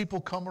Jewish people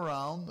come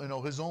around,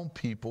 his own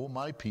people,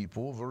 my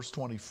people, verse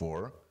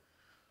 24,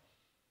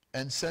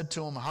 and said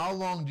to him, how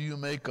long do you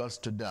make us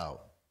to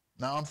doubt?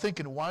 Now I'm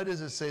thinking, why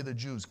does it say the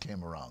Jews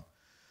came around?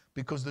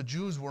 Because the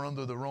Jews were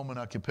under the Roman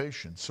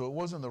occupation. So it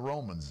wasn't the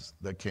Romans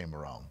that came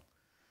around.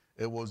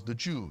 It was the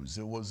Jews.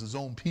 It was his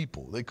own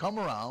people. They come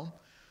around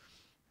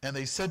and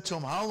they said to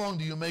him, how long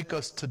do you make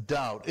us to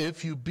doubt?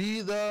 If you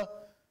be the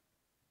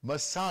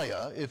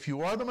Messiah, if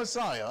you are the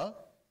Messiah,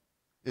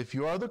 if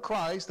you are the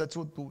Christ, that's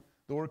what the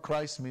word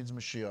Christ means,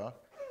 Mashiach,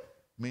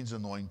 means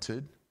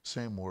anointed,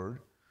 same word.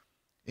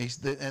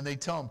 And they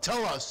tell him,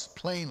 tell us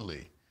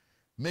plainly,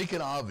 make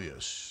it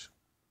obvious.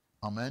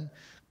 Amen.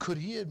 Could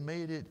he have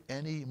made it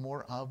any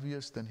more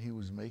obvious than he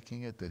was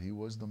making it, that he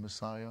was the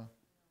Messiah?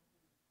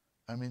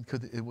 I mean,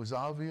 it was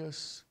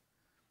obvious.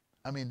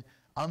 I mean,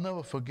 I'll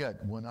never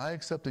forget, when I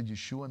accepted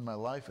Yeshua in my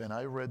life and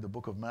I read the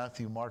book of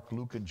Matthew, Mark,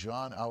 Luke, and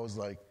John, I was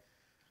like,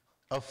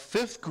 a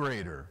 5th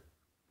grader,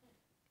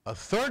 a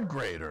 3rd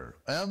grader,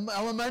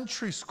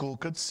 elementary school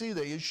could see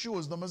that Yeshua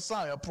is the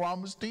Messiah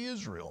promised to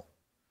Israel.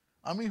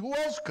 I mean, who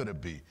else could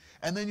it be?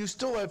 And then you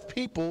still have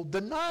people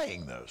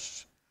denying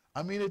this.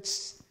 I mean,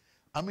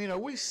 are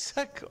we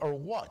sick or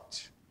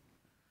what?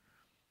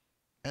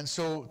 And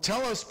so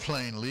tell us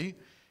plainly,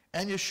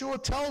 and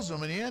Yeshua tells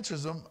them, and he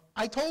answers them,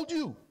 I told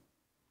you,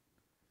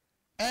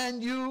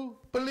 and you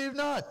believe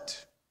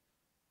not.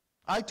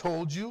 I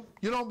told you,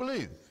 you don't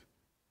believe.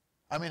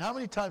 I mean, how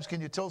many times can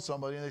you tell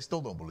somebody and they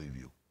still don't believe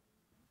you?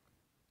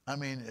 I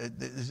mean,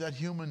 is that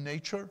human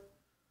nature?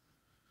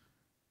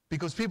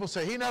 Because people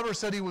say, he never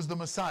said he was the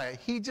Messiah.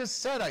 He just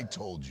said, I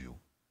told you.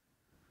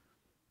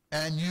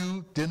 And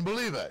you didn't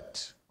believe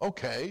it.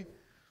 Okay,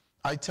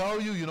 I tell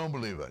you, you don't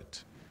believe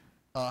it.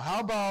 How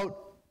about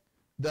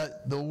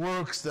that the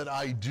works that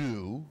I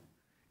do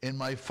in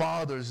my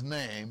Father's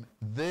name,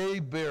 they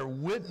bear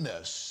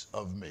witness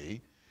of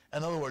me.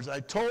 In other words, I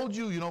told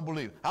you, you don't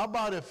believe. How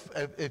about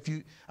if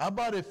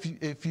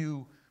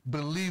you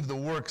believe the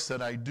works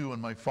that I do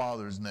in my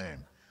Father's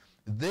name?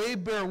 They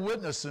bear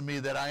witness of me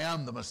that I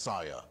am the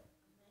Messiah.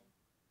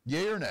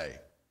 Yea or nay?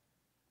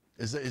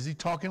 Is he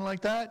talking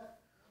like that?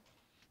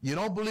 You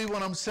don't believe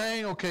what I'm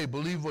saying? Okay,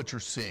 believe what you're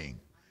seeing.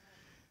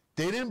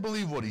 They didn't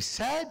believe what he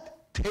said.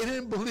 They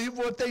didn't believe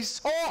what they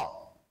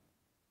saw.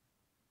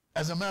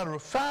 As a matter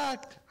of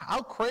fact,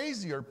 how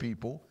crazy are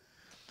people?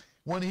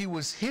 When he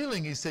was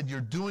healing, he said,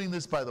 you're doing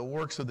this by the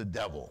works of the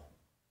devil.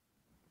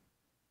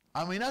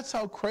 I mean, that's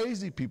how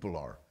crazy people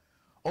are.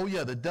 Oh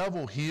yeah, the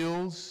devil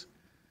heals.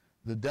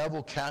 The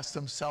devil casts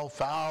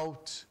himself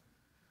out.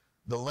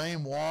 The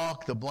lame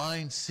walk, the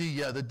blind see.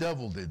 Yeah, the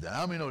devil did that.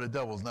 How many know the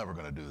devil's never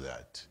going to do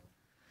that?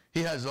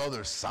 He has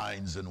other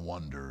signs and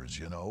wonders,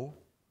 you know.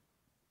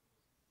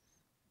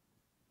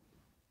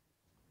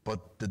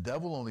 But the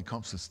devil only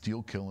comes to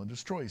steal, kill, and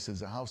destroy. He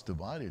says, a house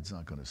divided is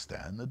not going to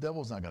stand. The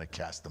devil's not going to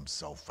cast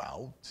himself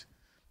out.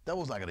 The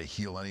devil's not going to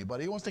heal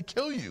anybody. He wants to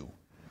kill you.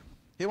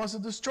 He wants to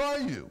destroy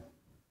you.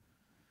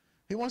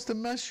 He wants to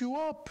mess you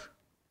up.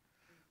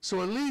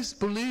 So at least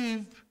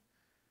believe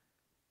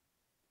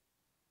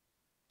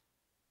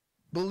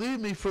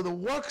me for the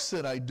works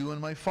that I do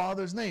in my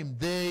Father's name.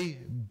 They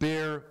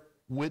bear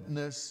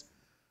witness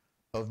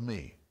of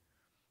me.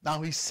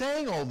 Now he's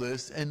saying all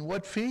this in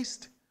what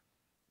feast?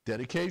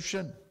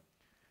 Dedication.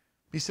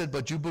 He said,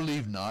 but you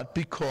believe not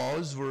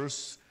because,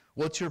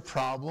 what's your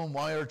problem?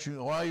 Why are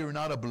you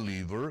not a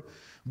believer?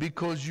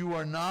 Because you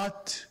are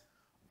not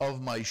of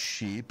my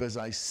sheep, as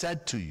I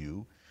said to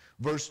you.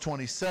 Verse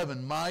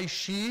 27, my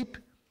sheep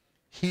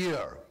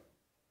hear.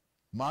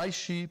 My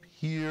sheep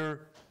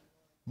hear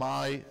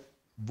my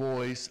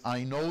voice.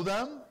 I know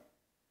them.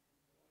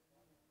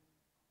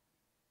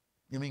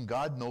 You mean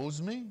God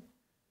knows me?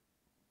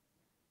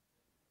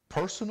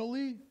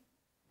 Personally?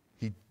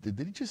 Did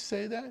he just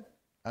say that?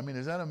 I mean,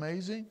 is that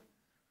amazing?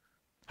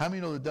 How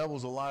many know the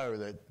devil's a liar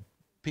that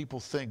people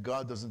think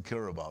God doesn't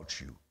care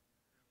about you?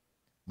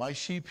 My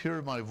sheep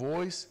hear my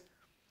voice.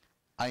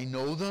 I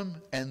know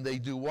them, and they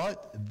do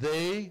what?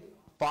 They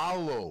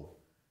follow.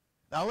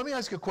 Now, let me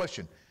ask you a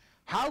question.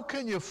 How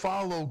can you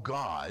follow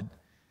God,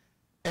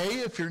 A,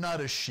 if you're not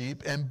a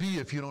sheep, and B,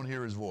 if you don't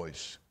hear his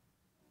voice?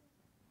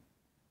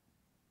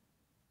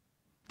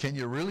 Can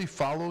you really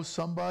follow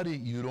somebody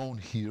you don't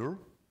hear?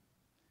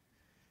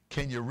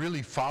 Can you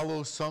really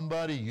follow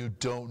somebody you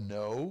don't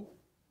know?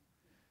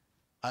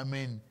 I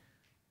mean,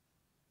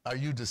 are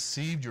you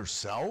deceived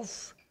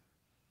yourself?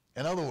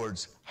 In other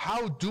words,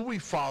 how do we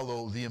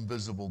follow the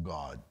invisible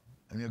God?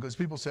 I mean, because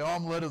people say, oh,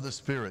 I'm led of the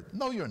Spirit.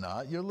 No, you're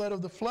not. You're led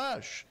of the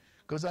flesh.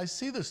 Because I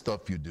see the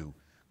stuff you do.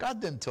 God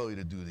didn't tell you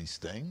to do these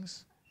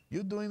things.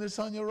 You're doing this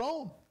on your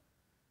own.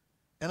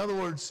 In other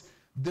words,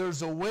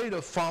 there's a way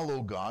to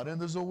follow God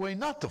and there's a way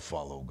not to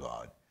follow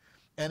God.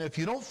 And if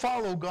you don't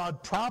follow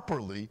God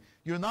properly,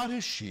 you're not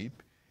his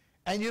sheep,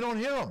 and you don't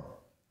hear him.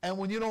 And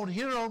when you don't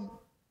hear him,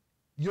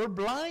 you're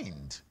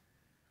blind.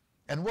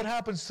 And what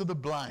happens to the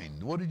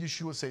blind? What did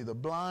Yeshua say? The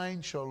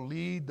blind shall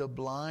lead the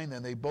blind,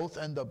 and they both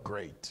end up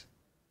great.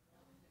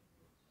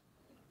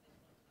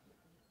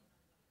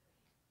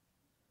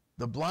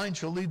 The blind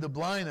shall lead the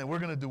blind, and we're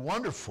going to do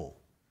wonderful.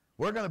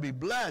 We're going to be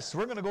blessed.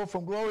 We're going to go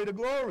from glory to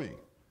glory.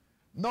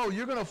 No,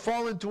 you're going to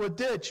fall into a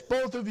ditch,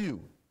 both of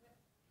you.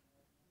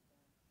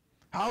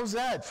 How's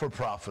that for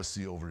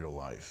prophecy over your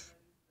life?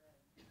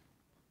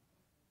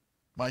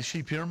 My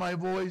sheep hear my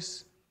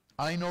voice.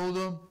 I know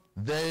them.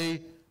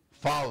 They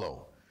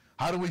follow.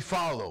 How do we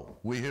follow?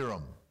 We hear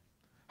them.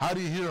 How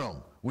do you hear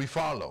them? We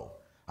follow.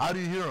 How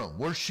do you hear them?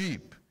 We're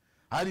sheep.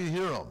 How do you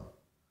hear them?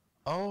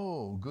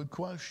 Oh, good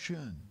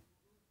question.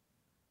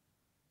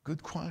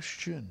 Good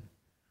question.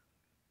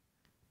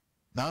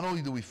 Not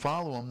only do we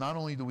follow him, not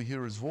only do we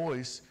hear his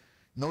voice,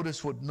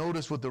 notice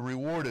what the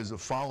reward is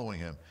of following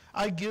him.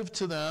 I give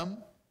to them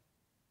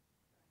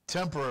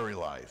temporary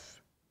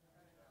life.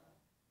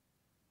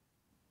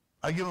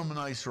 I give them a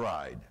nice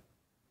ride.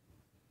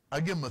 I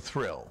give him a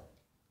thrill.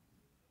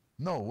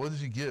 No, what does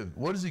he give?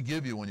 What does he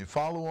give you when you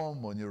follow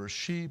him, when you're a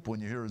sheep,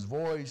 when you hear his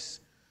voice?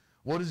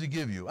 What does he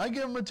give you? I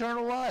give him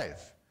eternal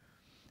life.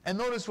 And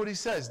notice what he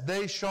says,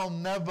 they shall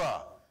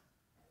never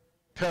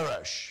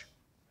perish.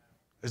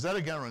 Is that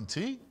a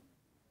guarantee?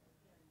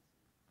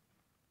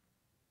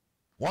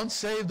 Once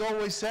saved,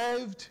 always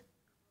saved?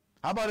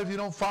 How about if you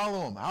don't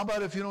follow him? How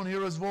about if you don't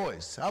hear his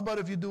voice? How about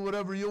if you do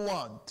whatever you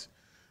want?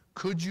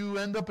 Could you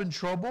end up in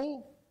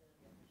trouble?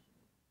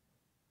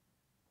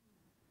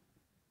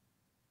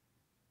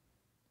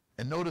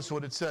 And notice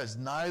what it says,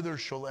 neither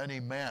shall any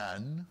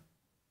man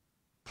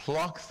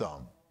pluck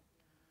them.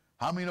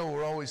 How many know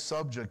we're always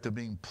subject to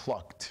being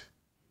plucked?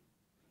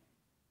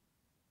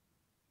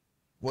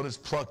 What does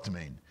plucked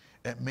mean?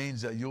 It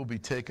means that you'll be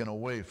taken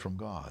away from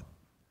God.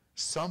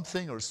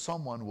 Something or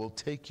someone will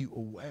take you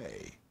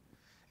away.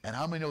 And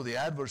how many know the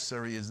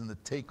adversary is in the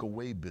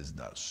take-away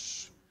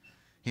business?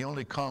 He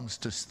only comes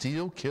to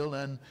steal, kill,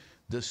 and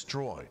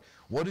destroy.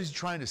 What is he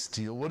trying to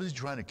steal? What is he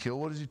trying to kill?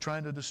 What is he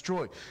trying to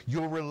destroy?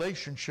 Your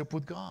relationship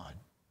with God.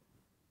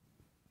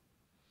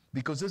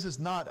 Because this is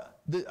not,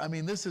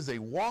 this is a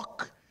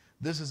walk,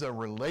 this is a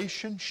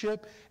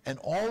relationship, and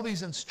all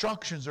these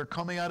instructions are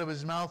coming out of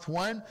his mouth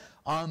when?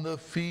 On the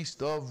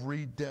Feast of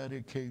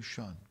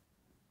Rededication.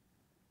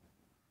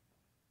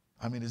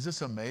 Is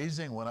this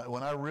amazing?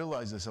 When I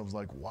realized this, I was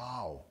like,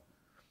 wow.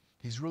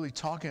 He's really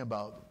talking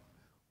about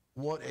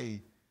what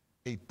a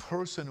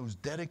person who's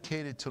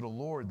dedicated to the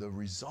Lord, the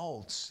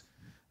results,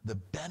 the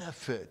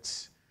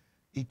benefits,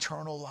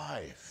 eternal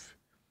life.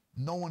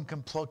 No one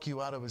can pluck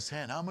you out of his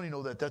hand. How many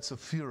know that that's a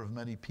fear of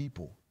many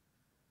people?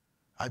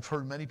 I've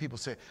heard many people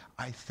say,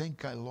 I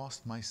think I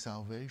lost my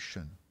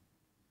salvation.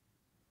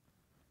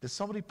 Did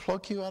somebody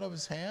pluck you out of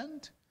his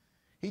hand?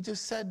 He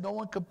just said no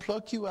one could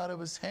pluck you out of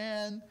his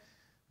hand.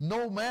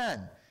 No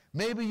man.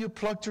 Maybe you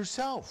plucked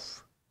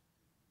yourself.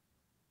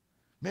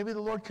 Maybe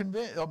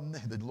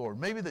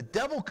maybe the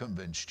devil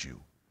convinced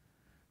you.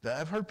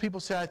 I've heard people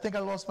say, I think I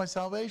lost my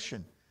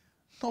salvation.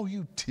 No,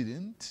 you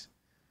didn't.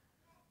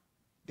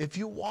 If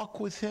you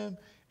walk with him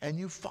and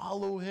you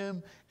follow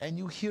him and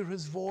you hear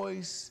his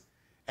voice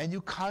and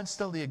you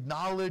constantly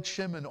acknowledge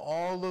him in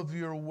all of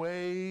your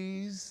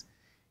ways,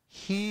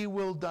 he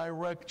will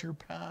direct your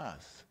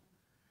path.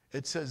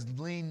 It says,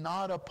 lean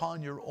not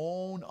upon your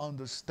own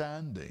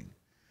understanding.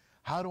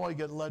 How do I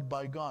get led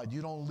by God?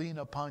 You don't lean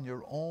upon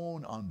your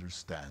own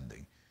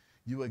understanding.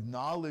 You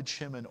acknowledge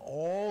him in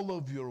all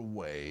of your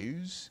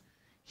ways.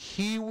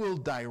 He will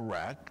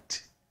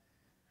direct.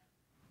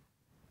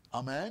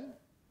 Amen?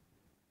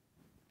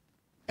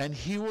 And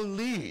he will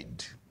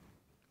lead.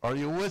 Are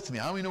you with me?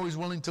 How many know he's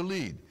willing to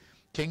lead?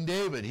 King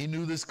David, he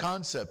knew this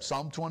concept.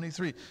 Psalm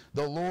 23,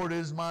 the Lord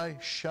is my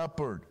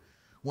shepherd.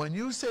 When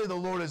you say the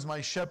Lord is my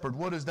shepherd,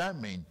 what does that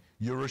mean?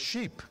 You're a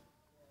sheep.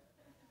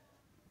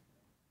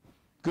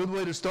 Good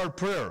way to start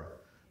prayer.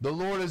 The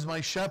Lord is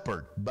my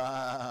shepherd.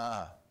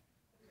 Bah.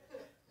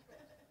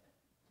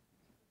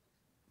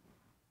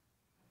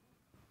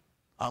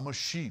 I'm a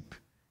sheep.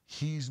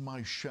 He's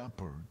my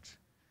shepherd.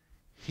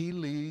 He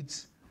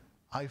leads,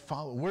 I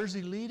follow. Where's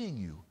he leading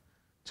you?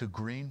 To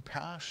green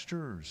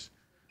pastures,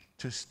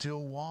 to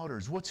still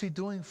waters. What's he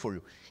doing for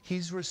you?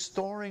 He's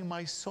restoring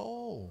my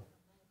soul.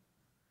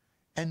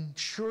 And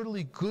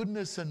surely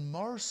goodness and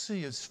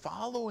mercy is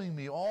following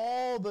me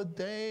all the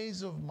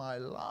days of my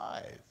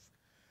life.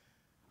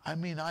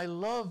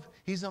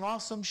 He's an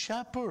awesome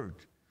shepherd.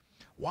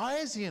 Why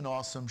is he an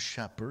awesome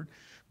shepherd?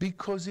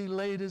 Because he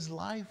laid his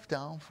life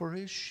down for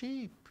his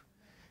sheep.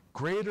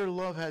 Greater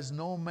love has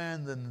no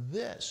man than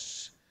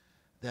this,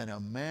 that a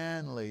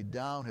man laid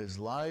down his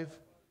life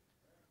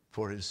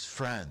for his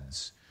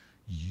friends.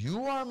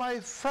 You are my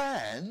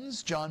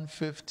friends, John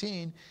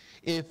 15,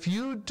 if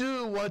you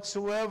do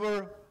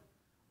whatsoever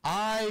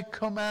I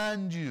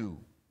command you.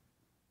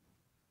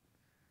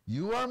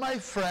 You are my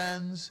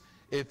friends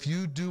if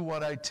you do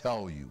what I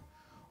tell you.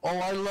 Oh,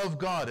 I love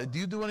God. Do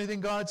you do anything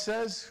God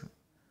says?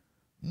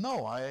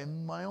 No, I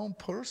am my own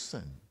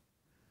person.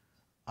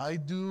 I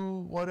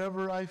do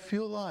whatever I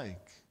feel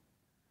like.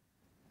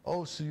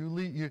 Oh, so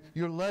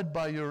you're led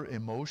by your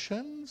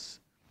emotions?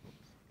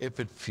 If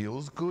it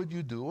feels good,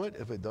 you do it.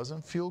 If it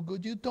doesn't feel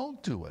good, you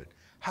don't do it.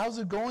 How's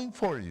it going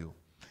for you?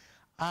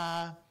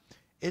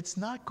 It's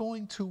not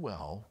going too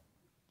well.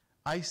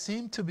 I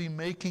seem to be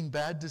making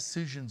bad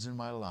decisions in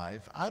my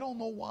life. I don't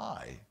know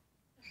why.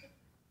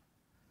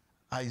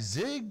 I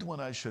zigged when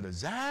I should have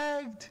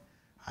zagged.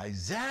 I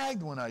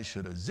zagged when I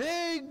should have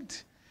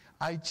zigged.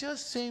 I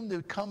just seem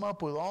to come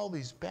up with all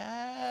these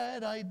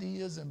bad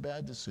ideas and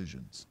bad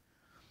decisions.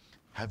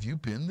 Have you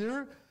been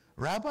there,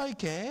 Rabbi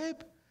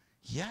Gabe?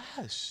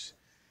 Yes.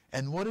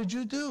 And what did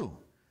you do?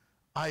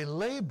 I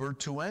labored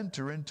to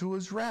enter into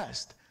his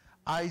rest.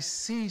 I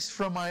ceased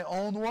from my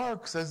own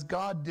works as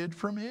God did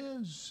from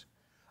his.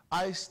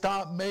 I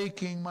stopped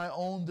making my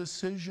own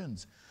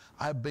decisions.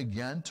 I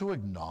began to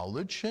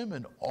acknowledge him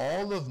in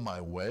all of my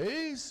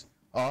ways.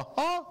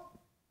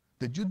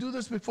 Did you do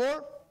this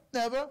before?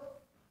 Never.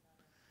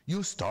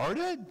 You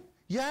started?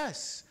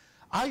 Yes.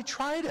 I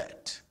tried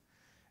it.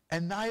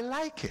 And I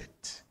like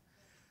it.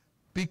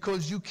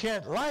 Because you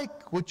can't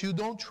like what you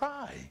don't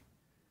try.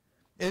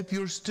 If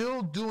you're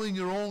still doing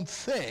your own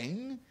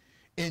thing,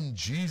 in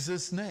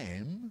Jesus'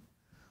 name,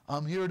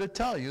 I'm here to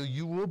tell you,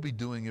 you will be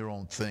doing your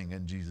own thing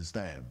in Jesus'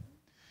 name.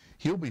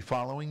 He'll be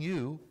following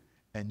you,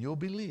 and you'll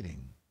be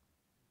leading.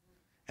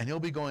 And he'll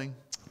be going,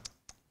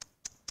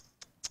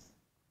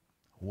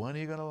 when are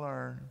you going to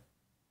learn?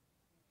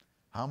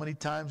 How many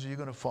times are you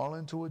going to fall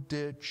into a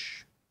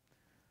ditch?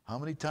 How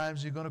many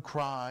times are you going to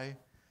cry?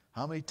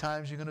 How many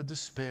times are you going to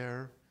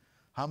despair?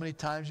 How many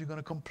times are you going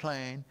to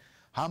complain?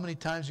 How many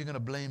times are you going to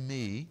blame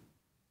me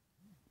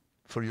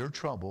for your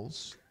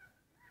troubles?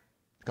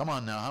 Come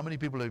on now, how many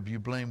people have you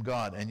blamed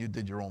God and you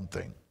did your own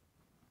thing?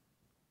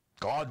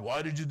 God,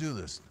 why did you do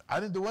this? I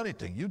didn't do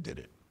anything. You did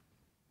it.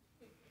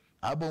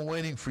 I've been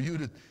waiting for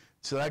you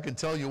so I can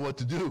tell you what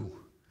to do.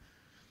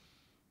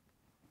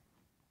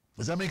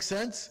 Does that make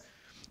sense?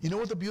 You know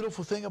what the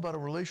beautiful thing about a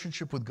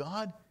relationship with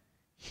God?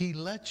 He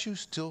lets you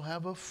still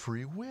have a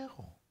free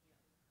will.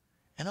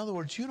 In other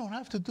words, you don't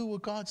have to do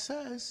what God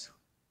says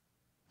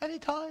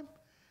anytime.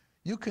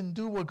 You can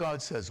do what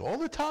God says all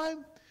the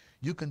time.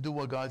 You can do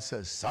what God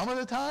says some of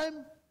the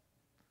time,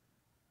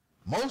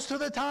 most of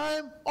the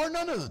time, or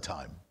none of the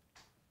time.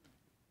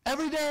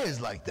 Every day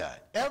is like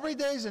that. Every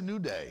day is a new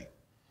day.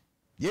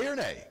 Yea or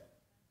nay.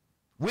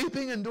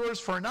 Weeping endures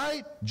for a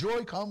night,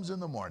 joy comes in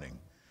the morning.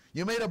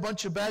 You made a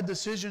bunch of bad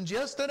decisions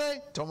yesterday,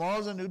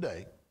 tomorrow's a new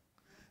day.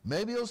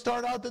 Maybe you'll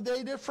start out the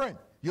day different.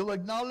 You'll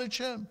acknowledge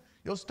Him.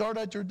 You'll start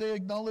out your day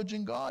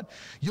acknowledging God.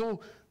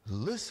 You'll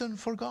listen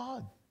for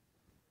God.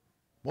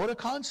 What a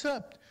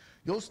concept.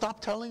 You'll stop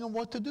telling Him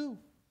what to do.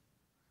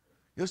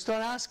 You'll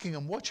start asking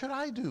Him, what should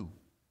I do?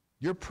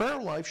 Your prayer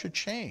life should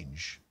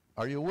change.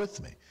 Are you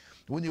with me?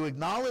 When you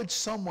acknowledge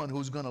someone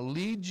who's going to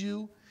lead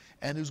you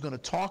and who's going to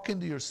talk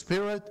into your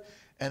spirit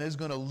and is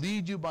going to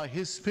lead you by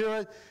His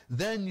Spirit,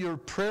 then your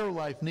prayer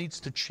life needs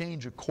to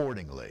change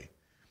accordingly.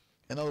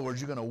 In other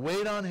words, you're going to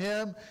wait on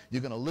Him.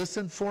 You're going to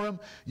listen for Him.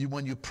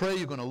 When you pray,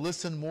 you're going to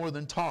listen more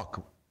than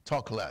talk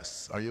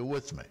less. Are you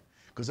with me?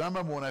 Because I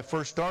remember when I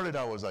first started,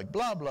 I was like,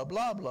 blah, blah,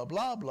 blah, blah,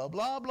 blah, blah,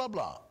 blah, blah,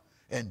 blah.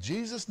 In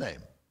Jesus'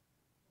 name.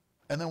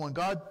 And then when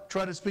God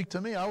tried to speak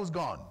to me, I was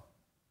gone.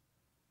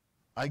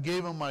 I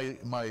gave Him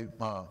my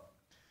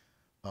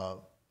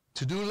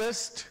to-do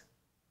list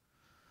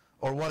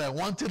or what I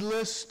wanted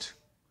list,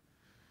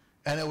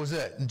 and it was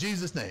it. In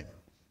Jesus' name.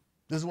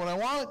 This is what I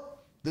want.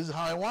 This is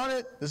how I want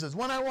it. This is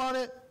when I want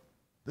it.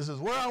 This is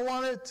where I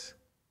want it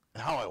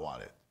and how I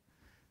want it.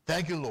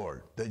 Thank you,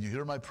 Lord, that you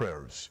hear my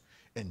prayers.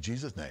 In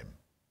Jesus' name.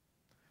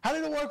 How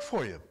did it work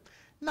for you?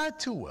 Not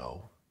too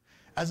well.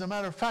 As a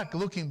matter of fact,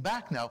 looking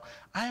back now,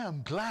 I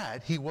am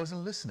glad He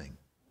wasn't listening.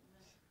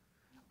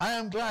 I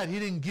am glad He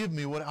didn't give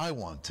me what I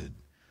wanted.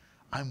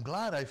 I'm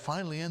glad I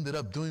finally ended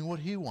up doing what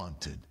He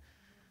wanted,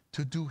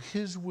 to do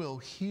His will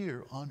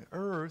here on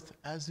earth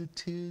as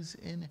it is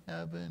in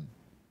heaven.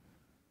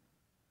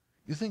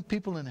 You think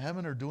people in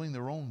heaven are doing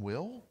their own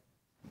will?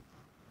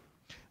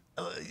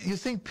 You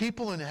think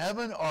people in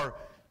heaven are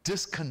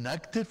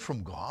disconnected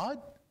from God?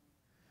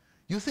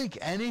 You think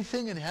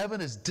anything in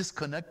heaven is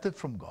disconnected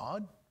from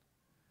God?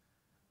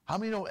 How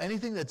many know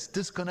anything that's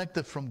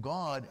disconnected from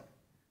God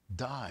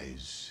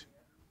dies,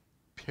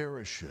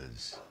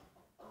 perishes?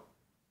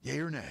 Yea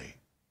or nay?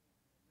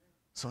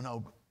 So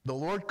now the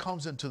Lord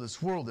comes into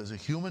this world as a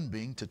human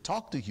being to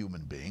talk to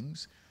human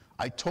beings.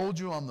 I told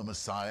you I'm the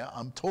Messiah.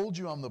 I'm told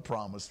you I'm the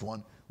promised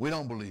one. We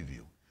don't believe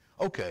you.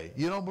 Okay,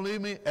 you don't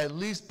believe me? At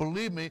least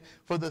believe me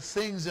for the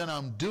things that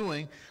I'm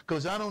doing,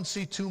 because I don't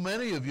see too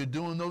many of you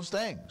doing those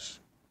things.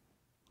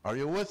 Are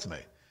you with me?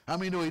 How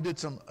many know He did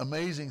some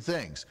amazing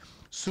things?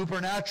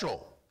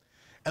 Supernatural.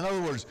 In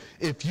other words,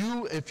 if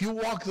you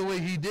walk the way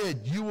He did,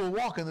 you will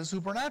walk in the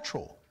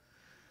supernatural.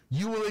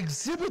 You will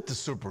exhibit the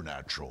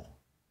supernatural.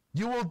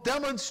 You will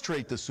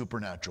demonstrate the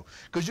supernatural.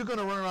 Because you're going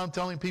to run around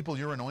telling people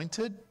you're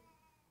anointed.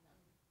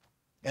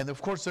 And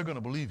of course they're going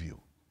to believe you.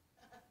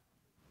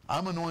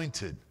 I'm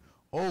anointed.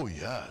 Oh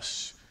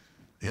yes.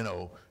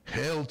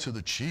 Hail to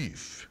the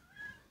chief.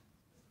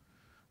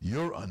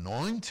 You're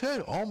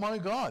anointed? Oh my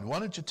God, why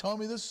didn't you tell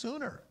me this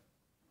sooner?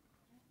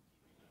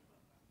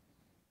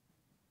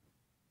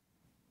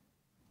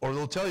 Or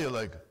they'll tell you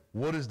like,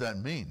 what does that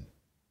mean?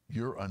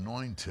 You're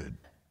anointed.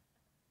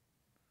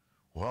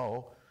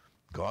 Well,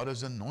 God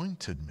has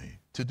anointed me.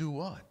 To do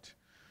what?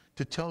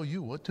 To tell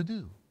you what to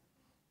do.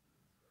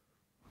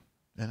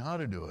 And how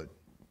to do it.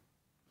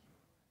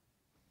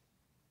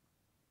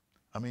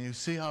 I mean, you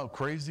see how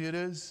crazy it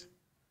is?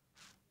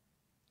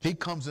 He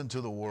comes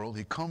into the world,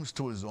 He comes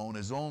to His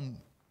own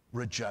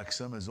rejects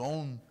Him, His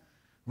own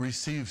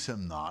receives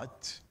Him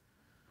not.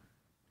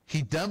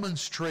 He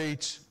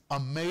demonstrates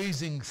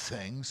amazing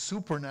things,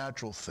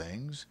 supernatural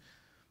things,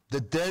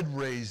 the dead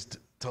raised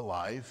to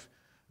life,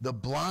 the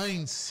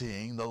blind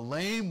seeing, the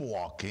lame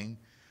walking,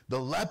 the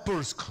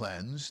lepers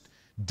cleansed,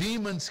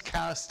 demons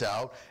cast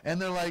out,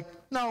 and they're like,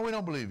 no, we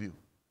don't believe you.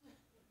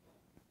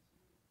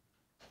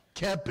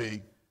 Can't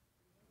be.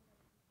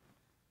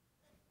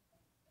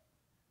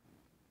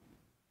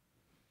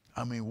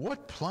 I mean,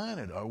 what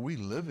planet are we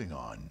living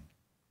on?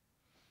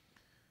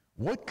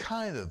 What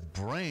kind of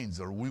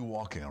brains are we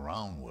walking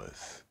around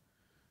with?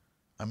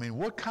 I mean,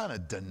 what kind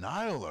of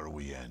denial are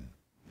we in?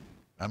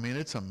 I mean,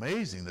 it's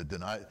amazing, the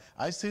denial.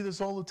 I see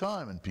this all the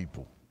time in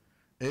people.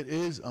 It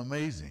is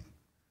amazing.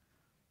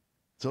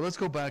 So let's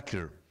go back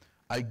here.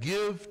 I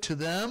give to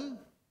them,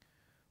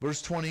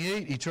 verse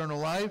 28, eternal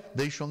life.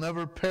 They shall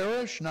never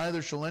perish,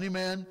 neither shall any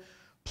man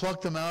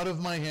pluck them out of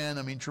my hand.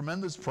 I mean,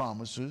 tremendous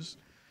promises.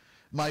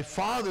 My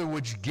Father,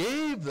 which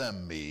gave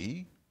them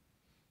me,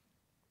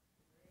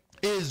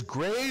 is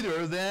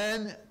greater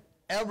than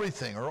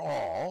everything or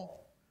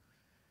all,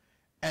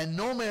 and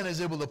no man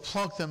is able to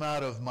pluck them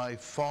out of my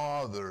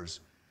Father's.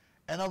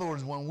 In other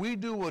words, when we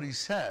do what he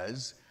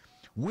says,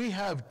 we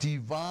have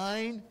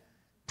divine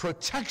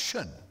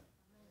protection.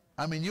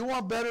 I mean, you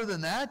want better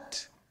than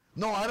that?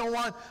 No, I don't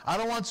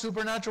want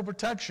supernatural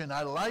protection.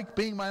 I like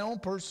being my own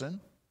person.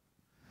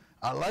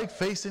 I like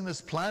facing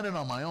this planet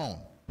on my own.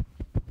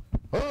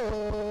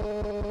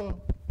 Oh,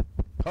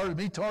 pardon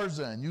me,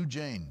 Tarzan, you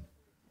Jane.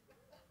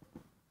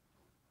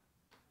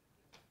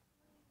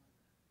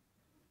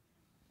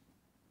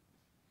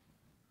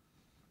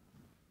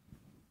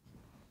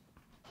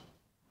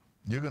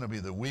 You're going to be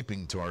the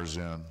weeping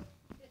Tarzan,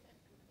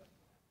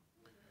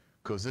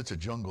 because it's a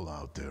jungle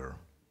out there.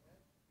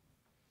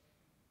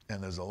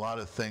 And there's a lot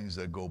of things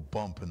that go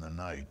bump in the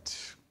night.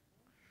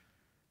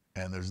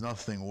 And there's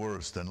nothing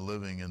worse than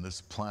living in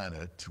this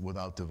planet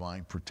without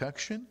divine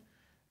protection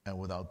and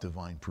without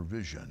divine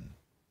provision.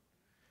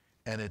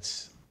 And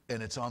it's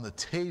on the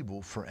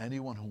table for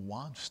anyone who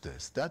wants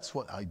this. That's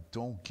what I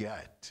don't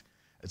get.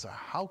 It's like,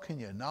 how can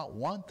you not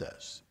want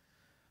this?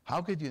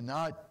 How could you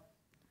not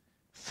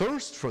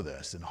thirst for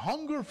this and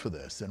hunger for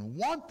this and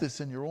want this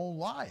in your own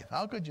life?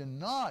 How could you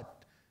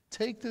not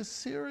take this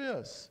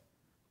serious?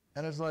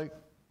 And it's like,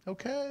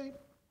 okay.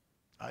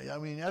 I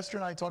mean, Esther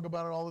and I talk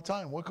about it all the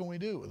time. What can we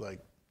do? Like,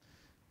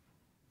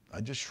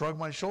 I just shrug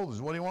my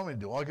shoulders. What do you want me to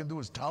do? All I can do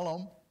is tell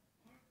them.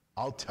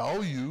 I'll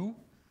tell you.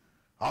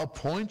 I'll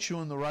point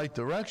you in the right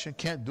direction.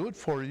 Can't do it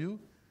for you. You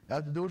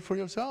have to do it for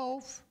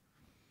yourself.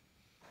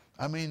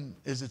 I mean,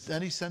 is it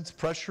any sense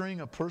pressuring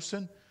a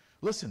person?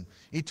 Listen,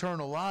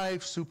 eternal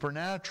life,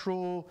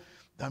 supernatural,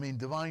 I mean,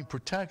 divine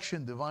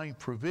protection, divine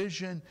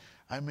provision.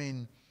 I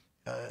mean,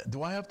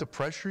 do I have to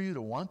pressure you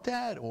to want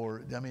that?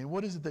 Or, I mean,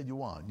 what is it that you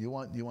want? You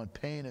want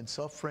pain and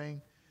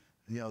suffering?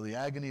 You know, the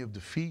agony of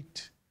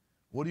defeat?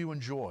 What do you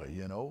enjoy,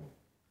 you know?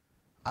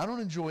 I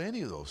don't enjoy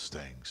any of those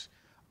things.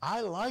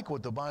 I like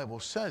what the Bible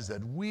says,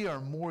 that we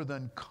are more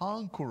than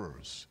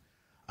conquerors.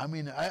 I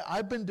mean,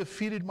 I've been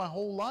defeated my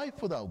whole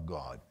life without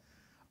God.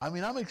 I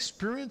mean, I'm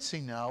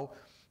experiencing now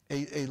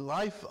a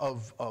life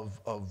of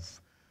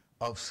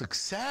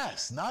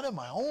success, not of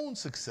my own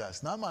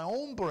success, not my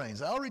own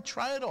brains. I already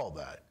tried all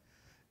that.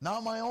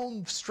 Not my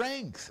own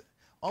strength.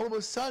 All of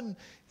a sudden,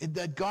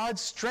 that God's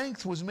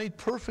strength was made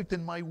perfect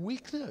in my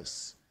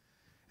weakness.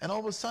 And all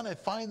of a sudden, I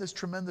find this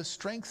tremendous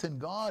strength in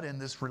God and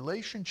this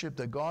relationship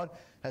that God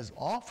has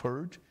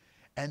offered.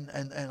 And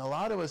a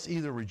lot of us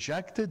either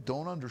reject it,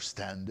 don't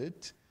understand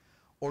it,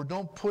 or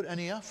don't put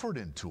any effort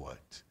into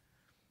it.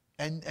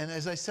 And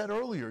as I said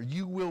earlier,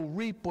 you will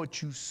reap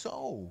what you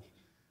sow.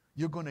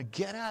 You're going to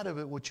get out of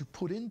it what you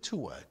put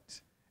into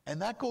it.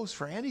 And that goes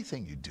for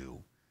anything you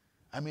do.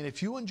 I mean,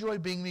 if you enjoy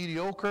being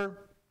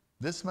mediocre,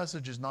 this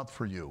message is not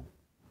for you.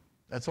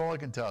 That's all I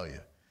can tell you.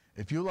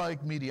 If you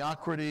like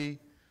mediocrity,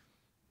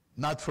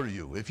 not for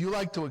you. If you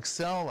like to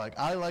excel, like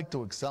I like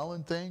to excel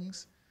in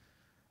things,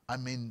 I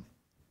mean,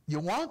 you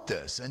want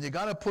this, and you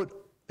got to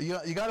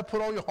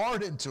put all your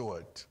heart into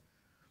it.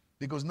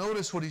 Because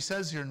notice what he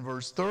says here in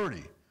verse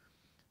 30.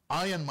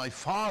 I and my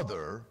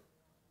Father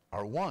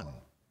are one.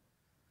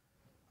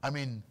 I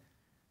mean,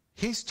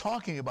 he's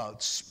talking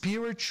about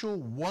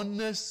spiritual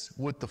oneness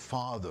with the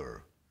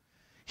Father.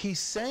 He's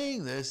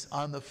saying this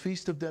on the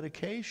Feast of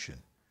Dedication.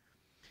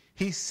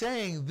 He's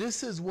saying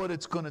this is what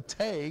it's going to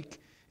take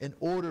in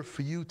order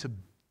for you to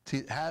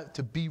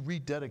be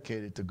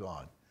rededicated to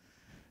God.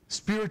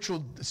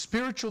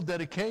 Spiritual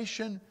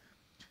dedication,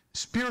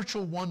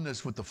 spiritual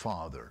oneness with the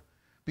Father.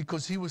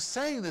 Because he was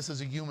saying this as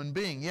a human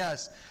being.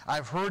 Yes,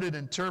 I've heard it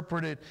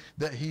interpreted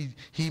that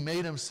he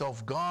made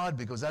himself God,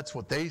 because that's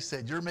what they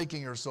said. You're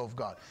making yourself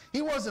God.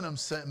 He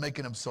wasn't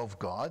making himself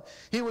God.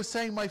 He was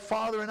saying, my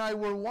Father and I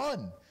were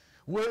one.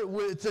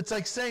 It's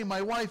like saying,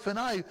 my wife and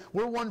I,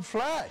 we're one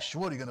flesh.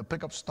 What, are you going to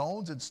pick up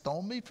stones and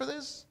stone me for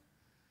this?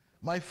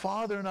 My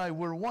Father and I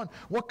were one.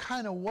 What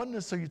kind of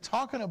oneness are you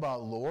talking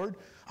about, Lord?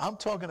 I'm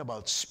talking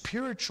about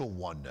spiritual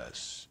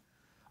oneness.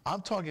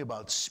 I'm talking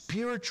about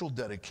spiritual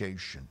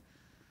dedication.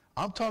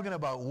 I'm talking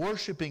about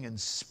worshiping in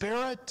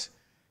spirit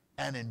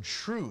and in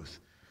truth.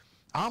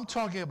 I'm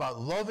talking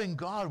about loving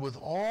God with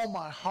all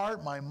my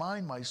heart, my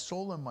mind, my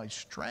soul, and my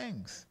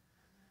strength.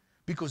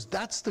 Because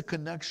that's the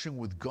connection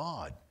with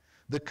God.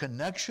 The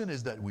connection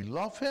is that we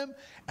love him,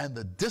 and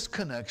the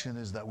disconnection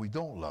is that we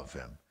don't love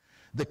him.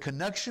 The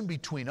connection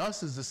between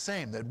us is the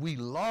same, that we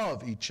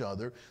love each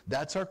other.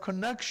 That's our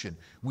connection.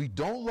 We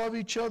don't love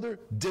each other,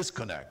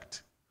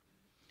 disconnect.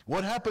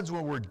 What happens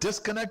when we're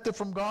disconnected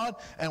from God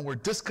and we're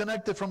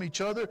disconnected from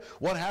each other?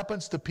 What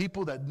happens to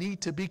people that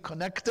need to be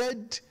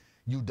connected?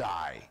 You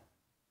die.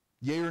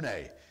 Yea or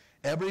nay?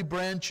 Every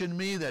branch in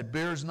me that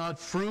bears not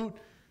fruit,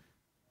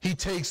 he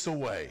takes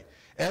away.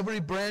 Every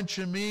branch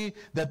in me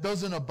that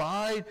doesn't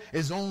abide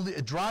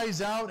it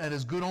dries out and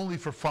is good only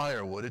for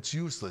firewood. It's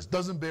useless.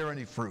 Doesn't bear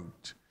any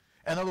fruit.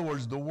 In other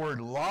words, the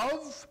word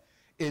love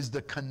is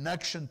the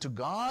connection to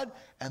God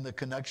and the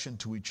connection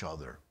to each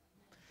other.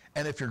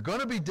 And if you're going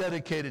to be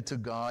dedicated to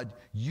God,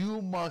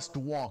 you must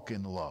walk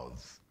in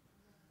love.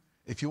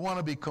 If you want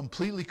to be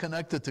completely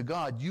connected to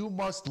God, you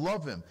must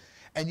love him.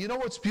 And you know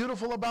what's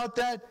beautiful about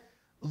that?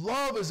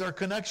 Love is our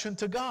connection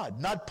to God,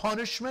 not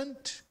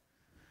punishment,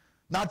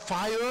 not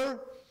fire,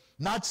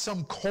 not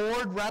some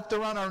cord wrapped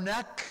around our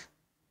neck,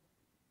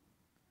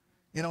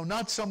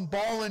 not some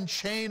ball and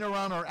chain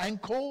around our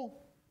ankle.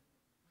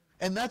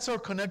 And that's our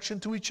connection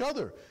to each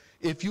other.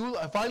 If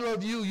I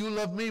love you, you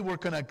love me, we're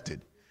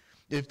connected.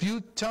 If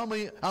you tell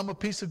me I'm a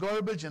piece of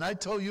garbage and I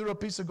tell you you're a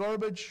piece of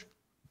garbage,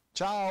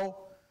 ciao,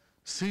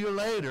 see you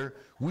later,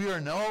 we are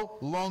no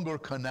longer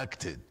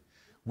connected.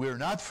 We're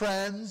not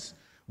friends.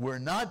 We're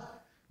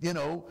not,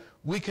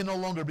 we can no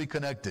longer be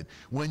connected.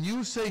 When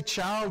you say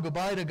ciao,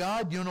 goodbye to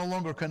God, you're no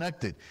longer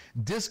connected.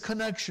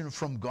 Disconnection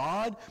from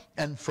God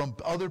and from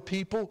other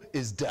people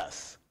is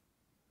death.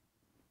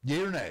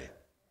 Yea or nay?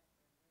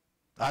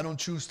 I don't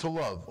choose to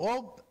love.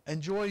 Well,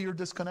 enjoy your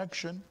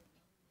disconnection.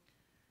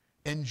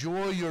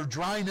 Enjoy your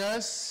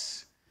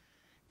dryness.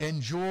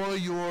 Enjoy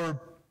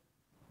your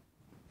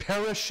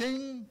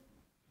perishing.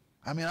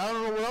 I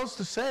don't know what else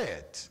to say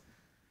it.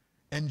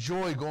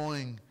 Enjoy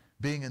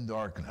being in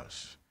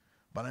darkness.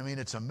 But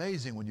it's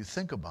amazing when you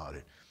think about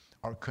it.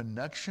 Our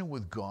connection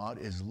with God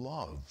is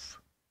love.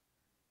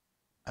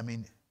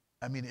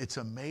 It's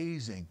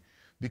amazing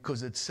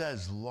because it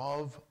says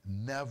love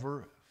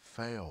never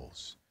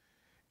fails.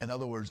 In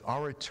other words,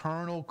 our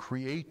eternal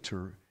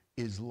creator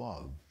is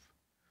love.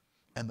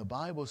 And the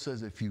Bible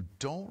says if you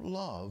don't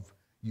love,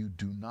 you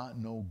do not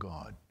know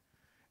God.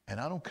 And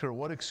I don't care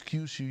what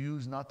excuse you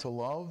use not to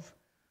love,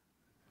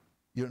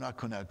 you're not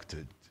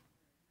connected.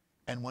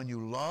 And when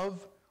you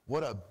love,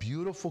 what a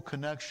beautiful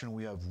connection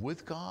we have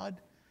with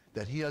God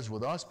that he has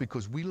with us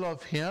because we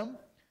love him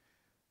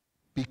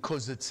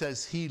because it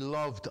says he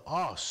loved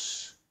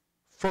us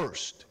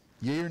first.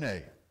 Yea or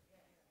nay?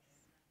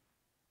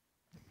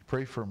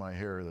 Pray for my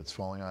hair that's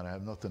falling out. I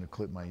have nothing to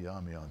clip my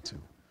yami onto.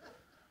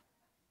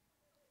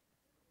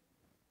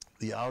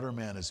 The outer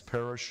man is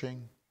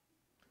perishing.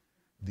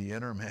 The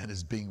inner man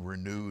is being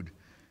renewed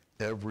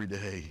every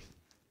day.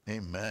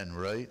 Amen,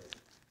 right?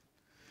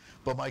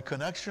 But my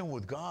connection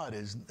with God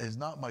is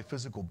not my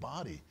physical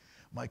body.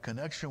 My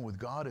connection with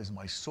God is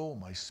my soul,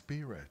 my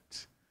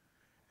spirit.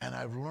 And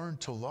I've learned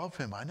to love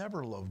him. I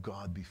never loved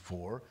God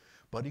before,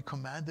 but he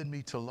commanded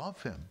me to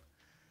love him.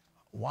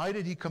 Why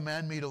did he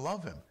command me to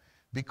love him?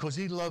 Because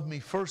he loved me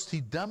first.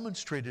 He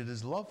demonstrated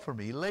his love for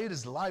me. He laid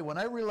his life. When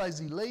I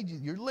realized you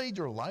laid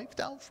your life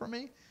down for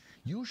me,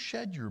 you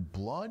shed your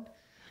blood,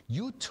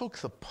 you took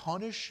the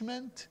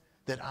punishment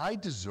that I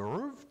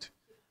deserved,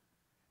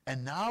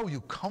 and now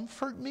you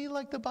comfort me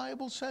like the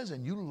Bible says,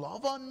 and you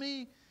love on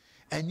me,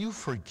 and you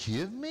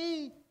forgive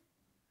me,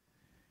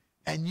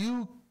 and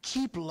you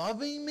keep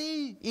loving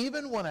me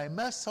even when I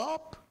mess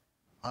up.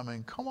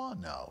 Come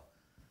on now.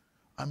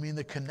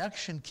 The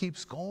connection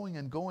keeps going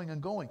and going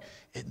and going.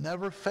 It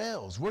never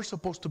fails. We're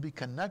supposed to be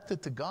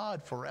connected to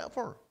God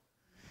forever.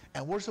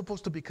 And we're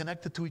supposed to be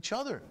connected to each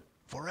other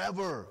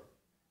forever.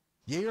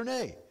 Yea or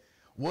nay?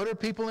 What are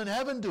people in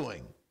heaven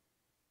doing?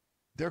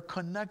 They're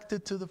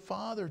connected to the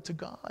Father, to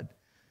God.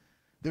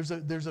 There's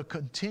a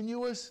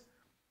continuous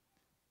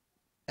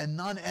and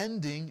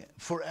non-ending,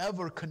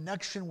 forever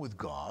connection with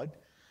God.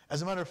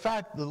 As a matter of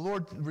fact, the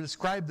Lord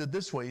described it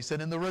this way. He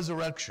said, in the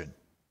resurrection.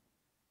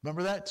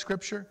 Remember that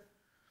scripture?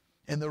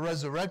 In the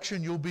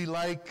resurrection, you'll be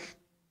like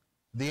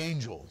the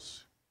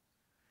angels.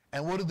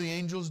 And what do the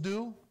angels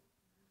do?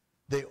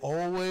 They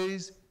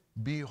always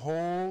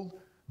behold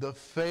the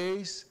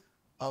face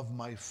of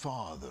my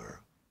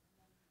Father.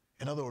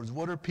 In other words,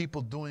 what are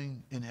people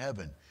doing in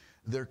heaven?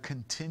 They're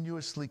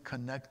continuously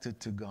connected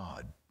to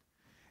God.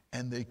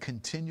 And they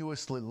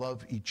continuously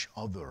love each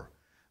other.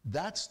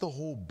 That's the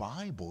whole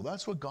Bible.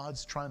 That's what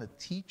God's trying to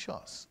teach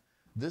us.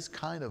 This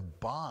kind of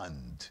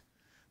bond,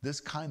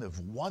 this kind of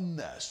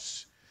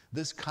oneness,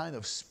 this kind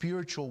of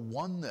spiritual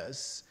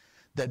oneness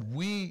that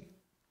we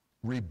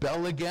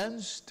rebel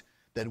against,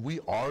 that we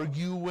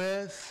argue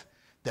with,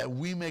 that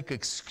we make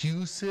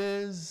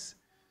excuses,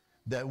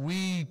 that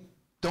we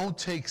don't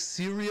take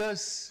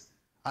serious.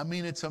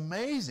 It's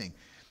amazing.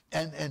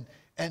 And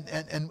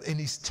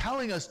he's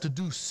telling us to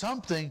do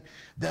something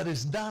that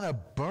is not a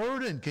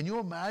burden. Can you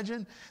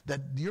imagine that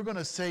you're going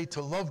to say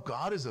to love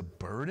God is a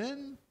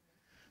burden?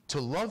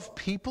 To love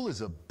people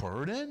is a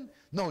burden?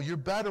 No, you're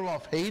better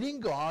off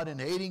hating God and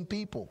hating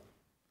people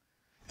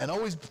and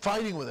always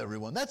fighting with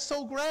everyone. That's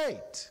so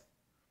great.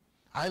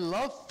 I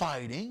love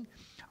fighting.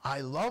 I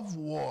love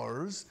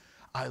wars.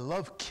 I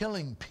love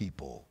killing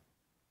people.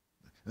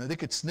 And they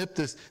could snip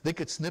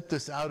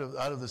this out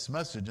of this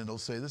message, and they'll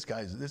say this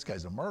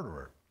guy's a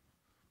murderer.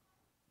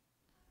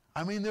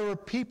 I mean, there are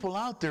people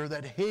out there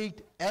that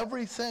hate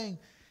everything,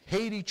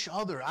 hate each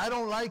other. I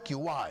don't like you.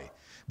 Why?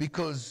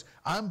 Because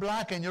I'm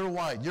black and you're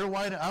white. You're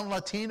white, I'm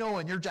Latino,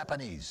 and you're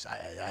Japanese.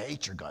 I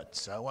hate your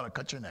guts. I want to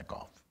cut your neck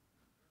off.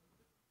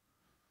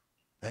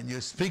 And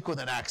you speak with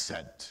an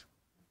accent.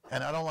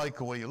 And I don't like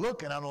the way you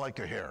look, and I don't like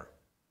your hair.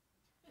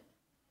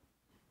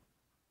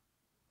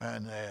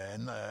 And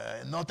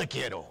no te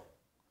quiero.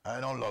 I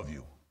don't love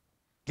you.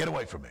 Get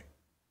away from me.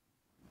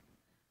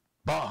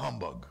 Bah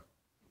humbug.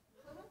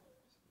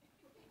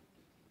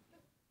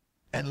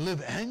 And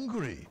live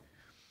angry.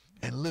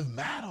 And live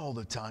mad all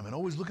the time and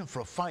always looking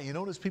for a fight. You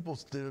notice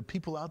there are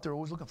people out there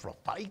always looking for a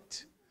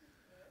fight?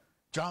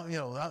 John,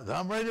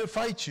 I'm ready to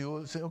fight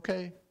you. I say,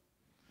 okay.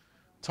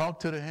 Talk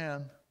to the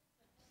hand.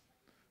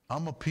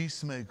 I'm a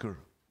peacemaker.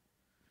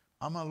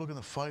 I'm not looking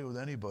to fight with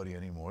anybody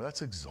anymore.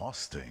 That's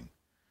exhausting.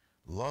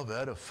 Love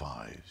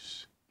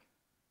edifies.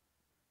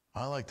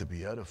 I like to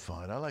be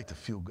edified. I like to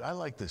feel good. I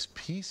like this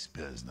peace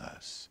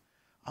business.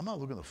 I'm not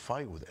looking to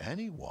fight with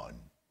anyone.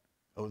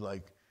 It was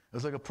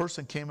like a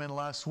person came in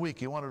last week.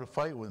 He wanted to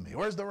fight with me.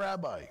 Where's the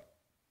rabbi?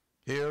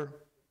 Here.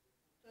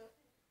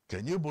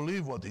 Can you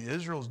believe what the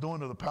Israel's doing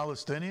to the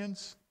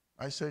Palestinians?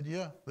 I said,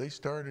 yeah, they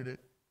started it.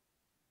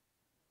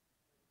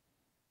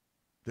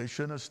 They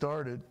shouldn't have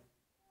started.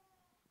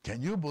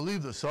 Can you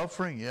believe the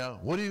suffering? Yeah.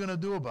 What are you going to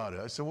do about it?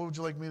 I said, what would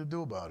you like me to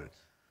do about it?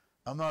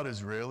 I'm not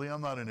Israeli.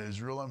 I'm not in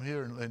Israel. I'm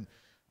here, and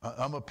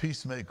I'm a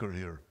peacemaker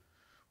here.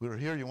 We're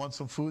here. You want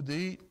some food to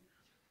eat?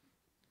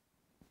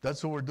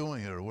 That's what we're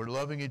doing here. We're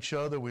loving each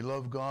other. We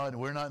love God.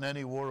 We're not in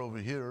any war over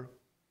here.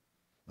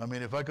 I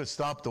mean, if I could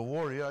stop the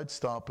war, yeah, I'd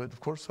stop it. Of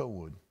course I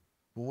would.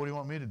 But what do you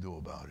want me to do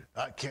about it?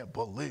 I can't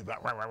believe it.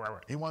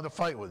 He wanted to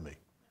fight with me.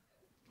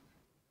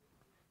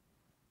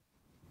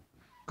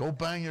 Go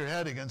bang your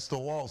head against the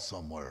wall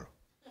somewhere,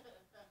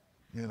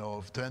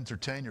 to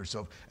entertain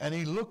yourself. And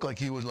he looked like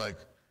he was like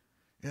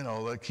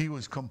he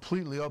was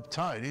completely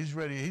uptight. He's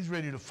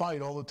ready to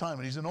fight all the time.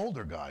 And he's an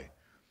older guy.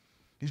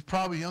 He's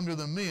probably younger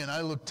than me, and I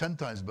look 10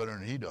 times better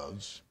than he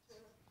does.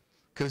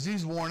 Because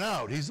he's worn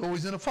out. He's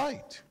always in a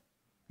fight.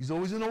 He's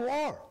always in a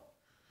war.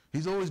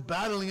 He's always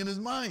battling in his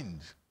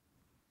mind.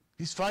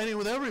 He's fighting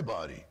with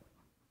everybody.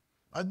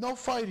 I had no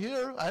fight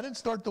here. I didn't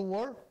start the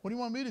war. What do you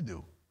want me to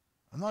do?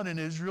 I'm not in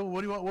Israel.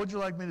 What would you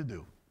like me to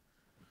do?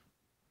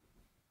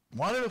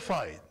 Wanted to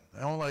fight.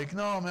 I'm like,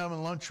 no, I'm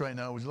having lunch right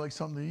now. Would you like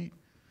something to eat?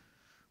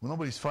 Well,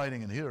 nobody's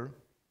fighting in here.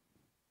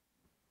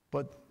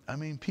 But, I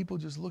mean, people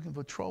just looking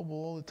for trouble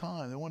all the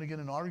time. They want to get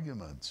in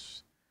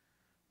arguments.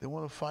 They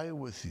want to fight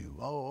with you.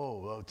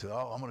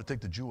 I'm going to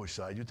take the Jewish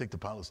side. You take the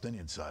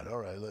Palestinian side. All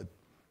right.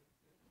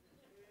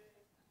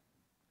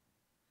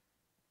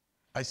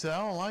 I said, I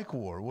don't like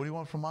war. What do you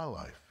want from my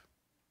life?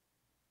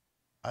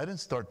 I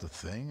didn't start the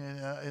thing,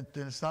 and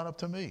it's not up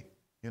to me.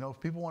 If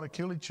people want to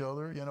kill each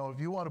other, if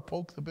you want to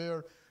poke the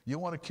bear, you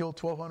want to kill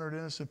 1,200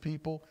 innocent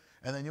people,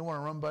 and then you want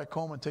to run back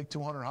home and take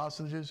 200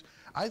 hostages,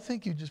 I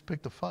think you just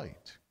picked a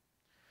fight.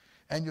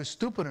 And you're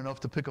stupid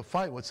enough to pick a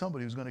fight with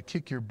somebody who's going to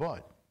kick your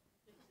butt.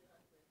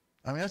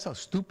 I mean, that's how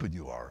stupid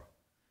you are.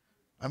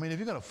 I mean, if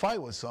you're going to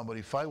fight with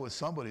somebody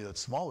that's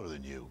smaller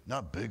than you,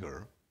 not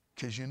bigger,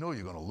 because you know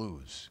you're going to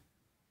lose.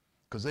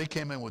 Because they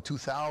came in with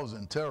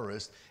 2,000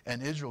 terrorists,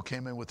 and Israel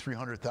came in with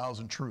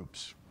 300,000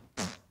 troops.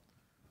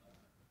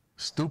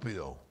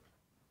 Stupido.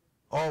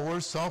 Oh, we're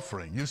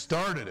suffering. You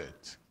started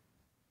it.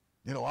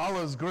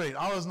 Allah's great.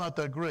 Allah's not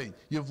that great.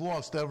 You've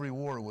lost every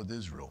war with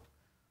Israel.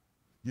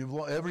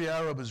 Every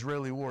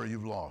Arab-Israeli war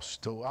you've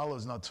lost. So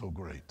Allah's not so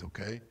great,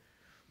 okay?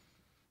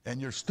 And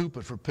you're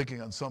stupid for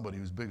picking on somebody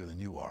who's bigger than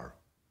you are.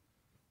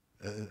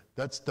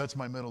 That's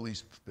my Middle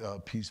East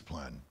peace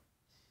plan.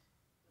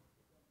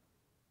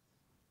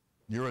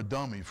 You're a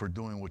dummy for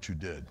doing what you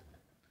did.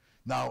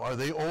 Now, are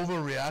they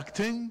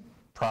overreacting?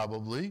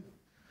 Probably.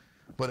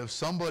 But if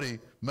somebody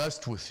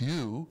messed with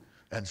you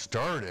and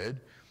started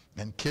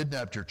and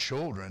kidnapped your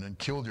children and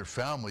killed your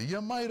family,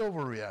 you might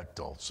overreact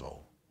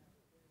also.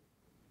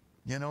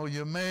 You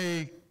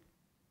may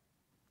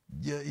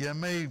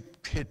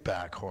hit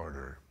back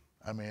harder.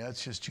 I mean,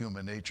 that's just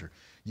human nature.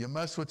 You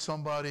mess with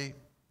somebody,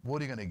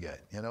 what are you going to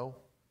get,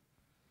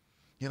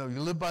 You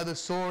live by the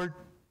sword,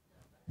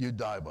 you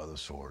die by the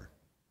sword.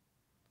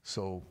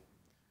 So,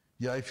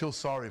 yeah, I feel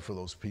sorry for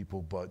those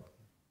people, but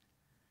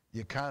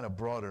you kind of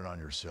brought it on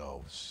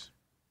yourselves.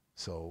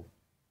 So,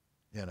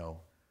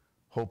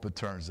 hope it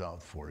turns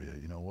out for you.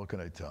 What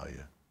can I tell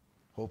you?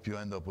 Hope you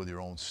end up with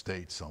your own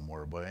state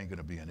somewhere, but I ain't going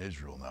to be in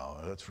Israel now,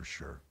 that's for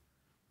sure.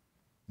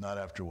 Not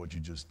after what you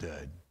just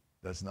did.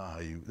 That's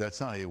not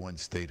how you win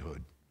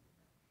statehood.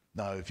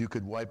 Now, if you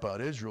could wipe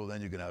out Israel,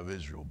 then you can have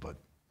Israel, but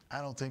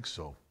I don't think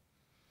so.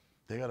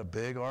 They got a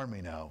big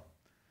army now,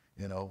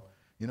 You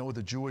know what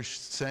the Jewish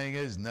saying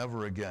is?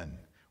 Never again.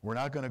 We're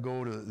not going to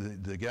go to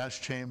the gas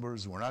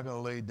chambers. We're not going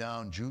to lay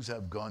down. Jews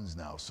have guns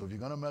now. So if you're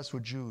going to mess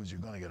with Jews,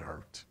 you're going to get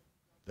hurt.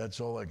 That's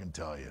all I can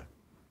tell you.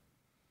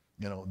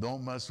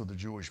 Don't mess with the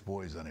Jewish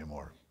boys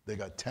anymore. They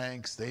got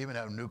tanks. They even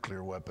have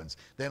nuclear weapons.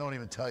 They don't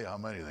even tell you how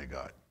many they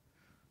got.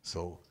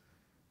 So,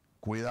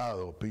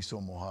 cuidado, piso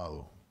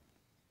mojado.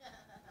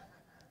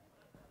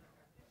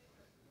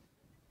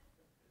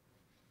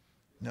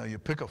 Now, you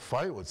pick a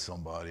fight with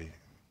somebody,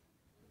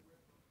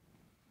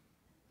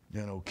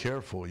 you know,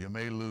 careful, you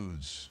may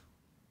lose.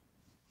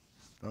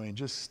 I mean,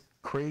 just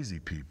crazy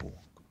people.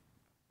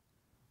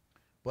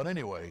 But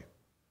anyway,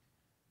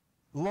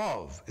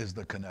 love is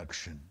the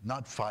connection,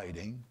 not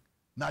fighting,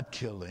 not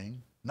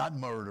killing, not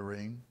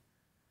murdering,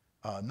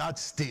 not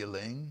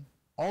stealing,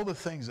 all the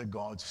things that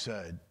God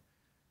said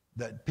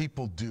that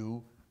people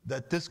do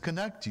that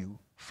disconnect you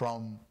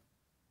from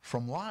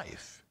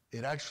life.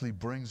 It actually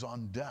brings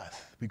on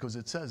death, because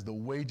it says the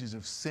wages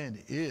of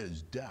sin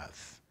is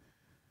death.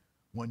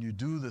 When you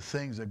do the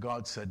things that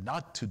God said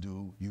not to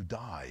do, you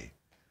die.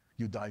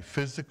 You die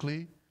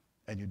physically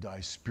and you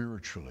die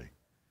spiritually.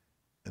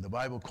 And the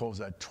Bible calls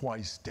that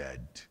twice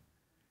dead.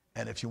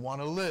 And if you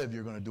want to live,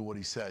 you're going to do what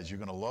he says. You're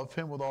going to love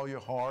him with all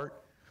your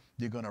heart.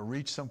 You're going to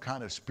reach some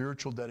kind of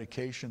spiritual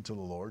dedication to the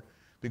Lord.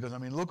 Because, I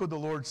mean, look what the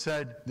Lord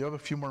said. Do you have a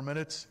few more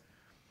minutes?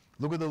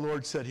 Look what the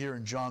Lord said here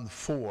in John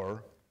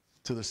 4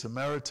 to the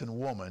Samaritan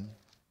woman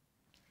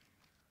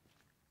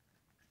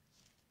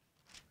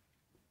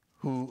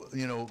who,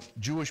 you know,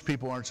 Jewish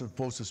people aren't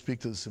supposed to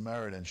speak to the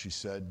Samaritan, she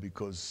said,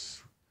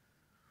 because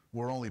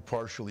we're only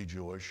partially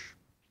Jewish.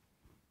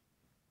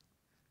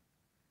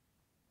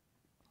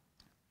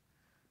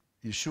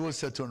 Yeshua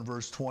said to her in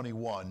verse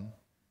 21,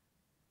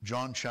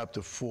 John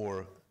chapter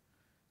 4,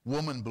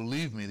 "Woman,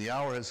 believe me, the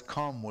hour has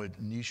come when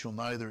ye shall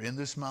neither in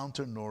this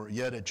mountain nor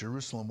yet at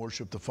Jerusalem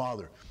worship the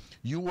Father.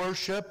 You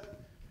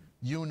worship,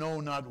 you know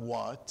not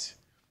what.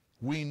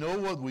 We know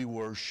what we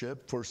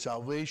worship, for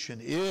salvation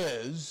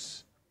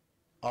is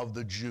of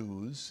the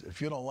Jews."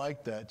 If you don't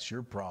like that, it's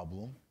your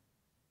problem.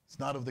 It's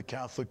not of the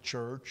Catholic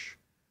Church.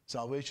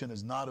 Salvation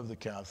is not of the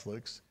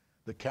Catholics.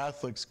 The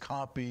Catholics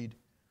copied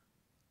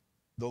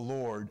the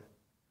Lord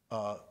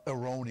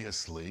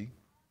erroneously,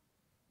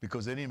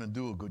 because they didn't even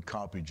do a good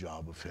copy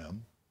job of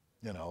him,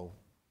 you know.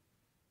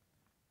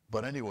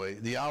 But anyway,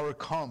 the hour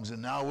comes,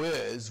 and now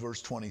is,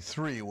 verse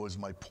 23 was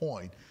my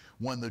point,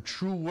 when the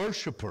true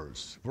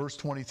worshipers, verse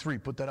 23,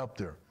 put that up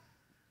there.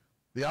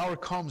 The hour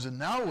comes, and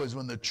now is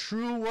when the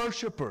true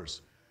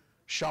worshipers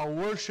shall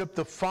worship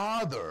the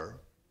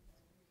Father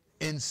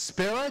in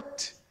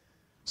spirit.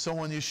 So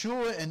when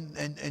Yeshua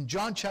in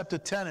John chapter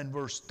 10 and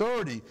verse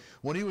 30,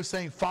 when he was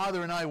saying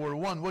Father and I were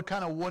one, what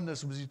kind of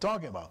oneness was he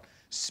talking about?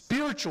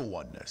 Spiritual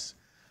oneness.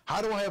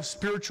 How do I have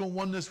spiritual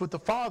oneness with the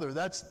Father?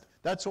 That's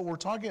what we're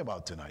talking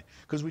about tonight.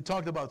 Because we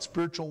talked about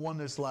spiritual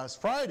oneness last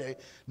Friday.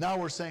 Now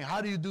we're saying,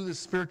 how do you do this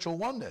spiritual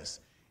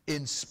oneness?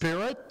 In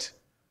spirit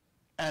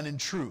and in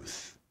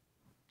truth.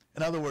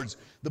 In other words,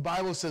 the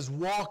Bible says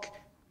walk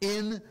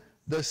in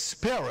the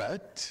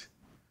Spirit,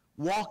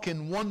 walk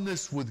in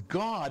oneness with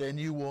God, and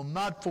you will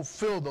not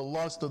fulfill the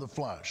lust of the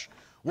flesh.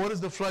 What does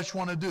the flesh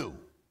want to do?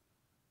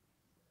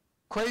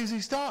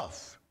 Crazy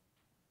stuff.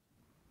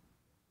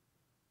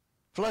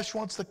 Flesh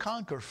wants to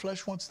conquer.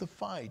 Flesh wants to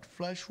fight.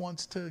 Flesh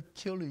wants to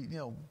kill you, you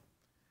know.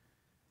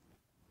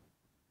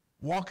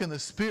 Walk in the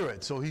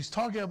Spirit. So he's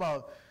talking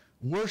about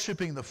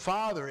worshiping the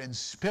Father in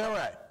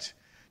spirit.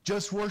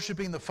 Just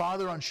worshiping the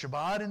Father on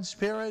Shabbat in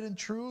spirit and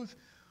truth?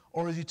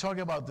 Or is he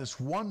talking about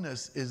this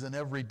oneness is an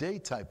everyday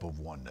type of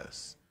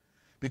oneness?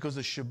 Because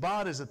the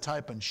Shabbat is a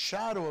type and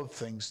shadow of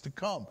things to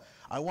come.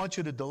 I want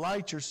you to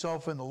delight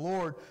yourself in the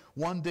Lord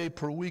one day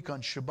per week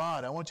on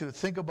Shabbat. I want you to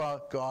think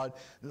about God,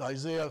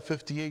 Isaiah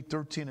 58,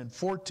 13, and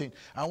 14.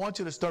 I want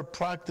you to start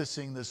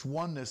practicing this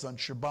oneness on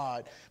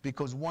Shabbat,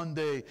 because one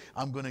day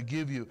I'm going to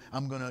give you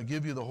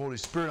the Holy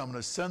Spirit. I'm going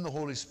to send the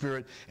Holy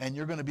Spirit, and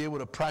you're going to be able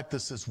to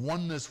practice this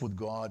oneness with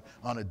God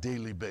on a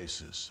daily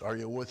basis. Are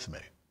you with me?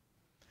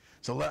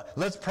 So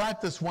let's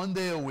practice one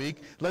day a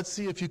week. Let's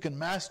see if you can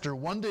master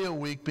one day a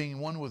week being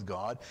one with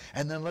God.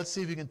 And then let's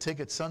see if you can take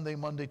it Sunday,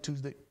 Monday,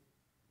 Tuesday.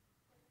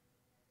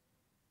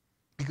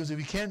 Because if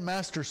you can't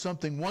master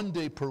something one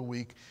day per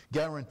week,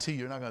 guarantee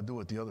you're not going to do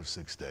it the other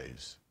 6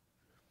 days.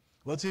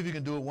 Let's see if you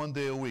can do it one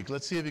day a week.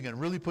 Let's see if you can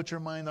really put your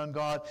mind on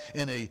God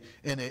in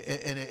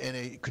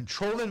a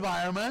controlled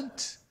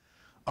environment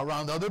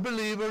around other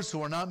believers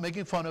who are not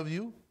making fun of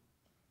you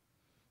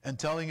and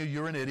telling you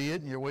you're an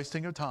idiot and you're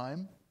wasting your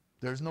time.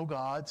 There's no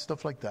God,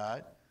 stuff like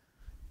that.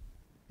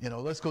 You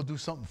know, let's go do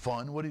something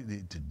fun. What do you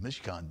did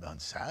Mishkan on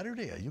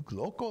Saturday? Are you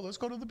loco? Let's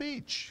go to the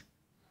beach.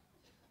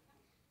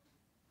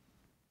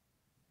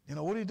 You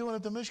know, what are you doing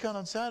at the Mishkan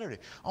on Saturday?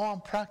 Oh,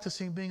 I'm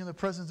practicing being in the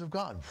presence of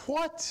God.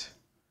 What?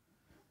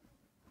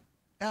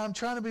 And I'm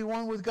trying to be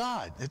one with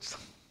God.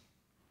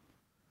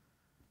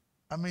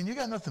 I mean, you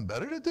got nothing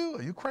better to do?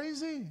 Are you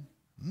crazy?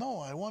 No,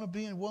 I want to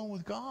be in one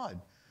with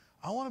God.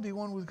 I want to be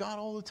one with God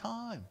all the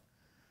time.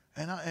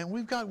 And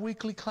we've got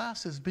weekly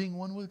classes being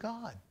one with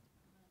God.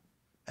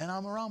 And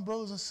I'm around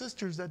brothers and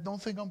sisters that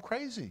don't think I'm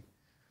crazy.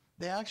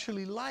 They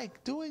actually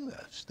like doing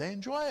this. They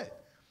enjoy it.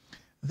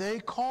 They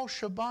call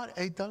Shabbat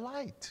a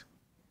delight.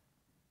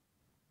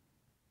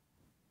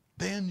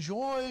 They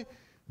enjoy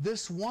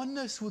this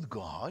oneness with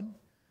God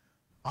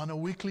on a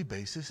weekly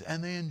basis,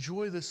 and they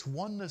enjoy this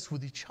oneness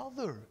with each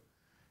other.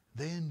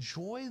 They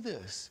enjoy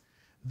this.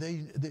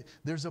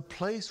 There's a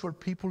place where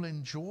people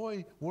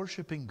enjoy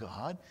worshiping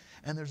God,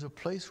 and there's a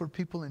place where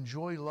people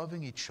enjoy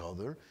loving each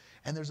other,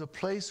 and there's a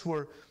place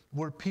where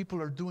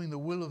people are doing the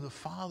will of the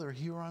Father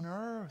here on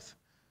earth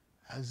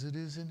as it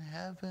is in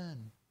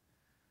heaven.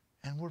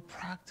 And we're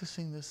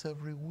practicing this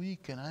every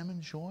week, and I'm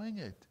enjoying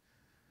it.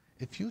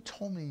 If you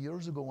told me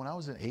years ago when I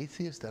was an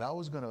atheist that I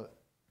was going to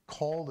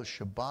call the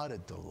Shabbat a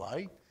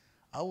delight,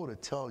 I would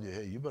have told you,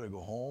 hey, you better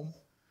go home,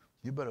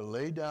 you better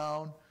lay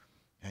down,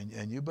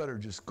 and you better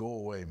just go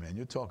away, man.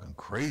 You're talking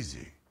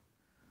crazy.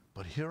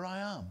 But here I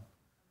am.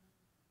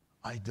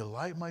 I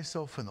delight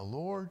myself in the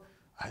Lord.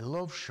 I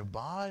love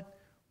Shabbat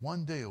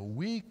one day a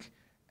week,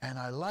 and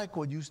I like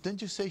what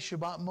didn't you say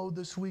Shabbat mode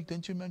this week?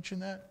 Didn't you mention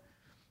that?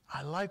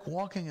 I like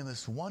walking in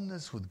this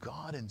oneness with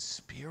God in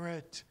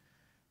spirit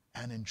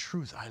and in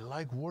truth. I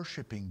like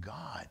worshiping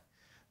God.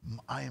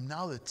 I am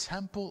now the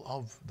temple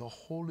of the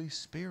Holy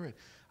Spirit.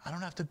 I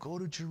don't have to go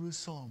to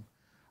Jerusalem.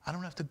 I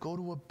don't have to go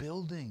to a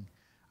building.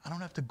 I don't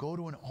have to go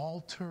to an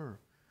altar.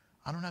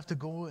 I don't have to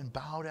go and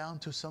bow down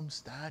to some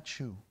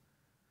statue.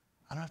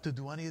 I don't have to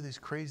do any of these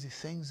crazy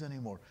things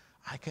anymore.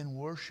 I can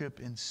worship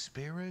in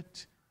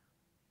spirit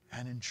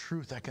and in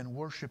truth. I can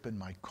worship in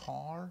my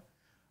car.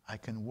 I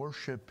can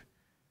worship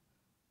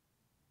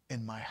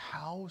in my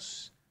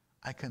house.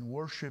 I can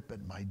worship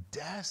at my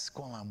desk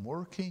while I'm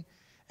working.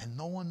 And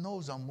no one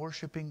knows I'm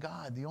worshiping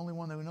God. The only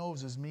one who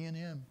knows is me and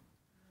Him.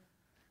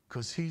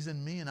 Because He's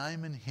in me and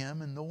I'm in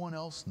Him, and no one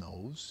else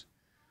knows.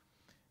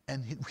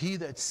 And he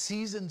that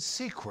sees in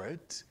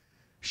secret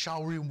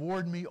shall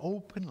reward me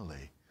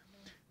openly.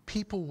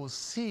 People will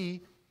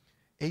see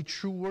a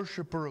true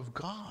worshiper of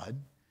God.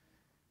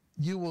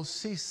 You will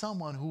see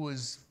someone who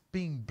is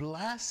being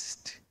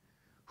blessed,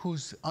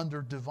 who's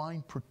under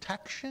divine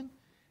protection,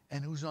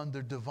 and who's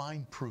under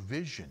divine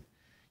provision.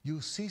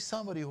 You'll see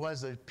somebody who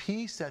has a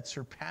peace that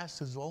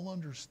surpasses all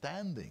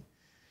understanding.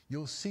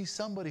 You'll see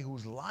somebody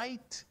who's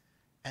light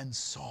and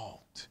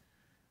salt.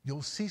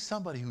 You'll see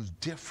somebody who's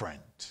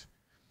different,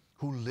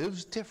 who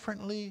lives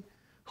differently,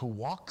 who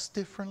walks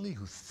differently,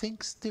 who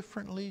thinks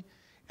differently,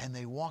 and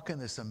they walk in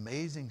this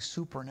amazing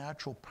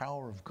supernatural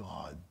power of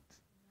God.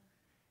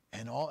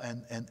 And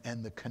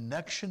the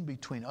connection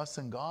between us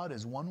and God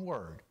is one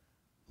word: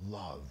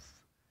 love.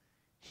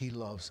 He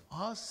loves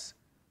us,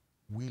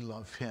 we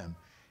love Him.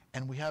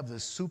 And we have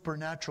this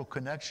supernatural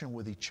connection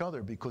with each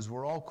other because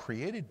we're all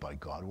created by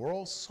God. We're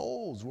all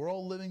souls. We're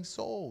all living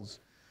souls.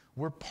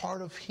 We're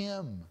part of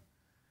Him.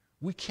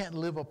 We can't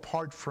live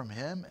apart from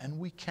Him, and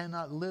we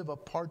cannot live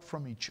apart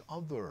from each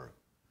other.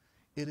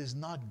 It is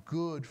not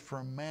good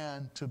for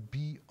man to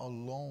be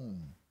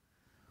alone.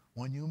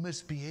 When you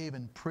misbehave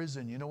in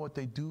prison, you know what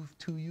they do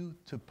to you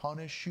to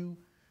punish you?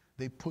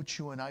 They put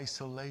you in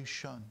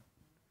isolation.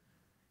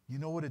 You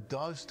know what it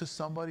does to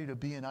somebody to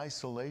be in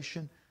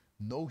isolation?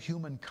 No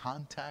human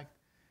contact.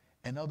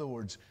 In other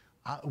words,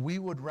 we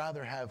would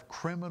rather have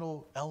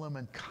criminal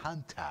element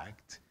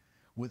contact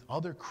with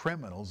other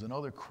criminals and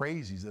other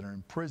crazies that are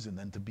in prison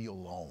than to be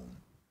alone.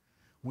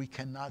 We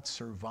cannot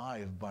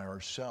survive by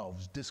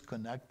ourselves,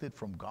 disconnected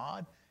from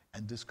God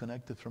and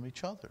disconnected from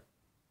each other.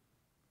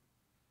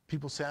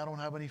 People say, I don't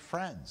have any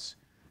friends,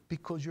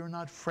 because you're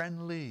not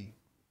friendly.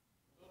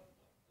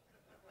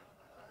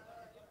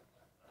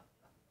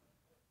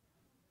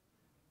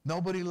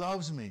 Nobody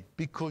loves me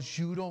because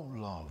you don't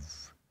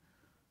love.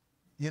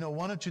 You know,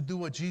 why don't you do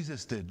what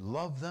Jesus did?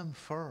 Love them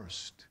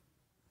first.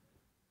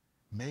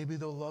 Maybe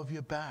they'll love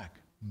you back.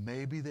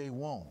 Maybe they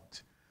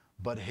won't.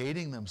 But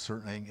hating them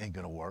certainly ain't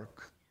going to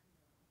work.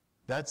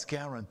 That's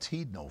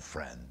guaranteed no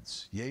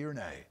friends. Yay or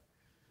nay?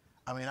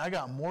 I mean, I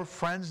got more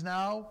friends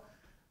now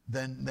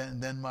than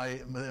my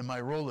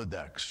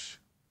Rolodex.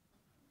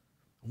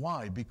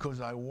 Why?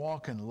 Because I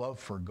walk in love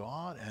for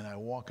God and I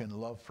walk in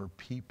love for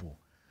people.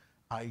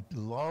 I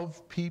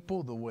love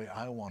people the way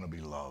I want to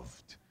be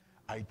loved.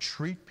 I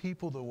treat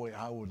people the way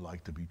I would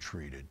like to be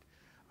treated.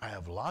 I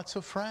have lots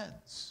of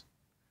friends.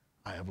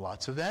 I have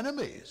lots of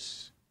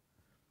enemies.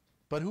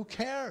 But who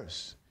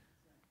cares?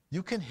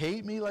 You can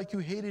hate me like you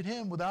hated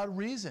him without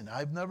reason.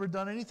 I've never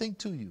done anything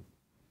to you.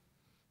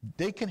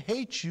 They can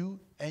hate you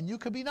and you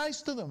can be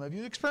nice to them. Have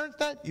you experienced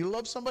that? You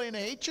love somebody and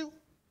they hate you?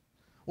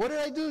 What did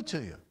I do to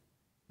you?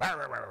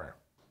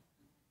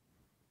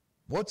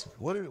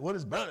 What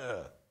is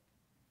better?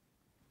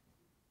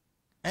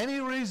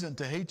 Any reason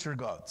to hate your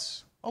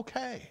guts?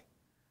 Okay.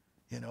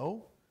 You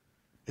know?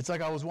 It's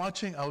like I was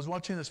watching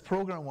this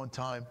program one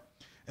time,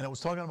 and I was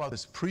talking about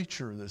this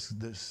preacher,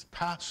 this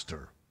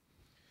pastor.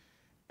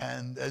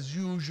 And as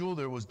usual,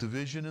 there was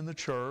division in the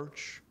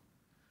church.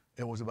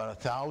 It was about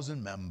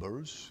 1,000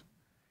 members.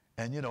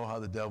 And you know how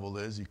the devil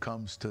is. He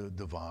comes to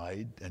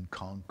divide and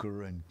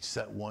conquer and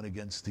set one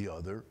against the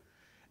other.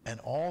 And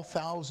all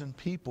 1,000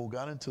 people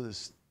got into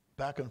this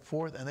back and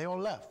forth, and they all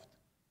left.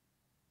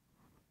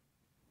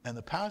 And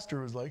the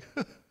pastor was like,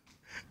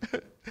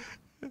 the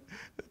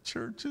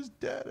church is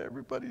dead.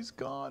 Everybody's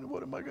gone.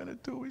 What am I going to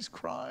do? He's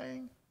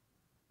crying.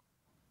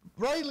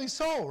 Rightly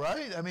so,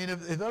 right? I mean,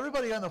 if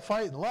everybody on the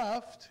fight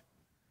left,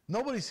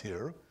 nobody's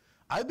here,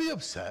 I'd be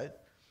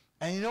upset.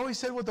 And you know he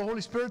said what the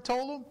Holy Spirit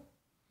told him?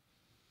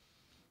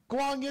 Go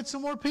out and get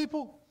some more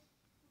people.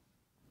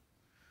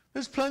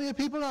 There's plenty of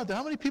people out there.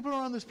 How many people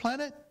are on this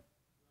planet?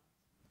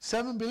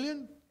 7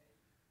 billion?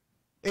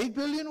 8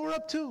 billion we're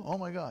up to? Oh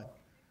my God.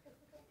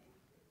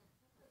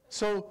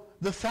 So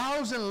the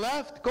 1,000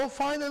 left, go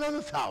find another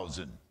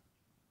 1,000.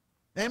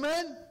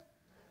 Amen?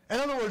 In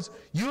other words,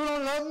 you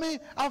don't love me,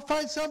 I'll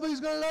find somebody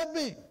who's going to love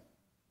me.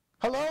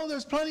 Hello?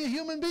 There's plenty of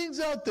human beings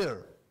out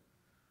there.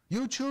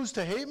 You choose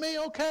to hate me?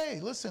 Okay,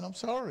 listen, I'm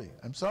sorry.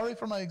 I'm sorry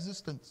for my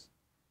existence.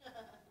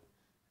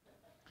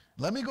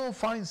 Let me go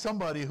find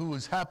somebody who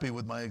is happy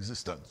with my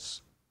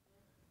existence.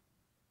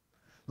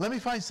 Let me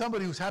find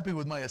somebody who's happy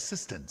with my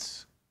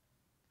assistance.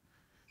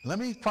 Let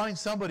me find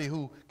somebody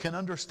who can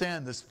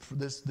understand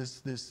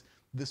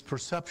this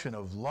perception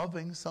of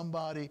loving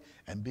somebody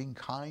and being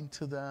kind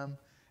to them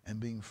and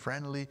being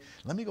friendly.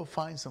 Let me go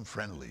find some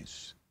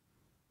friendlies.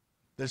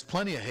 There's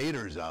plenty of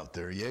haters out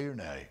there, yay or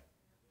nay.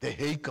 They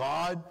hate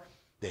God,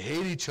 they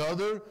hate each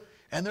other,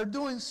 and they're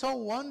doing so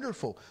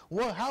wonderful.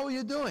 Well, how are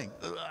you doing?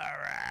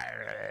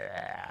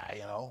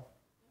 You know,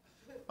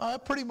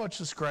 that pretty much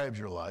describes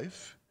your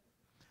life.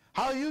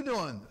 How are you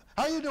doing?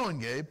 How are you doing,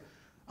 Gabe?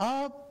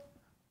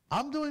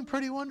 I'm doing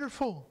pretty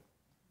wonderful.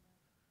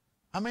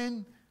 I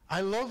mean,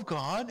 I love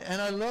God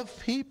and I love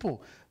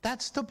people.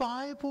 That's the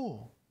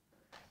Bible.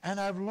 And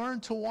I've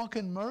learned to walk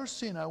in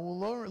mercy, and I will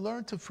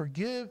learn to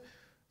forgive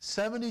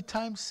 70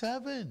 times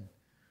 7.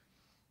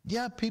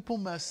 Yeah, people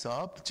mess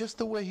up. Just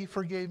the way he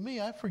forgave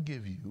me, I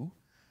forgive you,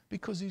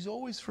 because he's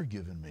always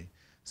forgiven me.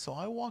 So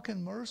I walk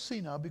in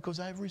mercy now because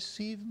I've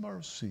received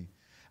mercy.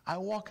 I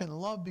walk in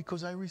love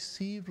because I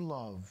received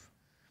love.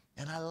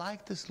 And I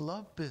like this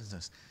love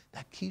business.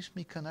 That keeps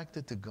me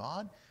connected to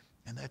God,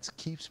 and that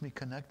keeps me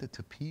connected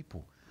to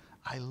people.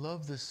 I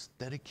love this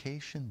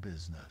dedication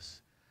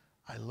business.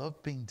 I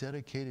love being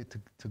dedicated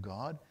to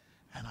God,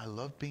 and I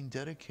love being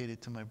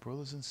dedicated to my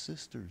brothers and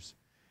sisters.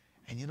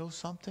 And you know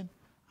something?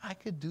 I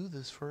could do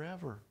this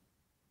forever.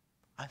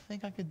 I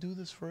think I could do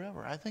this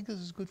forever. I think this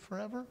is good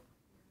forever.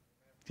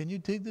 Can you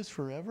dig this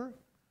forever?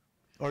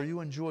 Or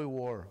you enjoy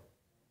war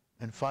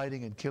and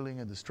fighting and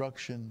killing and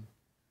destruction?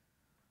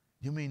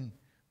 You mean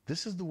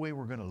this is the way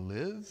we're going to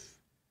live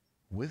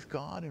with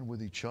God and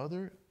with each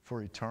other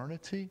for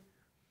eternity?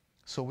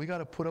 So we got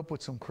to put up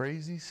with some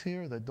crazies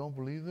here that don't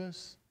believe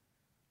this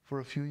for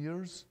a few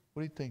years?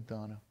 What do you think,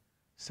 Donna?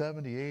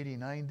 70, 80,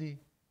 90?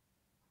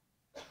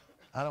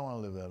 I don't want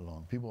to live that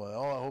long. People are,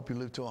 oh, I hope you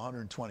live to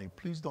 120.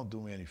 Please don't do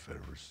me any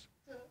favors.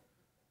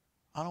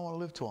 I don't want to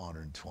live to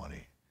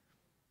 120.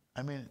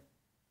 I mean,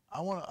 I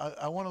want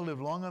to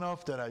live long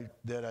enough that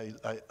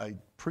I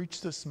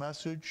preach this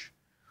message.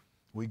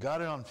 We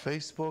got it on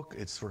Facebook.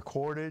 It's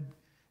recorded.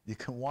 You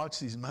can watch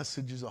these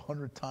messages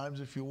 100 times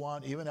if you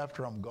want. Even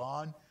after I'm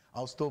gone,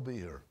 I'll still be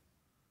here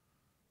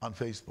on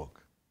Facebook.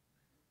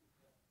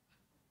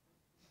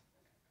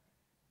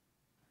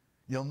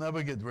 You'll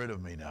never get rid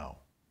of me now.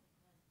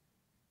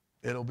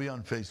 It'll be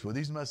on Facebook.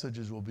 These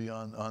messages will be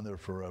on there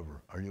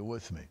forever. Are you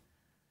with me?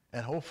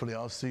 And hopefully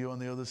I'll see you on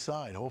the other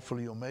side.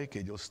 Hopefully you'll make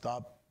it. You'll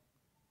stop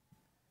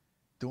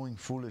doing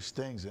foolish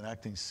things and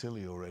acting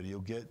silly already.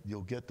 You'll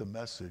get the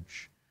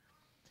message.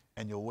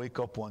 And you'll wake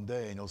up one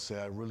day and you'll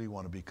say, I really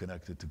want to be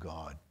connected to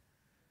God.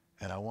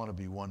 And I want to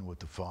be one with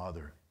the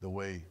Father, the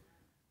way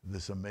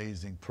this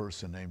amazing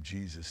person named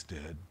Jesus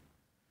did.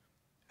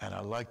 And I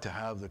like to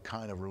have the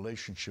kind of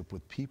relationship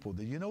with people.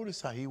 Did you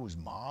notice how he was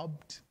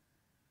mobbed?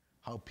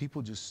 How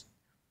people just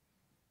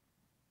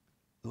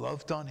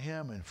loved on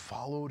him and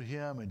followed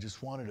him and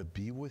just wanted to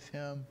be with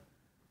him?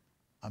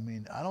 I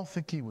mean, I don't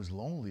think he was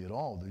lonely at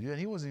all, did you? And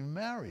he wasn't even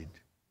married.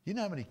 He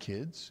didn't have any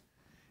kids.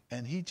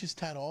 And he just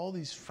had all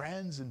these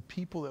friends and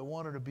people that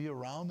wanted to be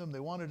around him. They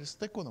wanted to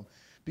stick with him.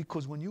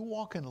 Because when you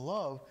walk in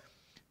love,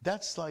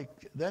 that's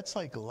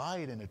like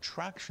light and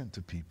attraction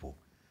to people.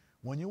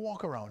 When you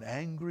walk around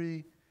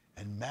angry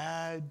and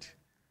mad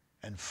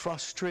and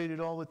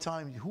frustrated all the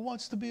time, who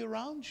wants to be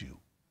around you?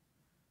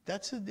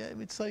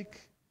 It's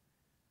like,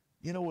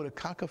 you know, with a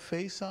cock of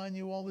face on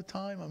you all the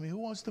time. I mean, who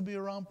wants to be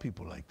around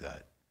people like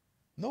that?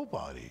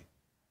 Nobody.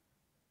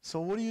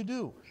 So what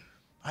do?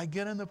 I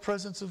get in the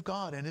presence of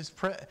God, and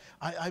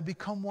I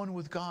become one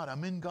with God.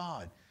 I'm in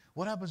God.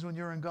 What happens when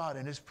you're in God?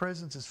 In his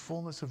presence is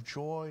fullness of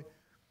joy.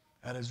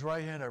 At his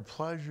right hand are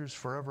pleasures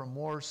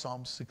forevermore.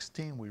 Psalm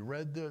 16, we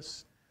read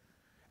this.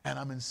 And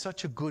I'm in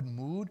such a good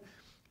mood,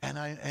 and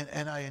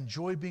I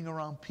enjoy being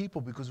around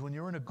people, because when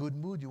you're in a good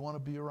mood, you want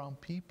to be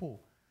around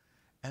people.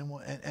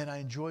 And I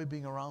enjoy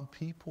being around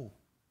people.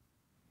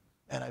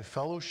 And I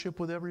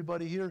fellowship with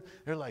everybody here.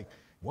 They're like,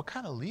 what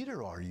kind of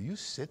leader are you? You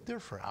sit there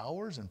for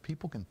hours and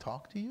people can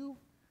talk to you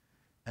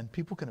and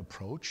people can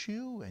approach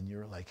you and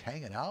you're like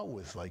hanging out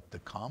with like the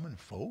common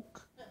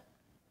folk.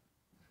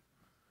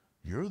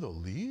 You're the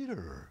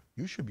leader.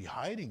 You should be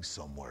hiding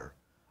somewhere.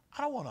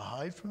 I don't want to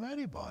hide from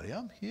anybody.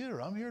 I'm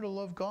here. I'm here to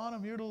love God.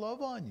 I'm here to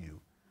love on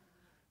you.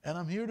 And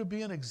I'm here to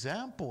be an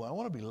example. I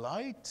want to be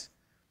light.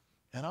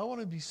 And I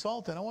want to be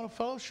salt, and I want to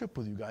fellowship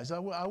with you guys. I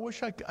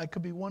wish I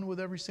could be one with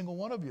every single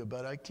one of you,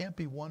 but I can't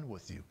be one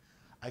with you.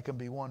 I can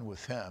be one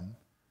with him,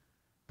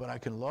 but I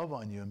can love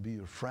on you and be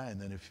your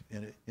friend.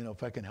 And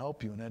if I can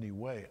help you in any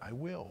way, I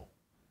will.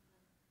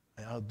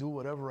 And I'll do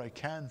whatever I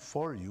can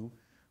for you,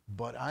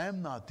 but I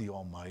am not the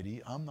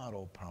Almighty. I'm not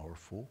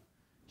all-powerful.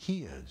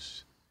 He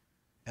is.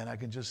 And I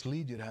can just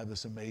lead you to have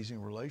this amazing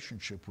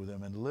relationship with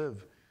him and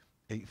live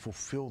a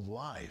fulfilled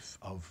life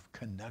of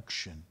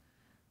connection,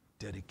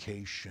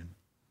 dedication.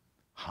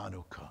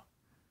 Hanukkah.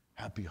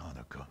 Happy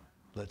Hanukkah.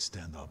 Let's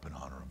stand up and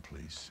honor him,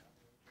 please.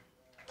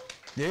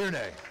 Yay or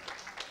nay?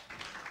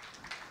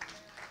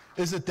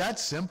 Is it that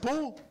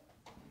simple?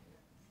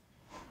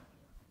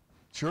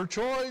 It's your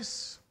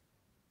choice.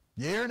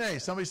 Yay or nay?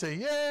 Somebody say,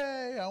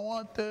 yay, I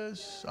want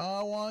this.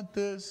 I want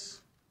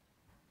this.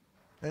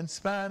 In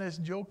Spanish,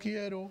 yo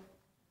quiero.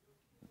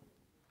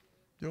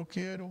 Yo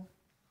quiero.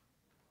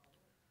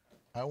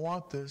 I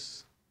want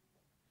this.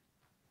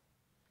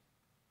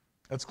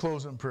 Let's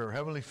close in prayer.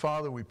 Heavenly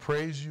Father, we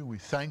praise you. We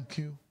thank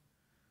you.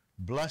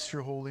 Bless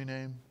your holy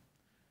name.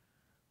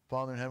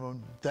 Father in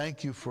heaven,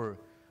 thank you for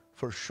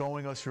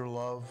showing us your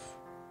love,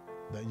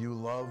 that you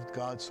loved,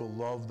 God so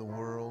loved the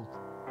world,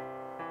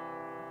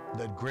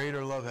 that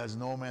greater love has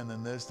no man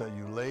than this, that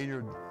you laid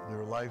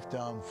your life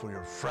down for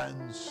your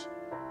friends.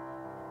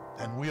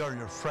 And we are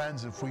your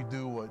friends if we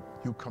do what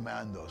you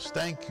command us.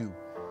 Thank you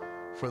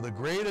for the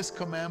greatest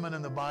commandment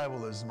in the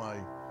Bible, as my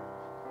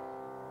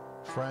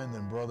friend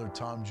and brother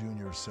Tom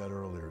Jr. said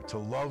earlier, to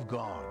love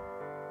God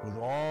with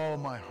all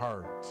my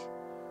heart,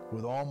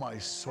 with all my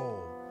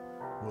soul,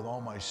 with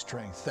all my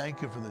strength.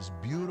 Thank you for this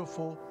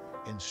beautiful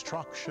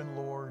instruction,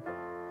 Lord,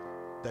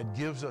 that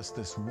gives us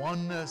this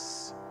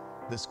oneness,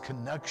 this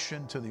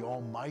connection to the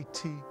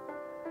Almighty,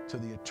 to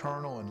the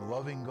eternal and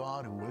loving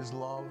God who is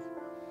love.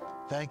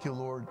 Thank you,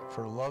 Lord,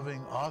 for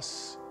loving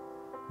us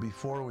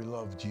before we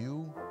loved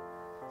you.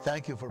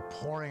 Thank you for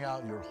pouring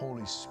out your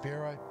Holy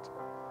Spirit.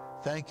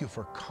 Thank you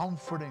for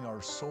comforting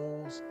our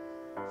souls.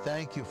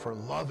 Thank you for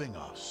loving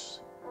us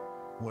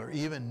where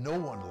even no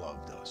one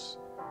loved us.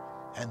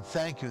 And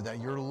thank you that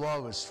your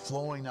love is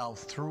flowing out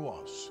through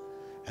us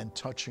and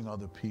touching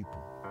other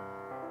people.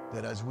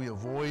 That as we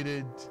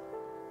avoided,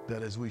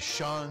 that as we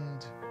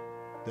shunned,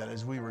 that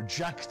as we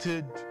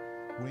rejected,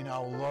 we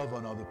now love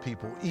on other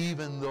people,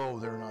 even though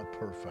they're not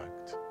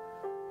perfect.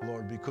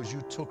 Lord, because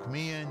you took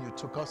me in, you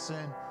took us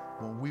in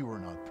when we were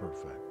not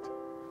perfect.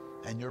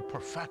 And you're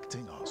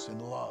perfecting us in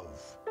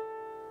love.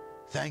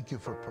 Thank you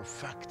for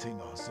perfecting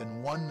us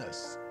in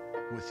oneness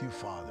with you,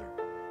 Father,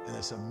 in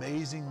this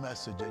amazing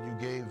message that you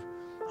gave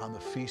on the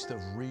Feast of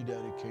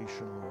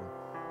Rededication, Lord.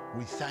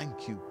 We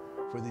thank you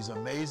for these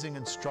amazing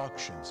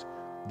instructions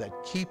that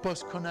keep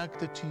us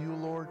connected to you,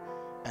 Lord,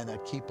 and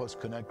that keep us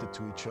connected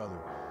to each other.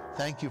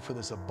 Thank you for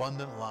this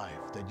abundant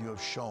life that you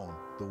have shown,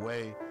 the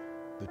way,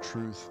 the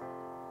truth,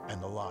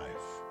 and the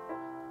life.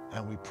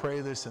 And we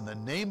pray this in the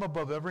name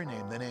above every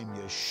name, the name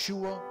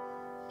Yeshua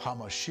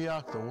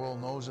HaMashiach. The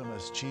world knows him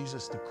as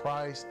Jesus the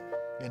Christ.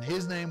 In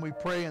his name we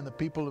pray, and the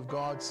people of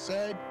God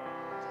said,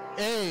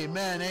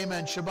 amen,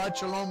 amen. Shabbat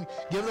shalom.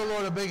 Give the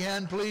Lord a big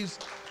hand, please.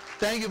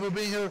 Thank you for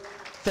being here.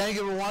 Thank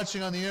you for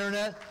watching on the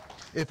internet.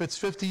 If it's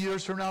 50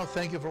 years from now,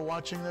 thank you for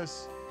watching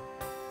this.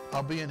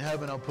 I'll be in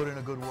heaven. I'll put in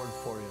a good word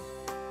for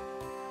you.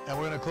 And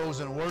we're going to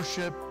close in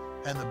worship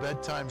and the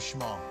bedtime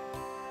Shema.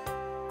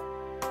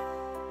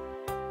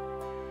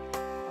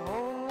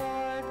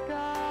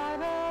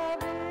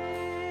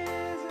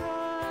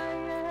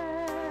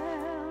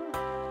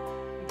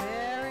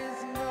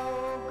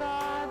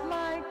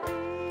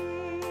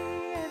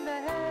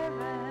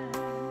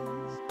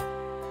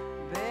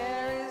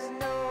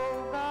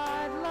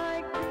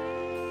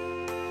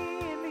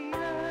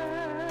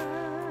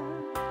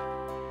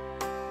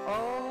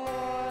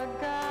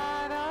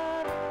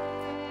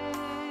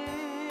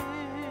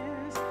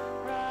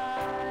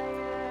 Right.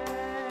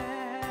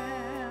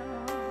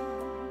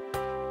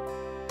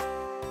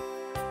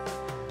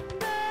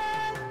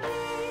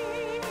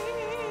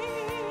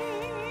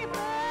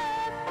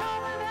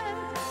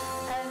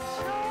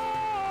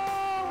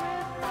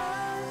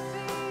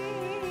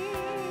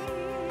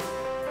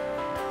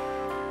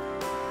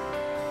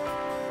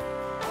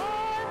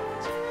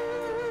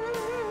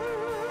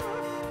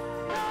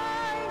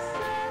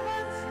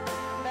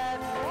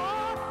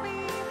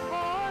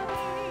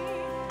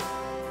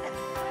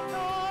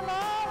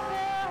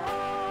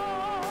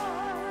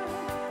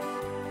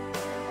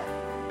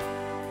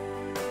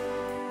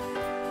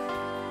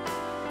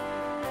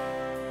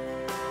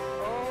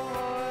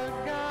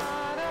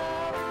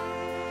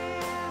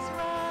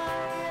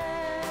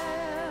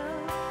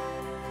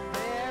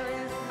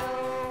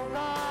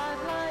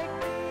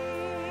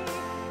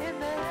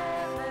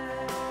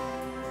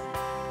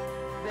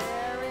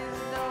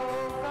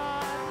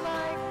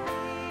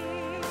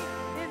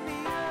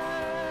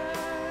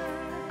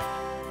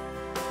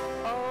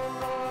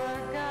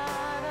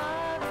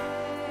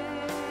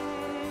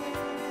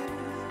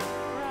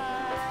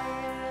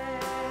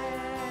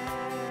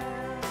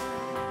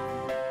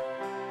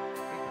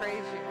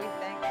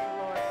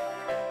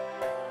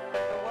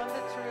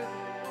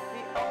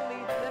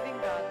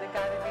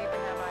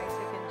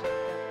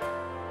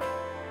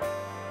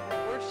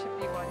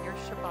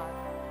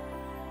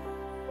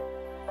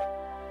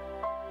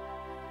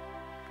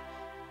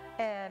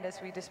 And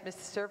as we dismiss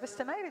the service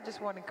tonight, I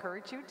just want to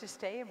encourage you to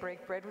stay and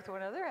break bread with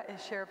one another and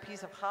share a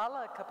piece of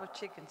challah, a cup of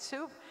chicken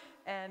soup,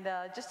 and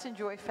just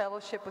enjoy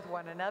fellowship with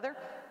one another.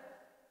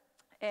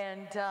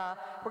 And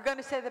we're going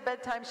to say the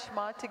bedtime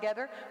Shema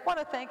together. I want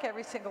to thank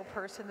every single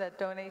person that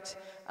donates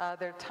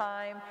their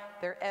time,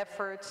 their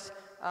efforts,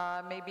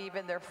 maybe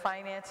even their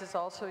finances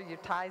also, your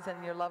tithes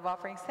and your love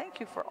offerings. Thank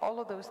you for all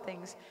of those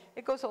things.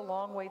 It goes a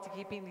long way to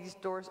keeping these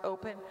doors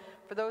open.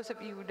 For those of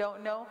you who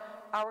don't know,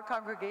 our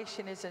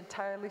congregation is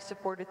entirely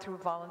supported through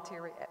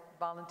volunteer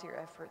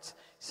efforts.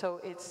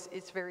 So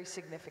it's very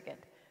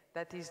significant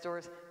that these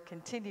doors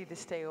continue to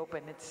stay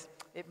open.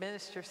 It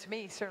ministers to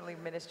me, certainly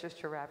ministers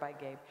to Rabbi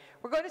Gabe.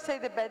 We're going to say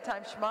the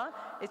bedtime Shema.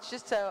 It's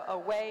just a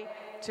way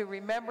to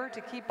remember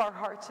to keep our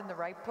hearts in the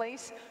right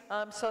place,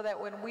 so that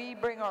when we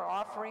bring our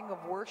offering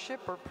of worship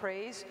or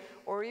praise,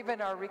 or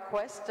even our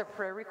request, a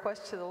prayer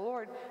request to the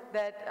Lord,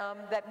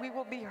 that we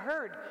will be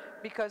heard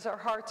because our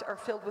hearts are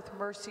filled with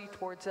mercy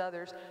towards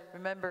others.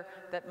 Remember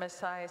that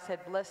Messiah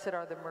said, "Blessed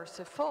are the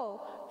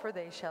merciful, for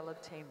they shall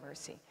obtain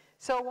mercy."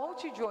 So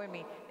won't you join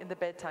me in the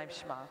bedtime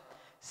Shema?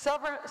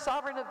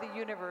 Sovereign of the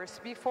universe,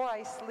 before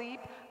I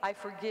sleep, I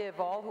forgive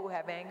all who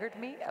have angered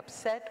me,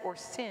 upset, or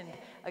sinned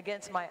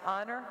against my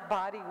honor,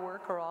 body,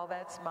 work, or all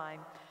that's mine.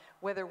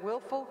 Whether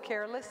willful,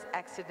 careless,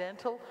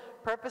 accidental,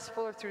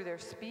 purposeful, or through their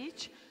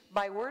speech,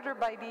 by word or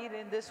by deed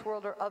in this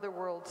world or other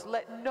worlds,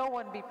 let no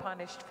one be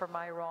punished for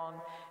my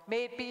wrong.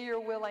 May it be your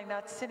will I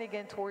not sin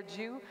again towards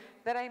you,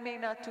 that I may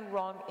not do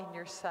wrong in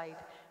your sight.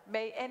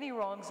 May any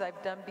wrongs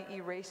I've done be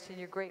erased in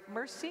your great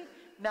mercy,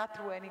 not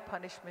through any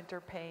punishment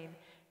or pain.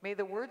 May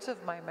the words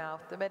of my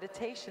mouth, the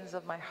meditations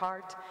of my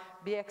heart,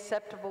 be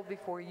acceptable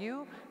before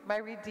you, my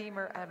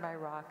Redeemer and my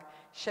Rock.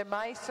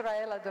 Shema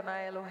Yisrael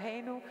Adonai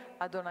Eloheinu,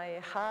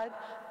 Adonai Echad,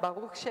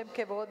 Baruch Shem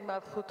Kevod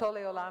Malchuto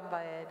Leolam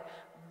Vaed.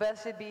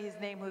 Blessed be his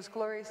name, whose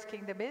glorious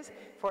kingdom is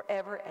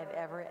forever and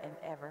ever and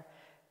ever.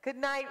 Good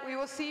night. We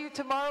will see you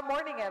tomorrow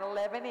morning at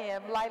 11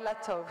 a.m. Laila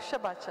Tov.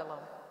 Shabbat Shalom.